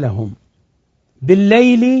أموالهم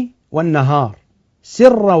بالليل والنهار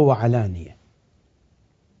سرا وعلانية.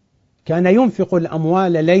 كان ينفق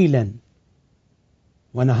الأموال ليلا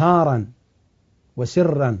ونهارا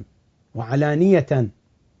وسرا وعلانية،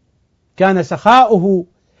 كان سخاؤه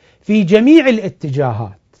في جميع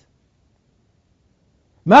الاتجاهات،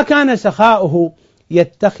 ما كان سخاؤه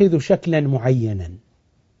يتخذ شكلا معينا.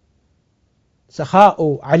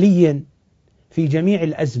 سخاء علي في جميع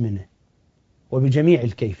الأزمنة وبجميع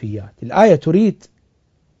الكيفيات. الآية تريد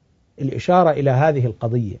الإشارة إلى هذه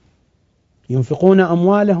القضية، ينفقون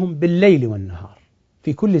أموالهم بالليل والنهار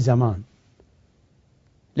في كل زمان،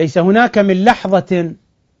 ليس هناك من لحظة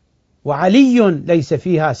وعلي ليس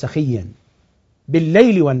فيها سخيا،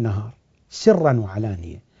 بالليل والنهار سرا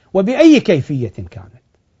وعلانية، وبأي كيفية كانت،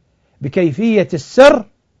 بكيفية السر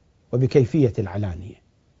وبكيفية العلانية.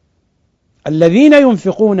 الذين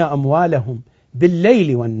ينفقون أموالهم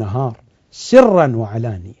بالليل والنهار سرا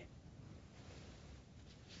وعلانية.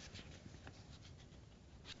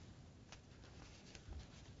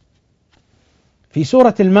 في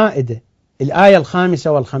سورة المائدة الآية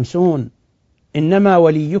 55: إنما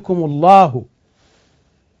وليكم الله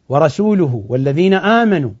ورسوله والذين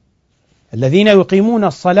آمنوا الذين يقيمون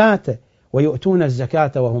الصلاة ويؤتون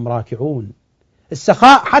الزكاة وهم راكعون.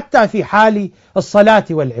 السخاء حتى في حال الصلاة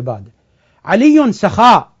والعبادة. علي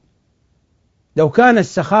سخاء، لو كان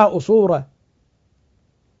السخاء صورة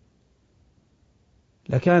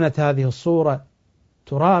لكانت هذه الصورة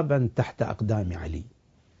ترابا تحت أقدام علي.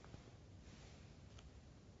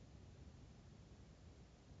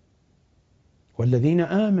 والذين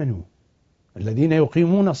آمنوا الذين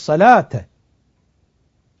يقيمون الصلاة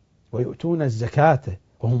ويؤتون الزكاة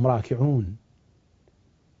وهم راكعون.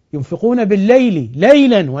 ينفقون بالليل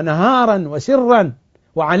ليلا ونهارا وسرا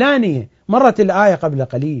وعلانية. مرت الآية قبل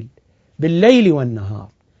قليل بالليل والنهار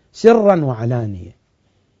سرا وعلانية.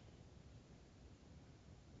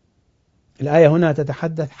 الآية هنا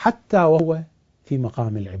تتحدث حتى وهو في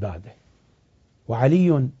مقام العبادة،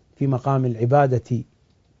 وعلي في مقام العبادة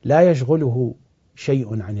لا يشغله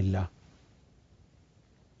شيء عن الله،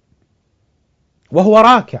 وهو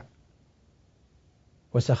راكع،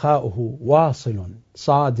 وسخاؤه واصل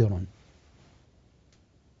صادر،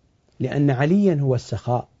 لأن عليا هو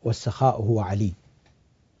السخاء والسخاء هو علي.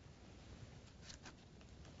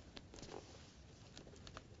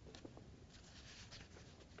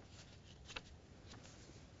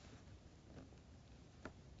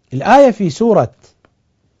 الآية في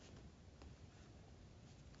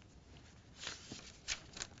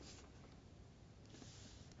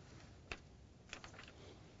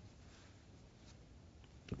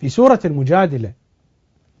سورة المجادلة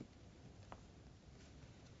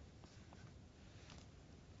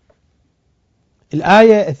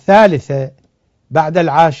الآية 3 بعد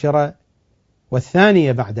 10 و2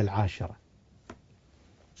 بعد 10: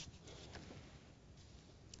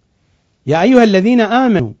 يا أيها الذين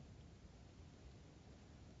آمنوا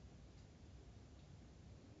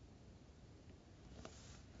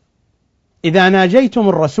إذا ناجيتم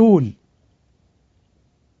الرسول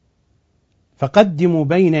فقدموا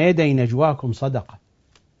بين يدي نجواكم صدقة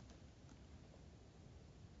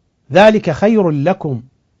ذلك خير لكم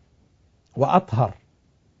وأطهر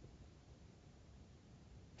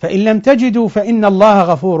فإن لم تجدوا فإن الله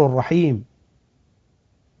غفور رحيم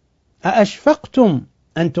أأشفقتم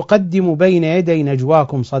أن تقدموا بين يدي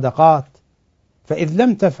نجواكم صدقات فإذ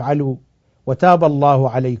لم تفعلوا وتاب الله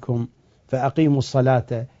عليكم فأقيموا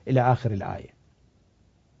الصلاة إلى آخر الآية.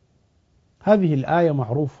 هذه الآية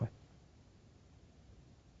معروفة،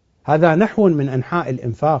 هذا نحو من أنحاء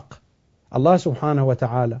الإنفاق. الله سبحانه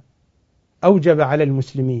وتعالى أوجب على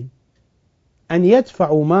المسلمين أن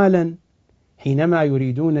يدفعوا مالا حينما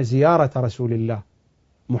يريدون زيارة رسول الله،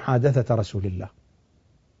 محادثة رسول الله.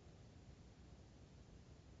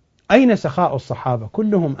 أين سخاء الصحابة؟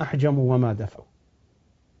 كلهم أحجموا وما دفعوا.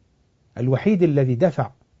 الوحيد الذي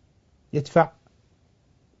يدفع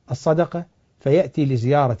الصدقة فيأتي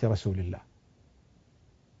لزيارة رسول الله.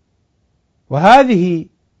 وهذه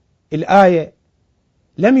الآية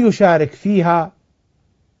لم يشارك فيها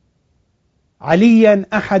عليا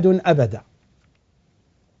أحد أبدا.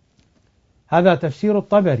 هذا تفسير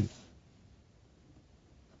الطبري،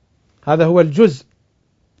 هذا هو الجزء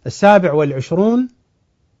 27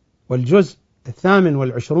 والجزء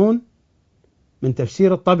 28 من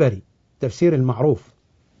تفسير الطبري، تفسير المعروف.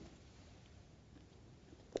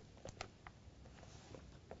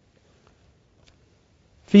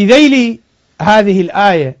 في ذيل هذه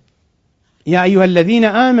الآية: يا أيها الذين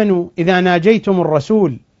آمنوا إذا ناجيتم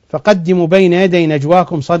الرسول فقدموا بين يدي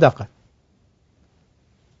نجواكم صدقة،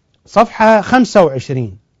 صفحة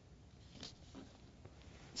 25،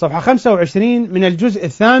 صفحة 25 من الجزء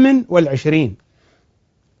 28،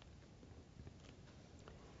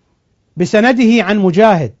 بسنده عن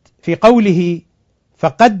مجاهد في قوله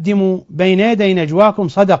فقدموا بين يدي نجواكم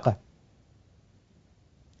صدقة،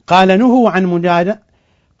 قال نهوا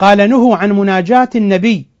عن مناجاة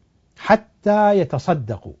النبي حتى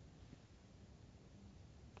يتصدقوا،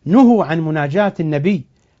 نهوا عن مناجاة النبي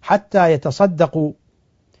حتى يتصدقوا،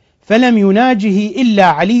 فلم يناجه إلا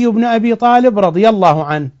علي بن أبي طالب رضي الله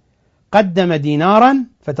عنه، قدم دينارا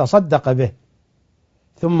فتصدق به،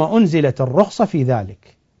 ثم أنزلت الرخصة في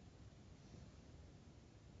ذلك.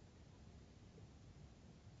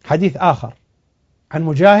 حديث آخر عن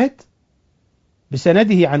مجاهد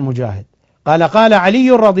بسنده عن مجاهد قال قال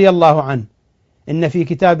علي رضي الله عنه: إن في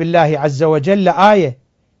كتاب الله عز وجل آية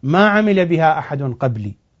ما عمل بها أحد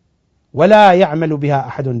قبلي ولا يعمل بها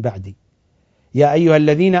أحد بعدي، يا أيها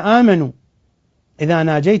الذين آمنوا إذا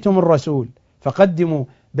ناجيتم الرسول فقدموا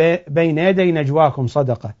بين يدي نجواكم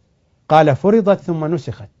صدقة، قال فرضت ثم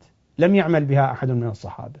نسخت، لم يعمل بها أحد من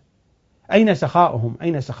الصحابة. أين سخاؤهم؟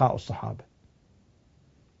 أين سخاء الصحابة؟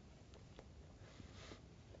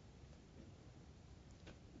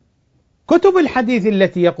 كتب الحديث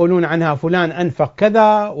التي يقولون عنها فلان أنفق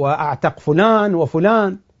كذا وأعتق فلان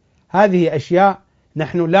وفلان، هذه أشياء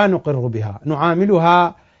نحن لا نقر بها،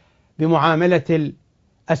 نعاملها بمعاملة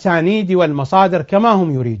الأسانيد والمصادر كما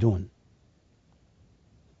هم يريدون.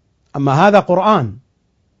 أما هذا قرآن،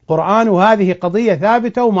 وهذه قضية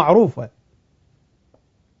ثابتة ومعروفة،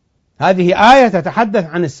 هذه آية تتحدث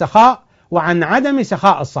عن السخاء وعن عدم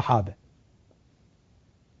سخاء الصحابة.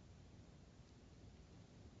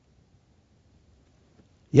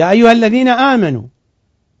 يا أيها الذين آمنوا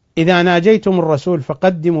إذا ناجيتم الرسول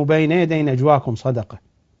فقدموا بين يدي نجواكم صدقة،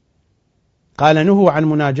 قال نهوا عن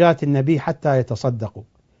مناجاة النبي حتى يتصدقوا،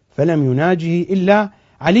 فلم يناجه إلا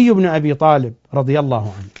علي بن أبي طالب رضي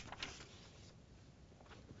الله عنه.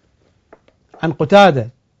 عن قتادة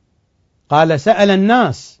قال سأل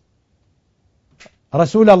الناس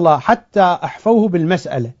رسول الله حتى أحفوه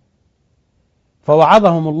بالمسألة،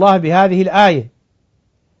 فوعظهم الله بهذه الآية: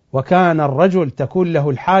 وكان الرجل تكون له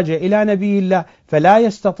الحاجة إلى نبي الله فلا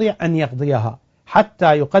يستطيع أن يقضيها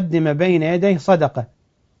حتى يقدم بين يديه صدقة،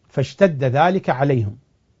 فاشتد ذلك عليهم،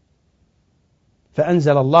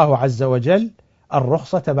 فأنزل الله عز وجل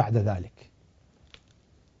الرخصة بعد ذلك.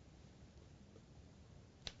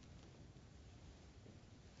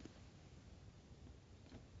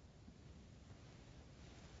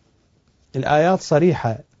 الآيات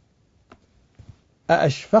صريحة: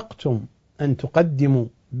 أأشفقتم أن تقدموا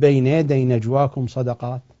بين يدي نجواكم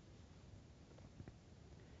صدقات،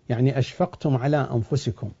 يعني أشفقتم على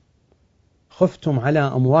أنفسكم، خفتم على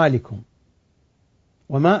أموالكم،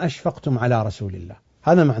 وما أشفقتم على رسول الله.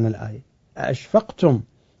 هذا معنى الآية: أأشفقتم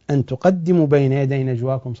أن تقدموا بين يدي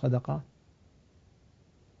نجواكم صدقات.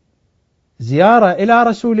 زيارة إلى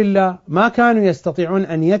رسول الله ما كانوا يستطيعون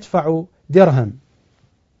أن يدفعوا درهم،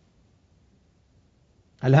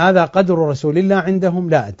 هل هذا قدر رسول الله عندهم؟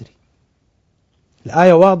 لا أدري.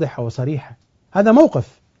 الآية واضحة وصريحة، هذا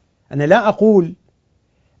موقف. أنا لا أقول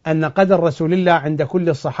أن قدر رسول الله عند كل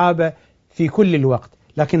الصحابة في كل الوقت،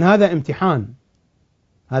 لكن هذا امتحان،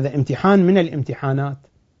 هذا امتحان من الامتحانات،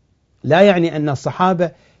 لا يعني أن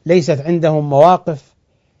الصحابة ليست عندهم مواقف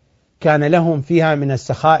كان لهم فيها من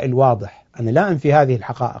السخاء الواضح. أنا لا أنفي هذه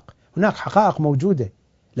الحقائق، هناك حقائق موجودة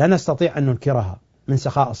لا نستطيع أن ننكرها من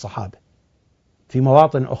سخاء الصحابة في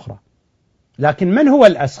مواطن أخرى، لكن من هو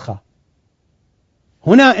الأسخى؟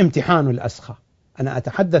 هنا امتحان الأسخى. أنا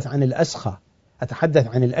أتحدث عن الأسخى، أتحدث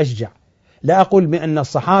عن الأشجع. لا أقول بأن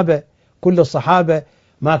الصحابة كل الصحابة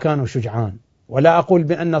ما كانوا شجعان، ولا أقول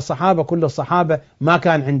بأن الصحابة كل الصحابة ما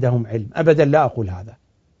كان عندهم علم، أبدا لا أقول هذا،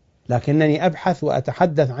 لكنني أبحث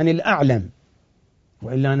وأتحدث عن الأعلم.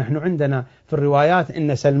 وإلا نحن عندنا في الروايات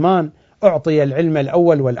إن سلمان أعطي العلم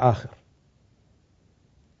الأول والآخر،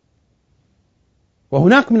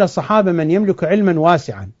 وهناك من الصحابة من يملك علما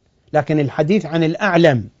واسعا، لكن الحديث عن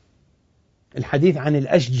الأعلم، الحديث عن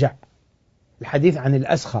الأشجع، الحديث عن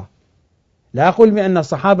الأسخى. لا أقول بأن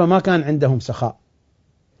الصحابة ما كان عندهم سخاء،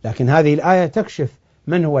 لكن هذه الآية تكشف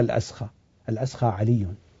من هو الأسخى. الأسخى علي.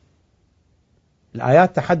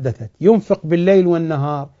 الآيات تحدثت: ينفق بالليل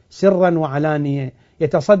والنهار سرا وعلانية،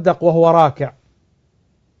 يتصدق وهو راكع،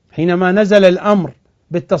 حينما نزل الأمر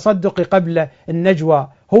بالتصدق قبل النجوى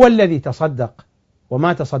هو الذي تصدق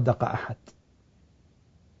وما تصدق أحد.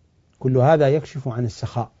 كل هذا يكشف عن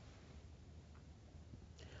السخاء،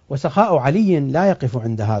 وسخاء علي لا يقف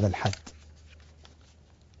عند هذا الحد.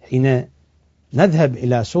 حين نذهب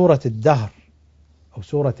إلى سورة الدهر أو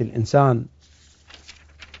سورة الإنسان: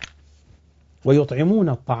 ويطعمون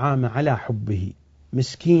الطعام على حبه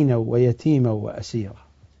مسكينا ويتيما وأسيرا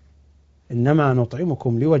إنما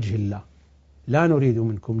نطعمكم لوجه الله لا نريد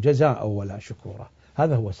منكم جزاء ولا شكورا.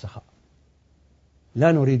 هذا هو السخاء،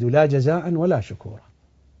 لا نريد لا جزاء ولا شكورا،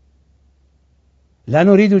 لا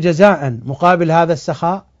نريد جزاء مقابل هذا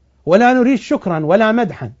السخاء ولا نريد شكرا ولا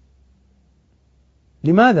مدحا.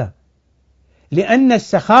 لماذا؟ لأن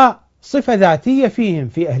السخاء صفة ذاتية فيهم،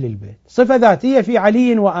 في أهل البيت، صفة ذاتية في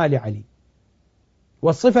علي وآل علي،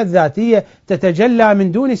 والصفة الذاتية تتجلى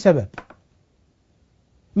من دون سبب،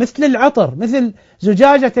 مثل العطر، مثل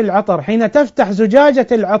زجاجة العطر. حين تفتح زجاجة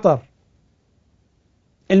العطر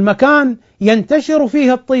المكان ينتشر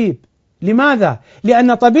فيه الطيب. لماذا؟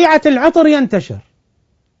 لأن طبيعة العطر ينتشر،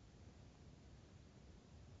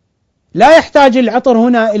 لا يحتاج العطر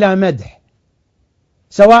هنا إلى مدح،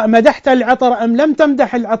 سواء مدحت العطر أم لم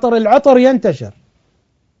تمدح العطر، العطر ينتشر.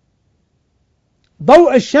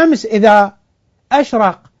 ضوء الشمس إذا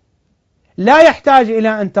أشرق لا يحتاج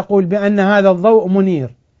إلى أن تقول بأن هذا الضوء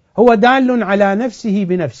منير، هو دال على نفسه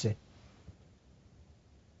بنفسه.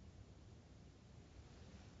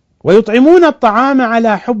 ويطعمون الطعام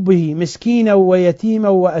على حبه مسكينا ويتيما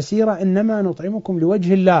وأسيرا إنما نطعمكم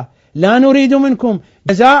لوجه الله لا نريد منكم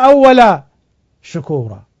جزاء ولا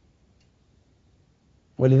شكورا.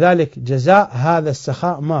 ولذلك جزاء هذا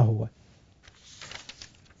السخاء ما هو؟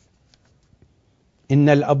 إن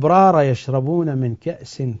الأبرار يشربون من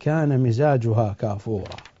كأس كان مزاجها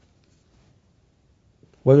كافورا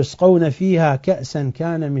ويسقون فيها كأسا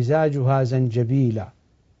كان مزاجها زنجبيلا،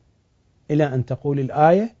 إلى أن تقول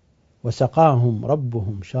الآية: وسقاهم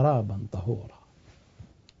ربهم شرابا طهورا.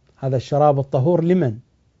 هذا الشراب الطهور لمن؟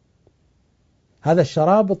 هذا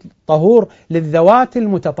الشراب الطهور للذوات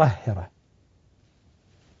المتطهرة.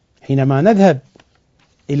 حينما نذهب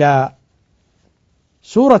إلى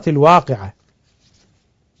سورة الواقعة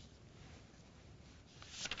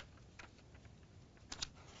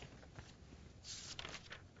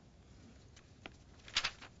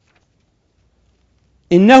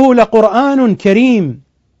إنه لقرآن كريم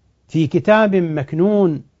في كتاب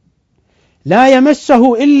مكنون لا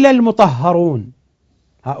يمسه إلا المطهرون.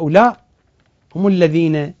 هؤلاء هم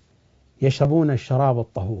الذين يشربون الشراب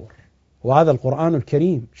الطهور، وهذا القرآن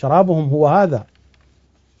الكريم شرابهم هو هذا.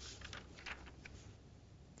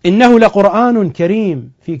 إنه لقرآن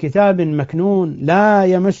كريم في كتاب مكنون لا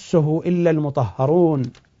يمسه إلا المطهرون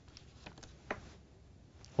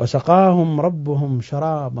وسقاهم ربهم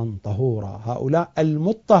شرابا طهورا. هؤلاء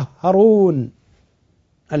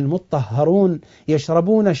المطهرون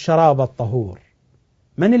يشربون الشراب الطهور.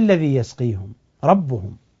 من الذي يسقيهم؟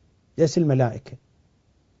 ربهم، ليس الملائكة.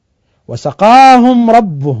 وسقاهم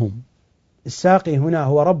ربهم، الساقي هنا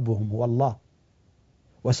هو ربهم، هو الله.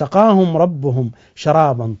 وسقاهم ربهم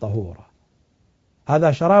شرابا طهورا.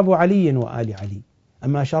 هذا شراب علي وآل علي.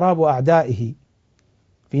 أما شراب أعدائه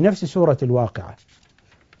في نفس سورة الواقعة: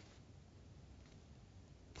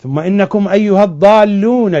 ثم إنكم أيها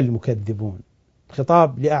الضالون المكذبون.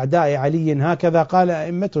 خطاب لأعداء علي، هكذا قال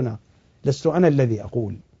أئمتنا، لست أنا الذي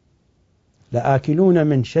أقول: لآكلون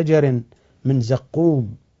من شجر من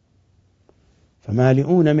زقوم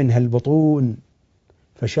فمالئون منها البطون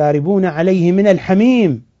فشاربون عليه من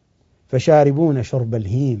الحميم فشاربون شرب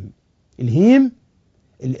الهيم. الهيم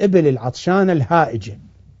الإبل العطشانة الهائجة،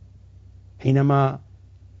 حينما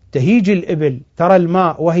تهيج الإبل ترى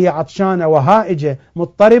الماء وهي عطشانة وهائجة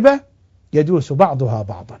مضطربة يدوس بعضها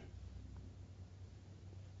بعضا.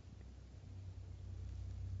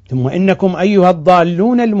 ثم إنكم أيها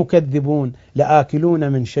الضالون المكذبون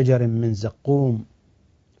لآكلون من شجر من زقوم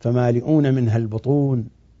فمالئون منها البطون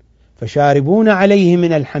فشاربون عليه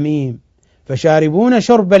من الحميم فشاربون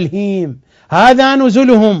شرب الهيم هذا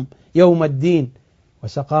نزلهم يوم الدين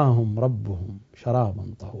وسقاهم ربهم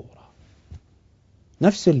شرابا طهورا.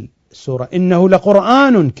 نفس السورة: إنه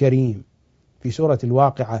لقرآن كريم في سورة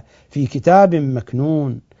الواقعة في كتاب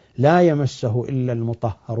مكنون لا يمسه إلا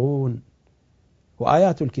المطهرون.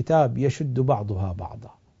 وآيات الكتاب يشد بعضها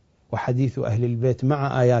بعضا، وحديث أهل البيت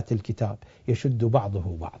مع آيات الكتاب يشد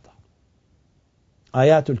بعضه بعضا.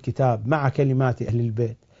 آيات الكتاب مع كلمات أهل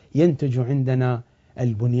البيت ينتج عندنا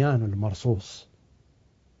البنيان المرصوص.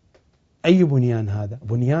 أي بنيان هذا؟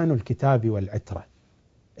 بنيان الكتاب والعترة،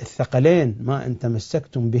 الثقلين ما أن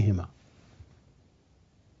تمسكتم بهما.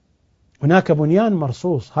 هناك بنيان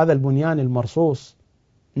مرصوص، هذا البنيان المرصوص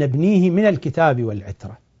نبنيه من الكتاب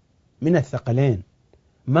والعترة، من الثقلين،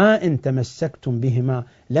 ما إن تمسكتم بهما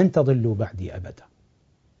لن تضلوا بعدي أبدا.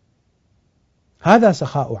 هذا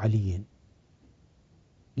سخاء علي،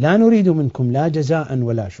 لا نريد منكم لا جزاء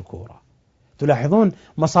ولا شكورا. تلاحظون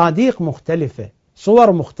مصاديق مختلفة،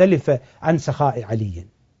 صور مختلفة عن سخاء علي،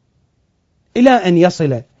 إلى أن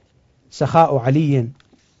يصل سخاء علي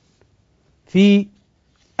في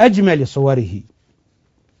أجمل صوره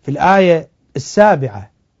في الآية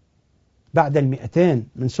 7 بعد 200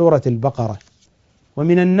 من سورة البقرة: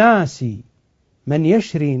 ومن الناس من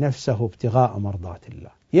يشري نفسه ابتغاء مرضات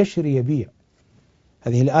الله. يشري، يبيع.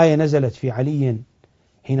 هذه الآية نزلت في علي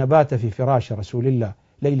حين بات في فراش رسول الله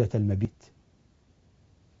ليلة المبيت.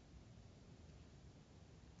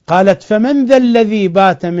 قالت: فمن ذا الذي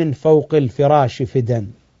بات من فوق الفراش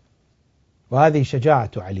فدا. وهذه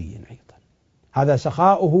شجاعة علي أيضا، هذا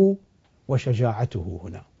سخاؤه وشجاعته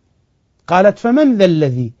هنا. قالت: فمن ذا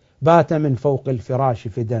الذي بات من فوق الفراش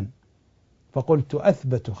فدا، فقلت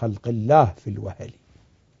أثبت خلق الله في الوهل.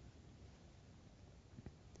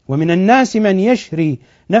 ومن الناس من يشري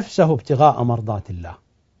نفسه ابتغاء مرضات الله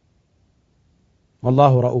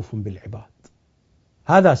والله رؤوف بالعباد.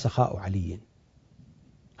 هذا سخاء علي.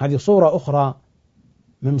 هذه صورة أخرى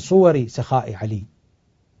من صور سخاء علي،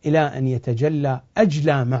 إلى أن يتجلى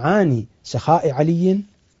أجلى معاني سخاء علي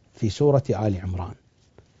في سورة آل عمران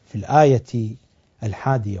في الآية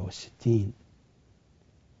 61: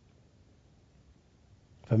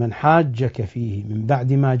 فمن حاجك فيه من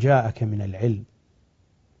بعد ما جاءك من العلم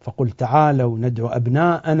فقل تعالوا ندعو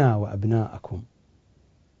أبناءنا وأبناءكم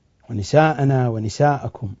ونساءنا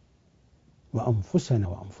ونساءكم وأنفسنا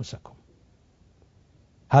وأنفسكم.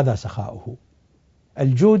 هذا سخاؤه.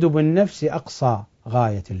 الجود بالنفس أقصى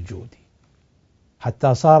غاية الجود،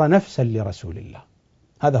 حتى صار نفسا لرسول الله.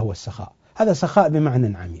 هذا هو السخاء. هذا سخاء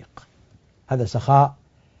بمعنى عميق، هذا سخاء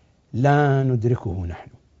لا ندركه نحن.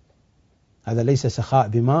 هذا ليس سخاء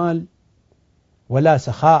بمال ولا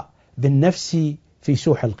سخاء بالنفس في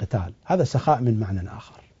سوح القتال، هذا سخاء من معنى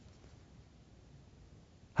آخر.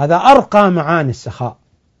 هذا أرقى معاني السخاء.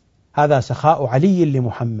 هذا سخاء علي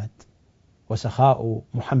لمحمد وسخاء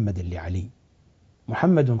محمد لعلي.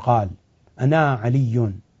 محمد قال: أنا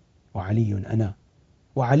علي وعلي أنا،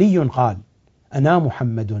 وعلي قال: أنا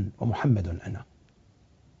محمد ومحمد أنا.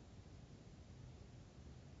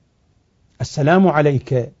 السلام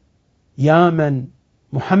عليك يا من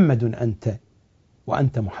محمد أنت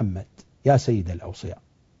وأنت محمد يا سيد الأوصياء.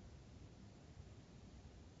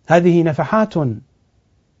 هذه نفحات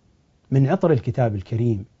من عطر الكتاب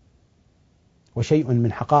الكريم وشيء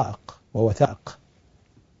من حقائق ووثائق،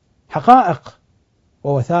 حقائق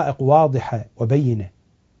ووثائق واضحة وبينة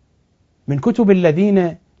من كتب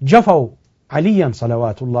الذين جفوا عليا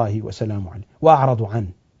صلوات الله وسلامه عليه وأعرضوا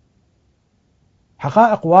عنه.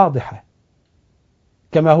 حقائق واضحة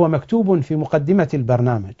كما هو مكتوب في مقدمة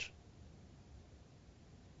البرنامج،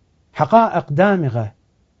 حقائق دامغة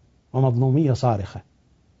ومظلومية صارخة.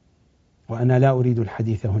 وأنا لا أريد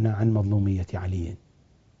الحديث هنا عن مظلومية علي.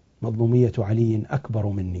 مظلومية علي أكبر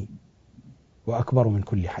مني وأكبر من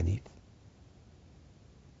كل حديث.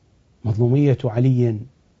 مظلومية علي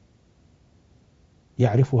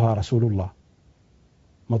يعرفها رسول الله،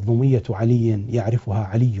 مظلومية علي يعرفها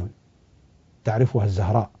علي، تعرفها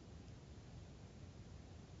الزهراء.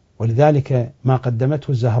 ولذلك ما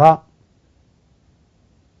قدمته الزهراء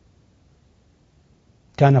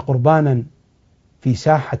كان قربانا في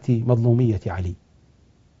ساحة مظلومية علي.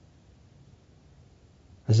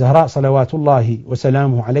 الزهراء صلوات الله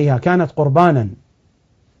وسلامه عليها كانت قربانا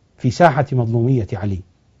في ساحة مظلومية علي،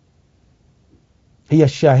 هي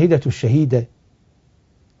الشاهدة الشهيدة،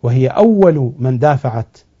 وهي أول من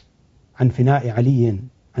دافعت عن فناء علي،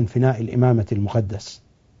 عن فناء الإمامة المقدس.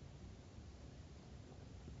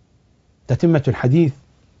 تتمة الحديث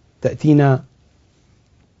تأتينا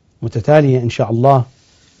متتالية إن شاء الله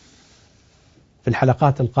في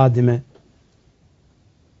الحلقات القادمة.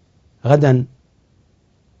 غدا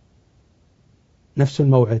نفس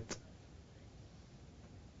الموعد،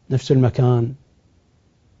 نفس المكان،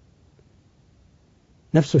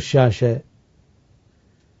 نفس الشاشة،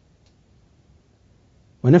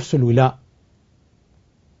 ونفس الولاء.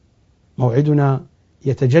 موعدنا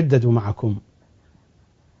يتجدد معكم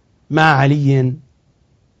مع علي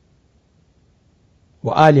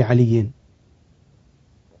وآل علي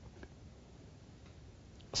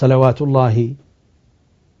صلوات الله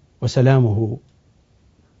وسلامه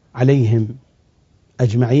عليهم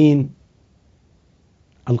أجمعين.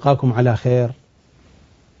 ألقاكم على خير،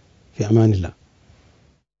 في أمان الله.